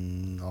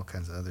and all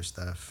kinds of other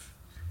stuff.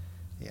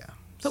 Yeah.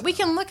 But we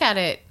can look at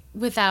it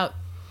without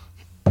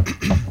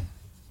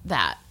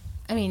that.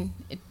 I mean,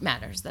 it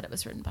matters that it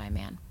was written by a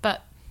man.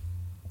 But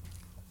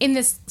in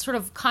this sort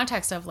of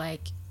context of,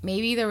 like,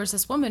 maybe there was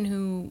this woman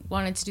who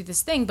wanted to do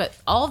this thing, but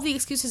all of the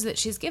excuses that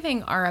she's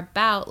giving are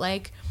about,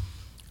 like,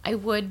 I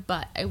would,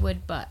 but.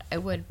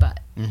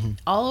 Mm-hmm.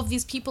 All of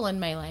these people in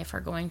my life are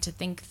going to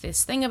think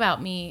this thing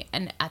about me,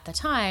 and at the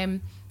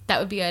time, that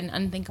would be an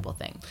unthinkable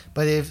thing.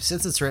 But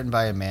since it's written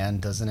by a man,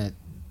 doesn't it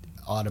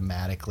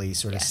automatically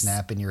sort of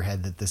snap in your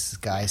head that this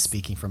guy is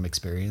speaking from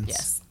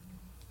experience?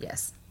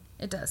 Yes,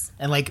 it does.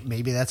 And, like,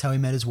 maybe that's how he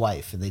met his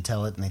wife, and they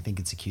tell it and they think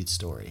it's a cute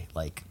story.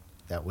 Like,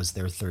 that was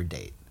their third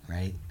date,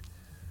 right?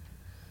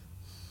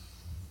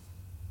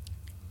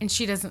 And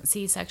she doesn't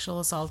see sexual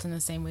assault in the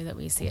same way that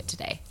we see it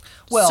today.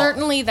 Well,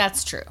 certainly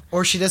that's true.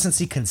 Or she doesn't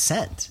see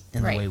consent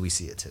in Right. the way we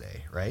see it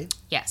today, right?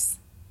 Yes.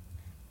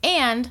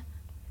 And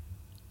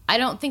I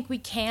don't think we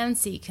can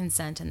see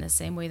consent in the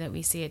same way that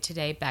we see it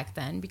today back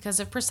then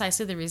because of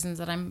precisely the reasons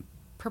that I'm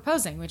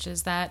proposing, which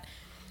is that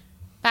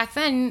back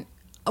then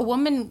a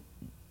woman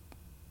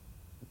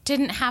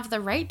didn't have the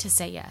right to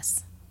say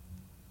yes.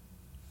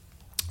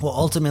 Well,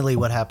 ultimately,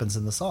 what happens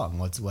in the song?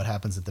 What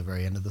happens at the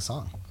very end of the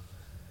song?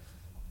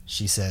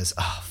 She says,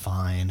 "Oh,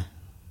 fine,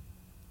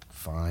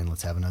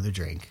 let's have another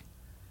drink."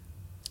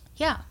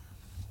 Yeah.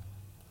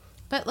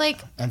 But,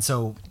 like... And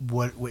so,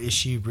 what is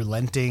she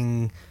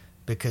relenting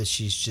because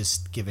she's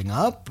just giving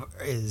up?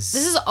 This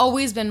has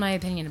always been my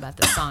opinion about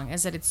this song,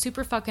 is that it's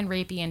super fucking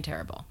rapey and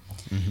terrible.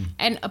 Mm-hmm.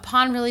 And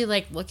upon really,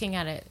 like, looking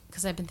at it,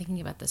 because I've been thinking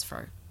about this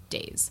for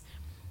days,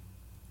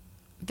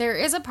 there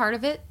is a part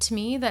of it, to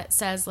me, that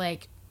says,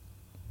 like,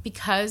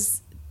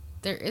 because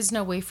there is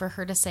no way for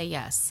her to say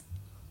yes.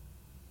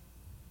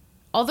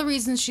 All the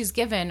reasons she's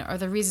given are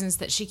the reasons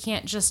that she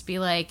can't just be,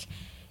 like,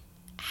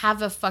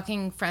 have a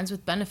fucking friends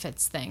with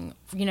benefits thing.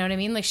 You know what I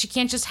mean? Like, she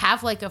can't just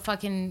have, like, a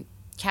fucking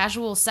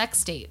casual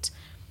sex date.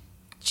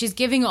 She's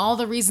giving all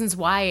the reasons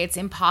why it's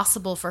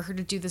impossible for her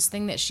to do this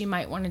thing that she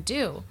might want to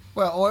do.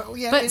 Well, or,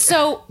 yeah.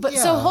 So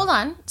hold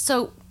on.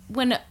 So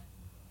when,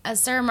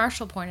 as Sarah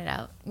Marshall pointed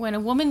out, when a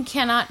woman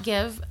cannot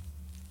give,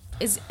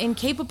 is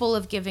incapable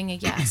of giving a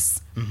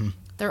yes,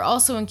 they're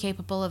also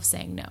incapable of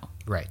saying no.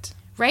 Right.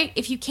 Right?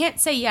 If you can't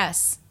say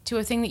yes to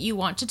a thing that you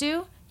want to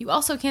do, you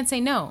also can't say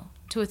no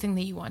to a thing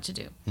that you want to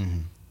do.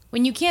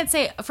 When you can't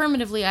say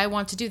affirmatively, I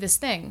want to do this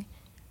thing,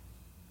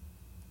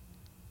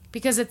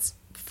 because it's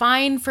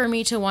fine for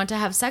me to want to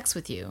have sex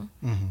with you,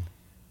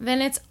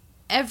 then it's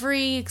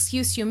every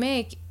excuse you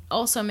make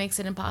also makes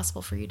it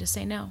impossible for you to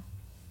say no.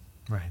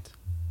 Right.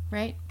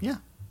 Right? Yeah.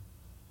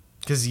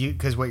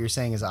 Because what you're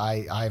saying is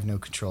I have no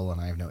control and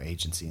I have no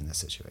agency in this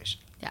situation.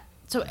 Yeah.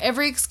 So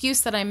every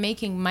excuse that I'm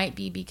making might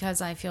be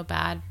because I feel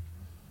bad,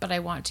 but I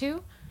want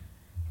to.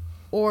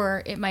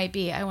 Or it might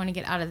be I want to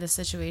get out of this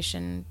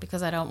situation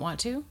because I don't want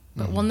to.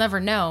 But we'll never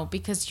know,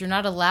 because you're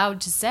not allowed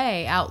to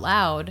say out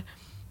loud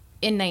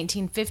in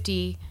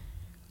 1950,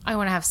 I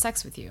want to have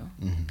sex with you.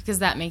 Because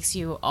that makes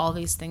you all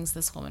these things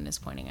this woman is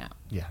pointing out.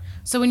 Yeah.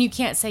 So when you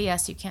can't say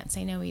yes, you can't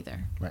say no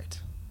either. Right.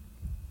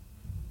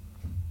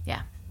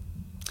 Yeah.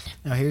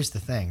 Now, here's the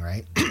thing,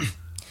 right?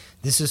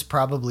 This is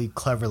probably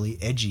cleverly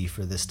edgy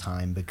for this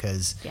time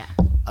because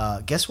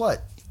guess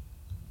what?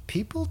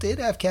 People did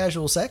have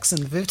casual sex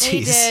in the 50s.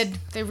 They did.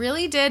 They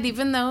really did,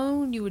 even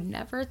though you would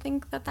never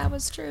think that that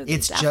was true.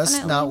 It's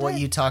just not what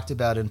you talked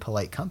about in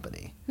Polite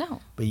Company.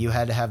 No. But you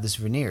had to have this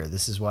veneer.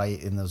 This is why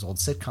in those old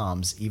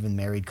sitcoms, even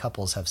married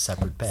couples have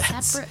separate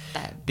beds. Separate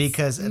beds.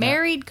 Because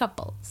married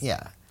couples.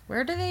 Yeah.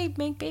 Where do they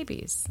make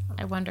babies?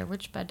 I wonder,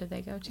 which bed do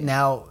they go to?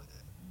 Now,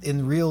 in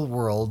the real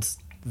world,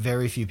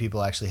 very few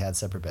people actually had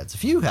separate beds. A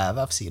few have.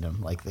 I've seen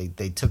them. Like,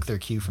 they took their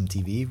cue from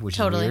TV, which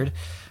is weird.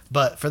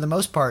 But for the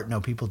most part,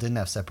 no, people didn't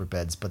have separate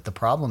beds. But the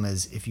problem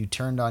is, if you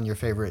turned on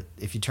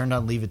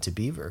Leave It to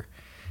Beaver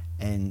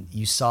and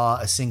you saw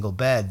a single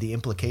bed, the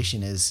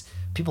implication is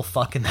people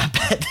fuck in that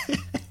bed.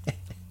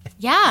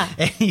 Yeah.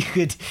 And you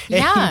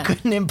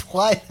couldn't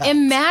imply that.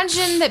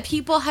 Imagine that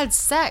people had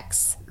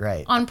sex.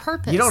 Right. On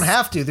purpose. You don't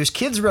have to. There's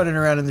kids running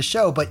around in the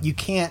show, but you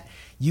couldn't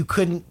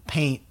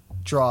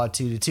draw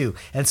 2 to 2.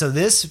 And so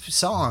this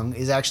song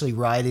is actually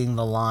riding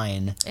the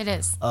line. It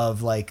is.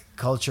 Of like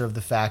culture of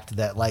the fact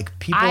that like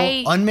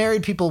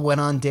unmarried people went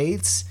on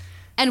dates.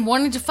 And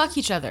wanted to fuck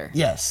each other.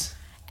 Yes.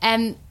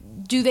 And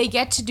do they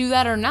get to do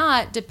that or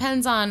not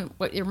depends on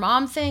what your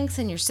mom thinks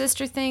and your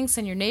sister thinks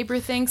and your neighbor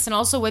thinks, and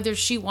also whether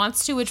she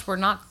wants to, which we're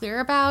not clear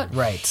about.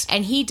 Right.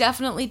 And he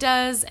definitely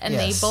does, and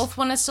Yes. they both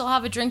want to still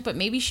have a drink, but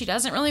maybe she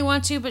doesn't really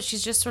want to, but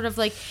she's just sort of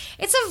like,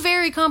 it's a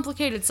very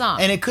complicated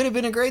song. And it could have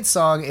been a great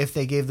song if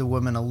they gave the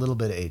woman a little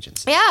bit of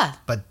agency. Yeah.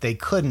 But they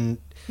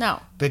couldn't.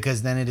 No.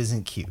 Because then it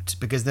isn't cute.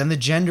 Because then the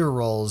gender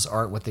roles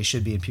aren't what they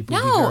should be, and people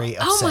would be No. very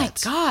upset. Oh my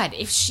God.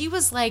 If she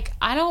was like,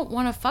 I don't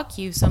want to fuck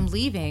you, so I'm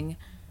leaving.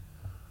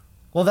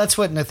 Well, that's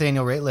what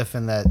Nathaniel Rateliff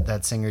and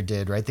that singer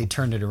did, right? They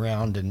turned it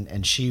around,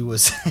 and she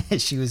was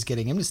she was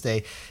getting him to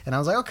stay, and I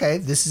was like, okay,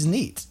 this is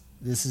neat.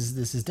 This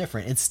is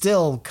different. It's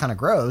still kind of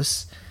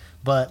gross,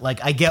 but like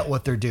I get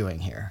what they're doing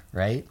here,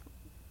 right?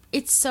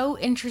 It's so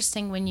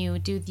interesting when you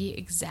do the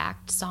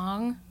exact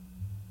song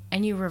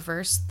and you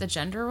reverse the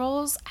gender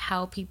roles,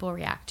 how people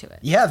react to it.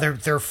 Yeah,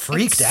 they're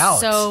freaked out.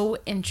 So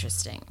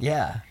interesting.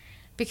 Yeah,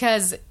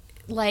 because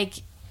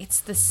like, it's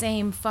the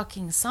same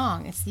fucking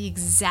song. It's the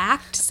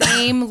exact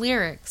same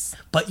lyrics.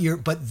 But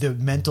the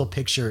mental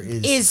picture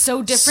is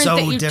so different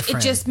so that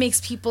different. It just makes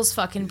people's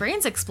fucking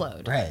brains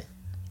explode. Right.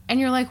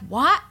 And you're like,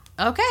 what?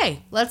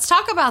 Okay, let's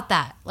talk about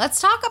that.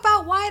 Let's talk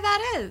about why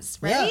that is,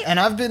 right? Yeah, and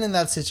I've been in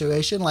that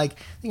situation. Like,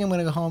 I think I'm going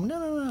to go home.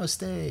 No,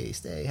 stay,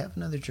 have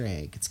another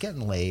drink. It's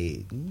getting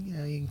late. You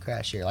know, you can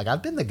crash here. Like,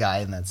 I've been the guy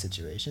in that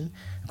situation.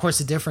 Of course,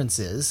 the difference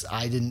is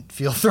I didn't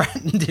feel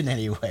threatened in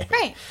any way.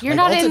 Right. You're Like,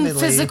 not in ultimately,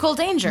 physical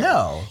danger.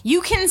 No.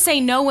 You can say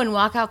no and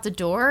walk out the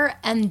door,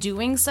 and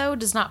doing so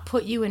does not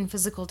put you in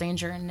physical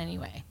danger in any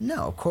way.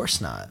 No, of course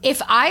not.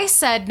 If I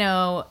said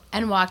no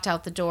and walked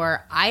out the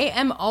door, I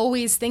am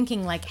always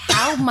thinking, like,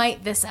 how might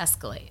this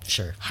escalate?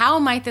 Sure. How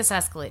might this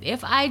escalate?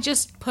 If I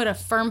just put a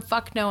firm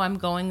fuck no, I'm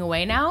going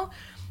away now,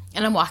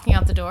 and I'm walking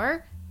out the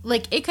door,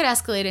 like, it could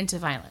escalate into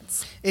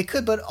violence. It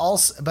could, but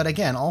also,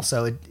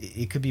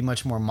 it could be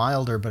much more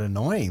milder but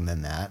annoying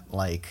than that.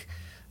 Like,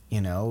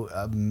 you know,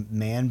 a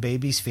man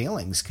baby's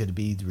feelings could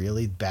be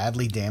really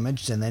badly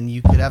damaged, and then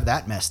you could have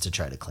that mess to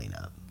try to clean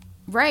up.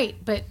 Right,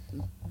 but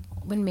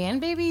when man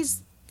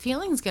babies'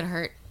 feelings get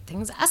hurt,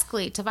 things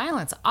escalate to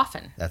violence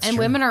often. That's and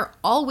true. women are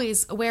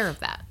always aware of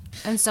that.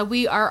 And so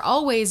we are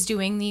always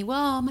doing my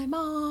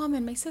mom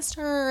and my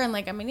sister and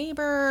like I'm a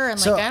neighbor and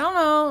So, like I don't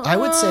know. I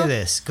would say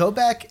this. Go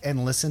back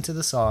and listen to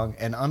the song,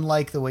 and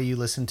unlike the way you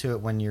listen to it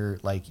when you're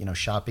like, you know,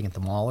 shopping at the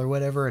mall or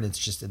whatever and it's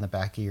just in the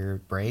back of your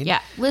brain. Yeah,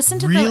 listen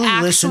to really the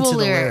actual listen to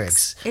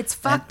lyrics. It's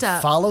fucked and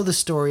up. Follow the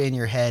story in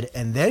your head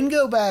and then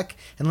go back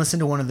and listen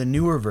to one of the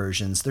newer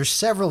versions. There's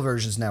several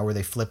versions now where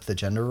they flip the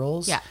gender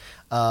roles. Yeah.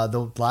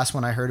 The last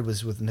one I heard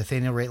was with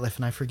Nathaniel Rateliff,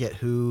 and I forget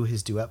who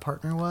his duet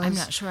partner was. I'm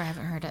not sure. I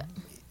haven't heard it.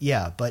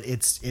 Yeah, but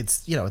it's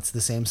you know, it's the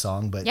same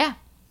song, but Yeah.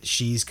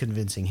 she's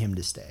convincing him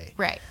to stay.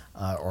 Right.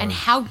 Or, And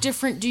how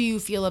different do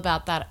you feel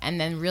about that? And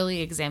then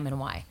really examine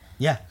why.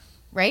 yeah.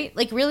 right?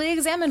 Like, really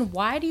examine,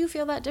 why do you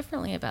feel that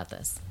differently about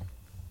this?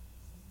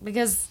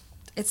 Because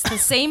it's the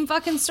same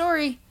fucking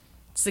story.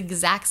 It's the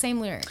exact same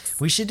lyrics.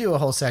 We should do a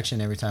whole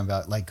section every time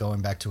about like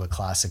going back to a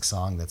classic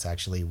song that's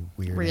actually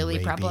weird, Really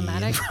and rapey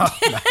problematic. and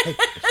problematic.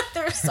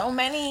 There's so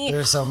many.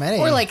 There's so many.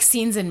 Or like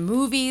scenes in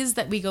movies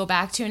that we go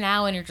back to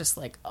now and you're just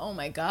like, oh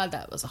my God,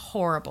 that was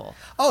horrible.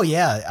 Oh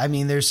yeah, I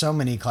mean, there's so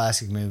many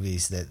classic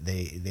movies that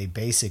they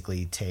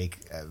basically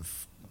take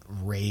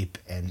rape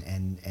and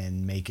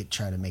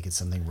try to make it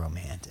something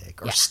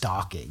romantic, or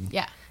stalking,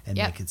 and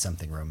make it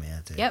something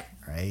romantic.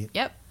 Right.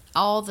 Yep.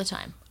 All the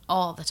time.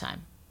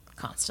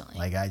 Constantly.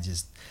 Like I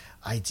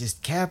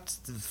just kept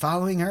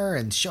following her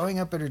and showing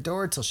up at her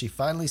door till she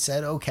finally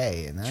said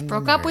okay, and then she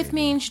broke up with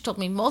me and she told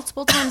me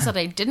multiple times that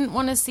I didn't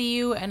want to see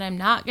you and I'm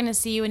not going to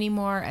see you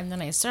anymore, and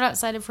then I stood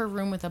outside of her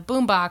room with a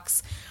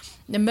boombox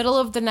in the middle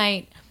of the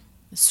night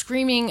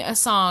screaming a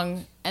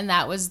song, and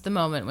that was the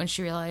moment when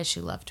she realized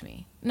she loved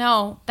me.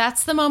 No,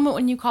 that's the moment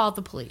when you call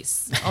the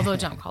police. Although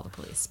don't call the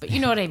police, but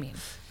you know what I mean.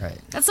 Right.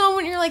 That's the moment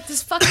when you're like,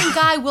 this fucking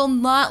guy will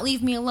not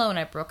leave me alone.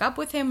 I broke up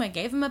with him. I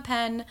gave him a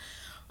pen.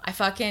 I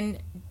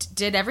fucking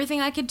did everything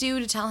I could do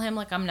to tell him,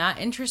 like, I'm not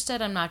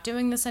interested. I'm not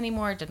doing this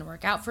anymore. It didn't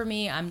work out for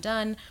me. I'm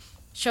done.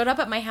 Showed up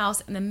at my house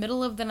in the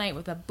middle of the night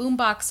with a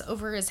boombox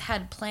over his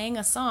head playing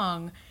a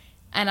song.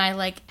 And I,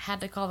 like,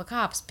 had to call the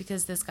cops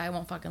because this guy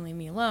won't fucking leave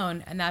me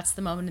alone. And that's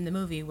the moment in the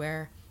movie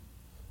where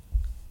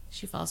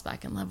she falls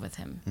back in love with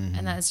him. Mm-hmm.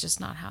 And that is just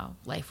not how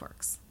life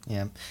works.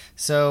 Yeah.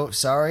 So,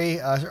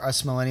 sorry,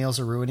 us millennials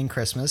are ruining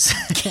Christmas.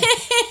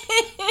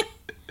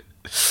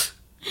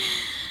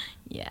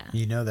 Yeah.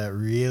 You know, that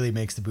really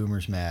makes the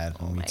boomers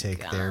mad when we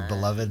take their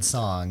beloved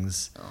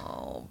songs.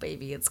 Oh,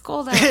 baby, it's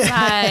cold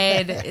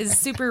outside. Is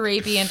super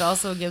rapey and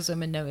also gives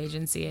women no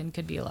agency and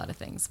could be a lot of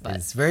things. But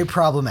it's very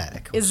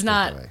problematic. It's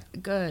not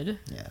good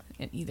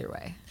in either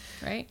way,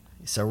 right?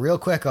 So real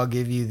quick, I'll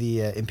give you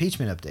the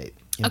impeachment update.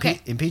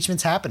 Okay.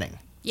 Impeachment's happening.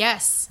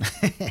 Yes.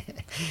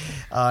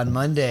 On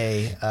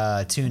Monday,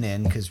 tune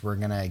in because we're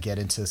going to get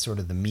into sort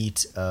of the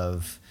meat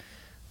of,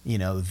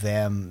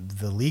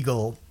 the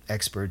legal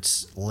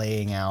experts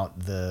laying out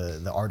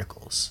the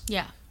articles.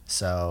 Yeah.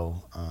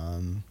 So,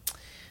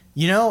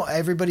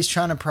 everybody's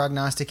trying to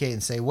prognosticate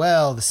and say,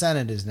 well, the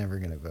Senate is never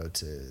going to vote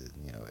to,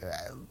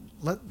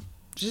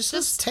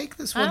 let's take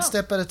this one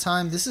step at a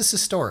time. This is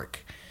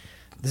historic.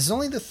 This is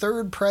only the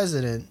third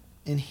president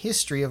in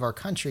history of our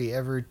country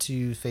ever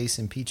to face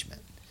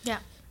impeachment. Yeah.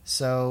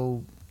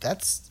 So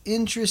that's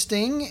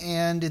interesting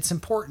and it's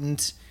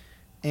important,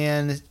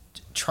 and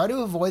try to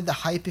avoid the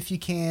hype if you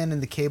can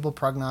and the cable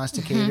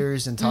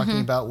prognosticators and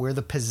talking about where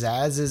the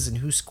pizzazz is and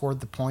who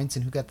scored the points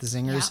and who got the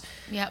zingers.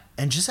 Yep.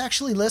 And just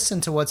actually listen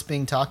to what's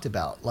being talked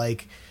about.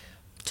 Like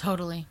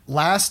totally.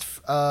 Last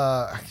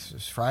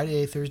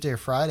Thursday or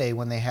Friday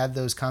when they had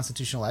those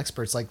constitutional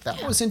experts, like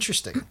that was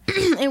interesting.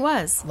 It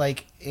was.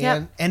 Like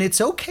and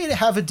it's okay to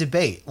have a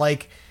debate.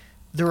 Like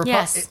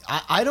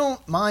I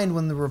don't mind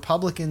when the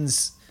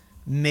Republicans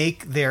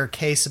make their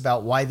case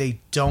about why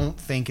they don't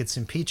think it's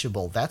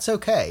impeachable. That's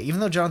okay. Even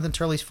though Jonathan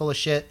Turley's full of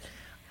shit,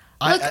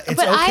 it's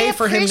okay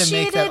for him to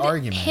make that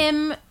argument.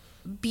 Him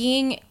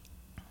being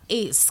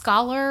a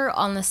scholar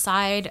on the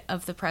side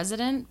of the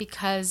president,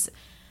 because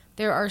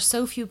there are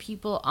so few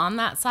people on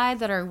that side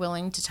that are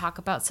willing to talk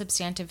about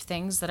substantive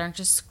things that aren't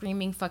just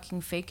screaming fucking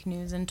fake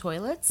news in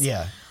toilets.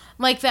 Yeah.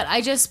 Like that, I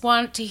just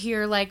want to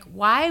hear, like,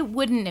 why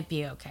wouldn't it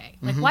be okay?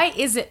 Like, why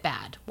is it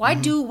bad?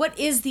 What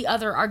is the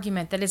other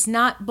argument that is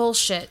not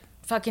bullshit,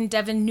 fucking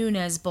Devin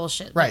Nunes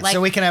bullshit? Right, like,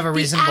 so we can have a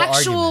reasonable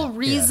argument. The actual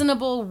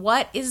reasonable,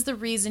 what is the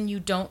reason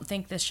you don't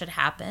think this should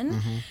happen?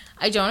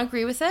 I don't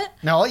agree with it.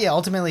 No,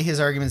 ultimately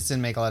his arguments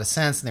didn't make a lot of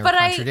sense and they were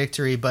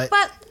contradictory, but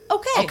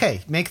okay.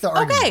 Okay, make the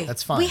argument. Okay.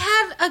 That's fine. We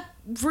had a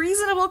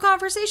reasonable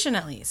conversation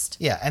at least.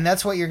 Yeah, and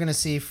that's what you're going to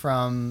see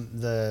from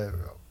the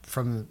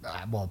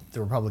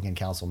Republican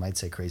counsel might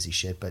say crazy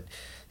shit, but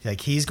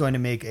like he's going to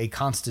make a a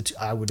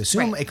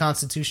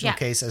constitutional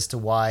case as to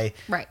why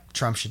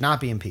Trump should not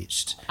be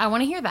impeached. I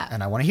want to hear that.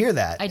 And I want to hear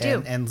that. I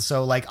do. And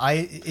so like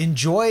I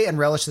enjoy and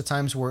relish the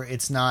times where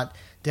it's not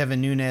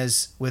Devin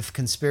Nunes with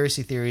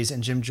conspiracy theories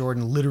and Jim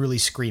Jordan literally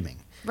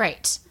screaming.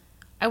 Right.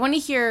 I want to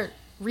hear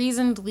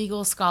reasoned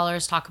legal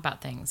scholars talk about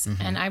things,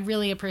 and I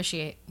really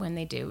appreciate when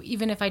they do,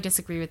 even if I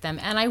disagree with them.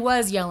 And I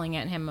was yelling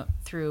at him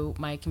through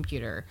my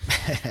computer,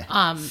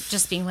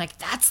 just being like,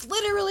 that's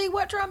literally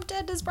what Trump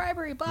did, is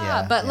bribery,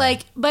 blah.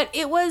 But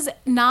it was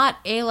not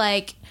a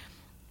like,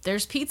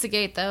 there's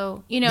Pizzagate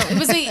though,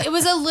 it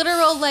was a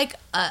literal like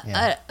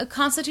a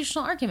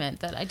constitutional argument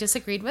that I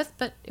disagreed with,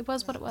 but it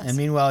was what it was. And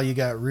meanwhile, you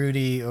got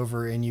Rudy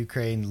over in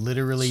Ukraine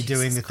literally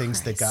doing the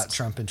things that got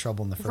Trump in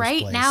trouble in the first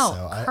place. Right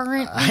now,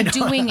 currently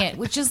doing it,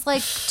 which is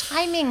like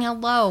timing.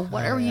 Hello,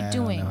 what are you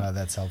doing? I don't know how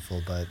that's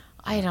helpful, but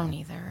I don't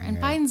either. And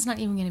Biden's not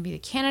even going to be the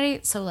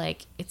candidate, so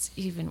like it's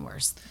even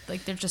worse.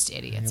 Like they're just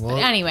idiots. But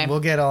anyway, we'll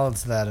get all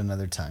into that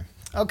another time.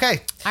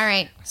 Okay. All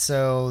right.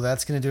 So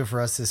that's going to do it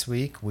for us this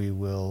week. We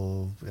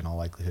will, in all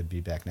likelihood, be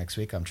back next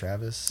week. I'm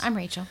Travis. I'm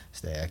Rachel.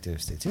 Stay active,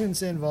 stay tuned,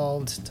 stay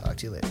involved. Talk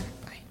to you later.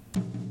 Bye.